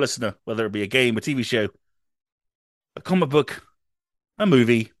 our loyal listener, whether it be a game, a TV show, a comic book, a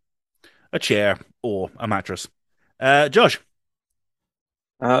movie, a chair, or a mattress. Josh.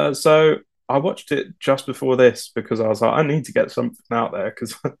 So I watched it just before this because I was like, I need to get something out there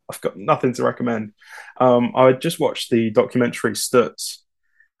because I've got nothing to recommend. I just watched the documentary Stutz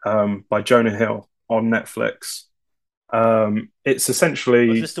by Jonah Hill on Netflix. It's essentially...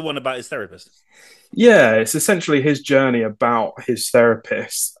 Was this the one about his therapist? Yeah, it's essentially his journey about his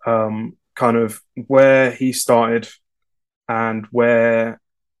therapist, kind of where he started and where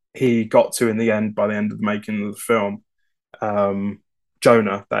he got to in the end by the end of the making of the film.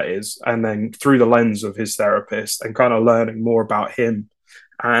 Jonah, that is, and then through the lens of his therapist and kind of learning more about him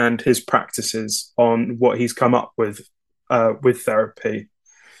and his practices on what he's come up with therapy.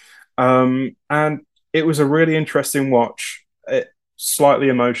 And it was a really interesting watch. Slightly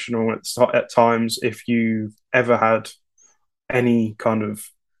emotional at times. If you've ever had any kind of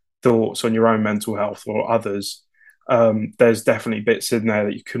thoughts on your own mental health or others, there's definitely bits in there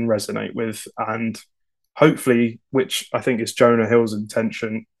that you can resonate with, and hopefully, which I think is Jonah Hill's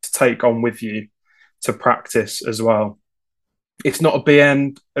intention, to take on with you to practice as well. It's not a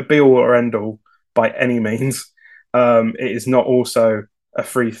be all or end all by any means. It is not also a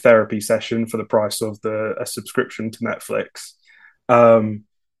free therapy session for the price of a subscription to Netflix.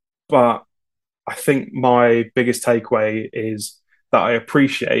 But I think my biggest takeaway is that I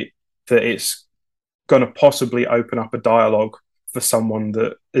appreciate that it's going to possibly open up a dialogue for someone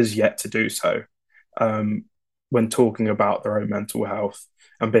that is yet to do so, when talking about their own mental health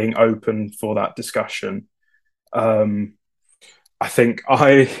and being open for that discussion. I think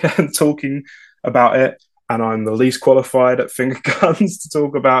I am talking about it, and I'm the least qualified at finger guns to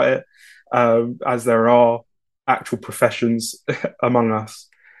talk about it, as there are actual professions among us.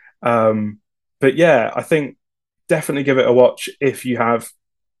 But yeah, I think definitely give it a watch if you have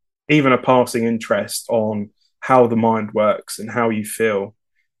even a passing interest on how the mind works and how you feel.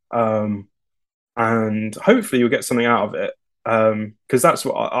 Um, and hopefully you'll get something out of it. Because that's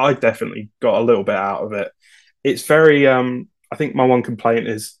what I definitely got a little bit out of it. It's very, I think my one complaint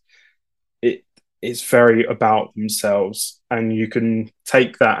is it's very about themselves, and you can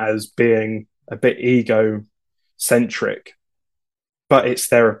take that as being a bit egocentric, but it's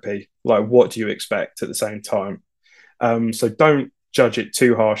therapy. Like, what do you expect at the same time? So don't judge it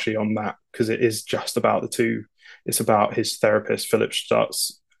too harshly on that, because it is just about the two. It's about his therapist, Philip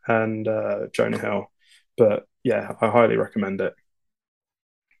Stutz, and Jonah Hill. But yeah, I highly recommend it.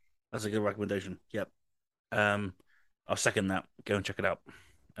 That's a good recommendation. Yep. I'll second that. Go and check it out.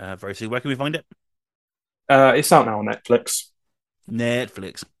 Very soon. Where can we find it? It's out now on Netflix.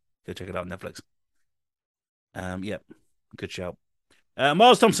 Netflix. Go check it out on Netflix. Yep. Good shout.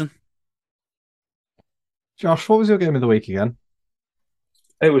 Miles Thompson. Josh, what was your game of the week again?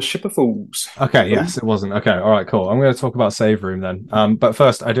 It was Ship of Fools. Okay, yes, it wasn't. Okay, all right, cool. I'm going to talk about Save Room then. But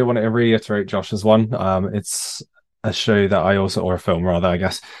first, I do want to reiterate Josh's one. It's a show that I also, or a film rather, I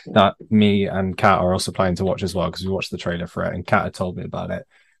guess, that me and Kat are also planning to watch as well, because we watched the trailer for it and Kat had told me about it.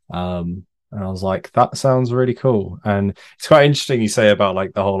 And I was like, that sounds really cool. And it's quite interesting you say about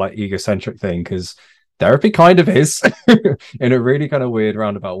like the whole like egocentric thing, because therapy kind of is in a really kind of weird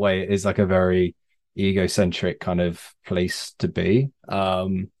roundabout way. It is like a very egocentric kind of place to be.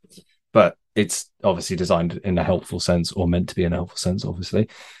 But it's obviously designed in a helpful sense, or meant to be in a helpful sense, obviously.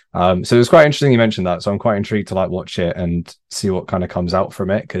 So it was quite interesting you mentioned that. So I'm quite intrigued to like watch it and see what kind of comes out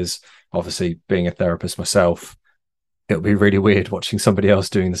from it, because obviously being a therapist myself, it'll be really weird watching somebody else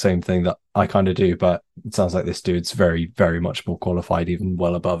doing the same thing that I kind of do. But it sounds like this dude's very, very much more qualified, even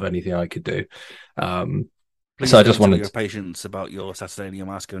well above anything I could do. Please So I don't just tell wanted your patients about your Saturday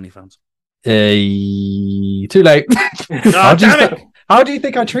Mask OnlyFans. too late. Oh, damn it! How do you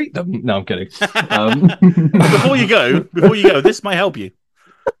think I treat them? No, I'm kidding. Before you go, this might help you.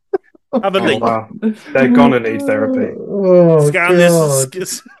 Have a Oh think. wow, they're gonna need therapy. Oh, Scan God.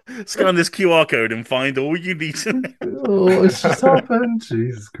 scan this QR code and find all you need to. Oh, it's just happened.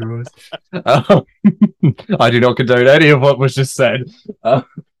 Jesus Christ. I do not condone any of what was just said. Uh,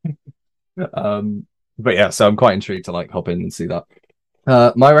 but yeah, so I'm quite intrigued to like hop in and see that.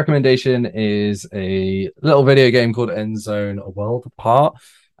 My recommendation is a little video game called End Zone: A World Apart.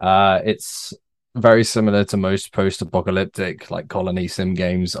 It's very similar to most post-apocalyptic like colony sim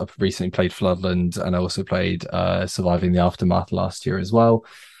games. I've recently played Floodland, and I also played Surviving the Aftermath last year as well.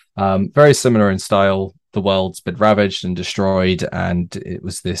 Very similar in style. The world's been ravaged and destroyed, and it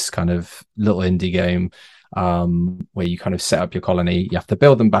was this kind of little indie game where you kind of set up your colony. You have to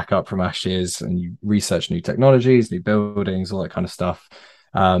build them back up from ashes, and you research new technologies, new buildings, all that kind of stuff.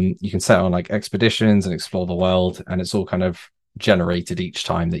 You can set on like expeditions and explore the world, and it's all kind of generated each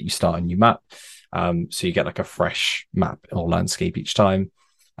time that you start a new map. So you get like a fresh map or landscape each time.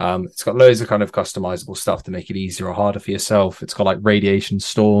 It's got loads of kind of customizable stuff to make it easier or harder for yourself. It's got like radiation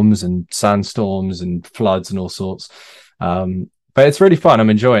storms and sandstorms and floods and all sorts. But it's really fun. I'm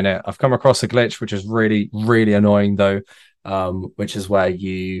enjoying it. I've come across a glitch which is really, really annoying though, which is where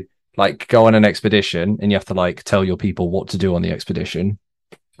you like go on an expedition and you have to like tell your people what to do on the expedition.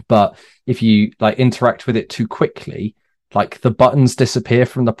 But if you like interact with it too quickly, like the buttons disappear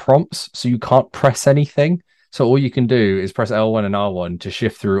from the prompts, so you can't press anything. So all you can do is press L1 and R1 to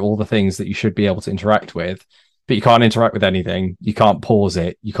shift through all the things that you should be able to interact with, but you can't interact with anything. You can't pause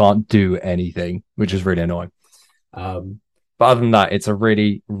it. You can't do anything, which is really annoying. But other than that, it's a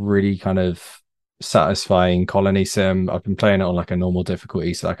really, really kind of satisfying colony sim. I've been playing it on like a normal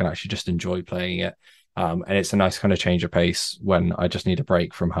difficulty, so I can actually just enjoy playing it. And it's a nice kind of change of pace when I just need a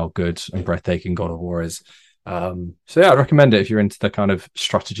break from how good and breathtaking God of War is. So yeah, I'd recommend it if you're into the kind of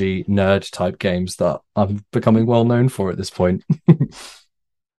strategy nerd type games that I'm becoming well known for at this point.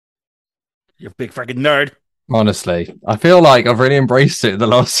 You're a big fucking nerd. Honestly, I feel like I've really embraced it the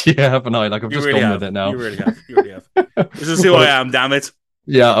last year, haven't I? Like I've just really gone have. with it now. You really have. You really have. This is who I am. Damn it.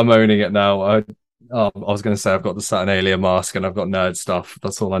 Yeah, I'm owning it now. I was going to say I've got the Saturnalia mask and I've got nerd stuff.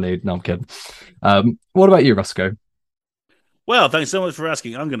 That's all I need. No, I'm kidding. What about you, Roscoe? Well, thanks so much for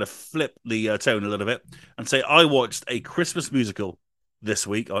asking. I'm going to flip the tone a little bit and say I watched a Christmas musical this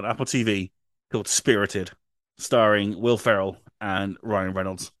week on Apple TV called Spirited, starring Will Ferrell and Ryan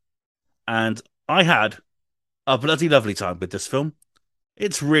Reynolds. And I had a bloody lovely time with this film.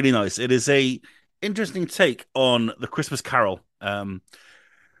 It's really nice. It is a interesting take on the Christmas Carol,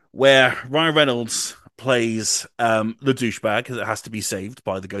 where Ryan Reynolds plays the douchebag that has to be saved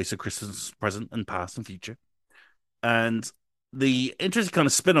by the ghost of Christmas present and past and future. And the interesting kind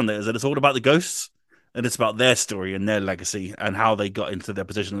of spin on it is that it's all about the ghosts and it's about their story and their legacy and how they got into their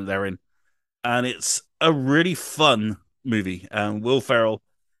position that they're in. And it's a really fun movie. Will Ferrell,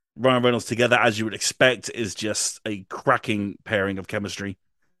 Ryan Reynolds together, as you would expect, is just a cracking pairing of chemistry.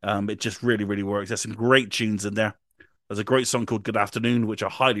 It just really, really works. There's some great tunes in there. There's a great song called Good Afternoon, which I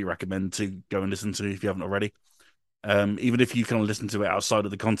highly recommend to go and listen to if you haven't already. Even if you kind of listen to it outside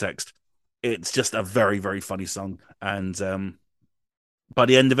of the context, it's just a very, very funny song. And by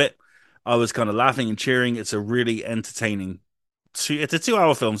the end of it, I was kind of laughing and cheering. It's a really entertaining. It's a 2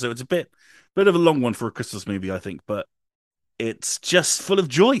 hour film, so it's a bit of a long one for a Christmas movie, I think. But it's just full of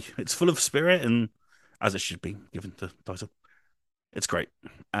joy. It's full of spirit, and as it should be, given the title. It's great,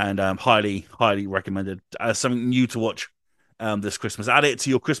 and highly, highly recommended as something new to watch this Christmas. Add it to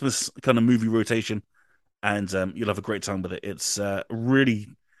your Christmas kind of movie rotation, and you'll have a great time with it. It's really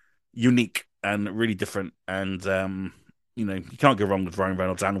unique and really different, and you can't go wrong with Ryan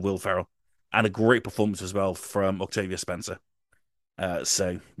Reynolds and Will Ferrell, and a great performance as well from Octavia Spencer.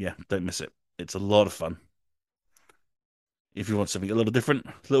 So yeah, don't miss it. It's a lot of fun. If you want something a little different,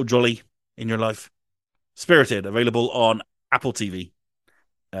 a little jolly in your life, Spirited, available on Apple TV.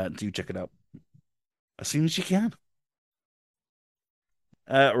 Do check it out as soon as you can.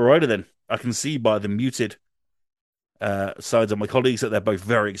 Righter then, I can see by the muted sides of my colleagues that they're both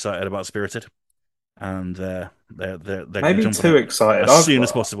very excited about Spirited, and they're maybe too excited as soon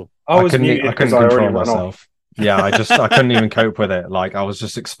as possible. I was couldn't muted because I control already ran myself. off. Yeah, I couldn't even cope with it. Like I was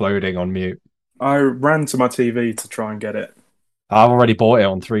just exploding on mute. I ran to my TV to try and get it. I've already bought it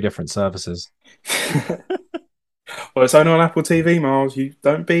on 3 different services. Well, it's only on Apple TV, Miles. You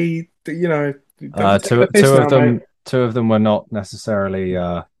don't be, don't Two take the piss of now, them mate. two of them were not necessarily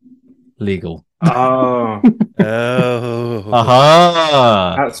legal. Oh, Oh,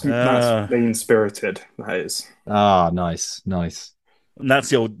 Aha! that's mean spirited. That is. Ah, nice. and that's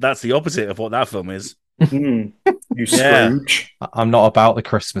the opposite of what that film is. You Yeah. Scrooge. I'm not about the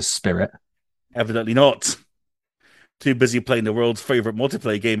Christmas spirit. Evidently not. Too busy playing the world's favorite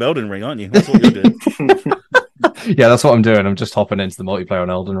multiplayer game, Elden Ring, aren't you? That's what you're doing. Yeah, that's what I'm doing. I'm just hopping into the multiplayer on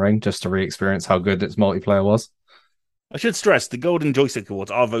Elden Ring just to re-experience how good its multiplayer was. I should stress the Golden Joystick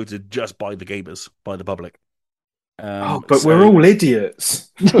Awards are voted just by the gamers, by the public. But we're all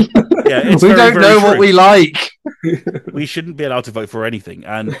idiots. Yeah, it's we very, don't very know true. what we like. We shouldn't be allowed to vote for anything,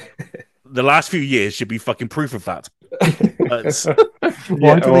 and the last few years should be fucking proof of that. But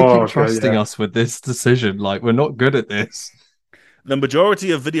Why do they keep okay, trusting us with this decision? Like, we're not good at this. the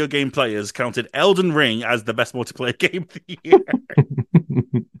majority of video game players counted Elden Ring as the best multiplayer game of the year.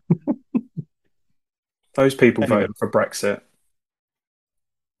 Those people Anyway. voted for Brexit.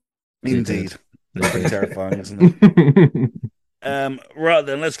 Indeed. Pretty terrifying, isn't it? Right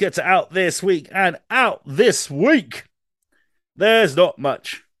then, let's get to Out This Week. And Out This Week, there's not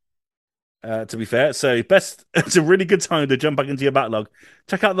much, to be fair. So it's a really good time to jump back into your backlog.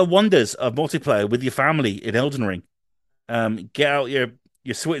 Check out the wonders of multiplayer with your family in Elden Ring. Get out your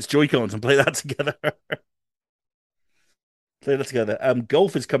Switch Joy-Cons and play that together.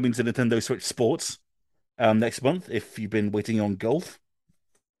 Golf is coming to Nintendo Switch Sports next month, if you've been waiting on golf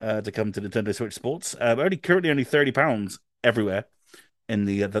to come to Nintendo Switch Sports. Currently only £30 everywhere in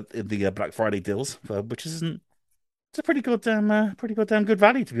the Black Friday deals, which isn't. It's a pretty goddamn good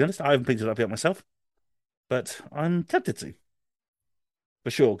value, to be honest. I haven't picked it up yet myself, but I'm tempted to,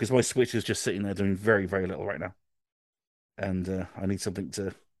 for sure, because my Switch is just sitting there doing very, very little right now, and I need something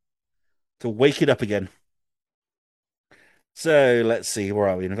to wake it up again. So let's see, where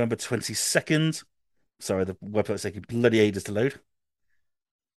are we? November 22nd. Sorry, the website's taking bloody ages to load.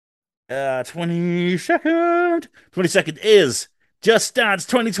 22nd. 22nd is Just Dance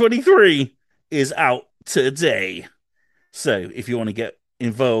 2023 is out today. So if you want to get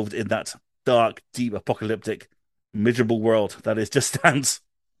involved in that dark, deep, apocalyptic, miserable world that is Just Dance,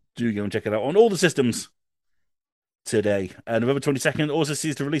 do go and check it out on all the systems today. November 22nd also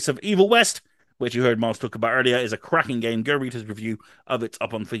sees the release of Evil West, which you heard Miles talk about earlier, is a cracking game. Go read his review of it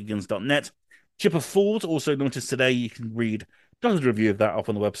up on figurines.net. Chip of Fools also launches today. You can read John's review of that up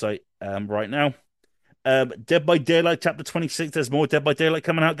on the website right now. Dead by Daylight Chapter 26. There's more Dead by Daylight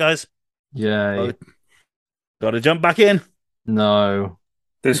coming out, guys. Yay. Gotta jump back in. No.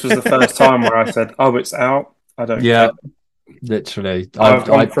 This was the first time where I said, "Oh, it's out." I don't. Yeah, care. literally. I've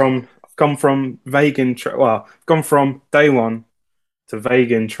gone from vague interest. Well, I've gone from day one to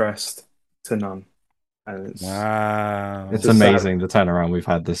vague interest to none. And Wow. It's amazing the turnaround we've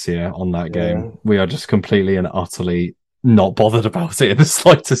had this year on that Yeah. game. We are just completely and utterly not bothered about it in the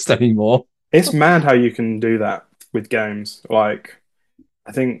slightest anymore. It's mad how you can do that with games. Like,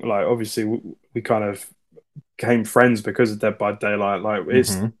 I think, like, obviously we kind of became friends because of Dead by Daylight. Like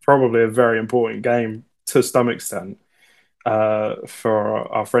it's Hmm. probably a very important game to some extent for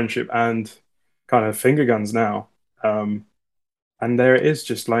our friendship and kind of finger guns now. Um, and there it is,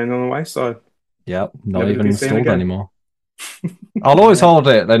 just laying on the wayside, Yep, not never to even be seen installed again. anymore. I'll always Yeah. hold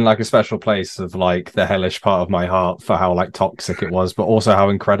it in like a special place of like the hellish part of my heart for how like toxic it was, but also how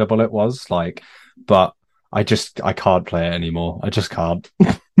incredible it was. Like, but I can't play it anymore. I just can't.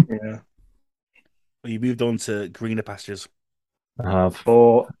 Yeah. Well, you moved on to greener pastures. I have.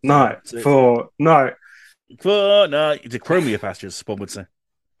 So, Fortnite. for no, to chromier pastures, one would say.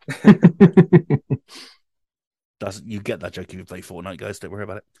 Does you get that joke if you play Fortnite, guys? Don't worry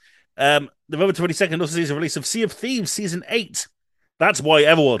about it. November 22nd also sees the release of Sea of Thieves Season 8. That's why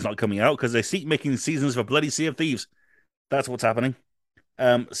Everworld's not coming out, because they keep making seasons for bloody Sea of Thieves. That's what's happening.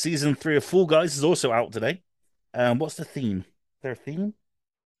 Season 3 of Fall Guys is also out today. What's the theme? Is there a theme?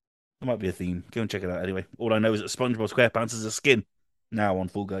 There might be a theme. Go and check it out anyway. All I know is that SpongeBob SquarePants is a skin now on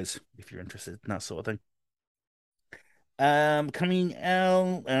Fall Guys, if you're interested in that sort of thing. Coming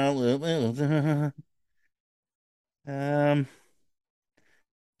out.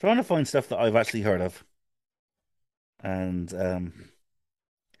 Trying to find stuff that I've actually heard of. And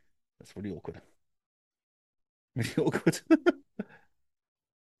that's really awkward. Really awkward.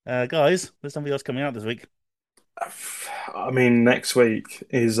 Guys, there's something else coming out this week. I mean, next week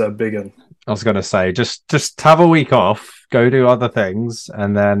is a big one. I was gonna say, just have a week off, go do other things,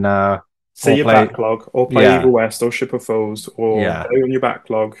 and then See or your play. backlog, or play Yeah, Evil West or Ship of Fools, or yeah. go on your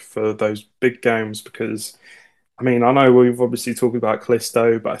backlog for those big games. Because I mean, I know we've obviously talked about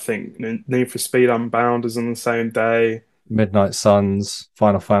Callisto, but I think Need for Speed Unbound is on the same day. Midnight Suns,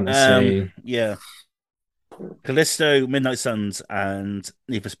 Final Fantasy. Yeah. Callisto, Midnight Suns, and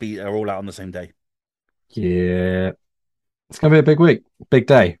Need for Speed are all out on the same day. Yeah, it's gonna be a big week, big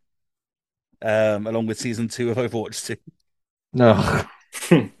day. Along with season 2 of Overwatch 2. No,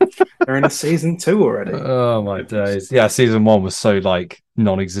 They're in a season two already. oh my days. Yeah, season one was so like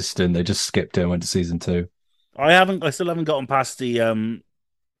non-existent. They just skipped it and went to season two. I still haven't gotten past the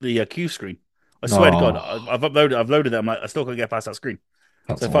queue screen. I swear to God, Oh, I've loaded it. I'm like, I still can't get past that screen.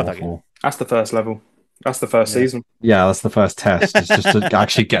 that's So fuck that game. awful. That's the first level. That's the first Yeah. season. Yeah, that's the first test. It's just to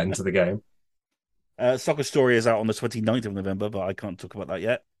actually get into the game. Soccer Story is out on the 29th of November, but I can't talk about that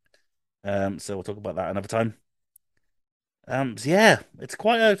yet. So we'll talk about that another time. So yeah, it's a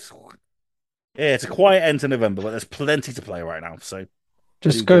quiet end to November, but there's plenty to play right now. So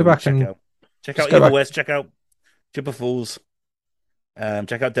Just do go go and back and check just out go Evil back. West, check out Chip of Fools,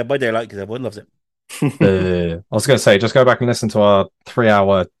 check out Dead by Daylight because everyone loves it. I was going to say, just go back and listen to our 3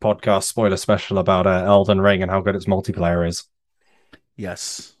 hour podcast spoiler special about Elden Ring and how good its multiplayer is.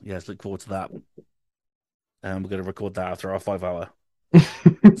 Yes, look forward to that. We're going to record that after our 5 hour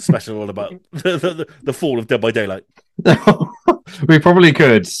special all about the fall of Dead by Daylight. We probably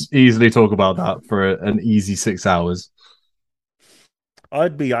could easily talk about that for an easy 6 hours.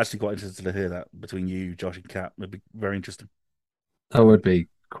 I'd be actually quite interested to hear that between you, Josh, and Kat. It'd be very interesting. That would be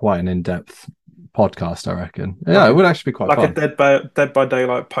quite an in-depth podcast, I reckon. Yeah, it would actually be quite Like a fun. Dead by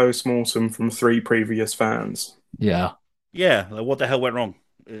Daylight post mortem from 3 previous fans. Yeah. Yeah, like what the hell went wrong,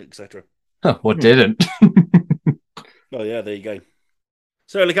 etc. What didn't? Oh yeah, there you go.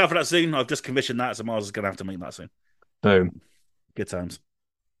 So look out for that soon. I've just commissioned that, so Mars is going to have to make that soon. Boom. Good times.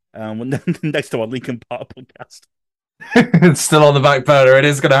 Next to our Lincoln Park podcast. It's still on the back burner. It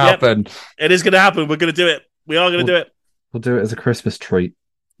is going to happen. It is going to happen. We're going to do it. We are going to do it. We'll do it as a Christmas treat.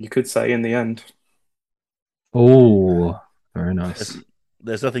 You could say in the end. Oh, very nice.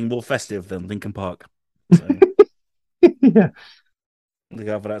 There's nothing more festive than Lincoln Park. So Yeah. look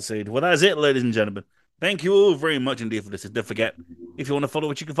out for that soon. Well, that's it, ladies and gentlemen. Thank you all very much indeed for listening. Don't forget, if you want to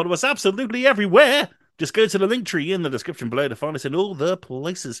follow us, you can follow us absolutely everywhere. Just go to the link tree in the description below to find us in all the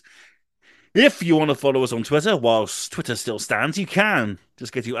places. If you want to follow us on Twitter, whilst Twitter still stands, you can.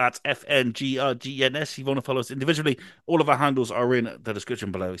 Just go to @FNGRGNS. If you want to follow us individually, all of our handles are in the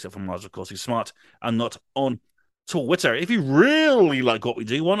description below, except for Mars, of course, who's smart and not on Twitter. If you really like what we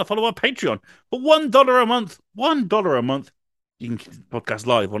do, you want to follow our Patreon for $1 a month. $1 a month. You can keep the podcast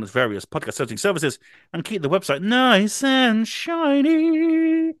live on its various podcast hosting services and keep the website nice and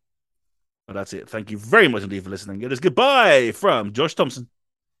shiny. But that's it. Thank you very much indeed for listening. It is goodbye from Josh Thompson.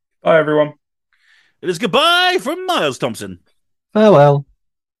 Bye, everyone. It is goodbye from Miles Thompson. Farewell.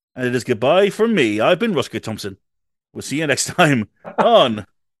 And it is goodbye from me. I've been Roscoe Thompson. We'll see you next time on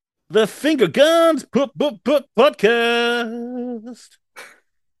the Finger Guns podcast.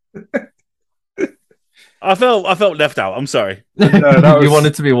 I felt left out. I'm sorry. No, that You was-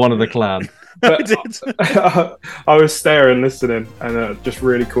 wanted to be one of the clan. But did. I was staring, listening, and it just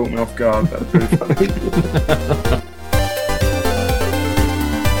really caught me off guard. That was really funny.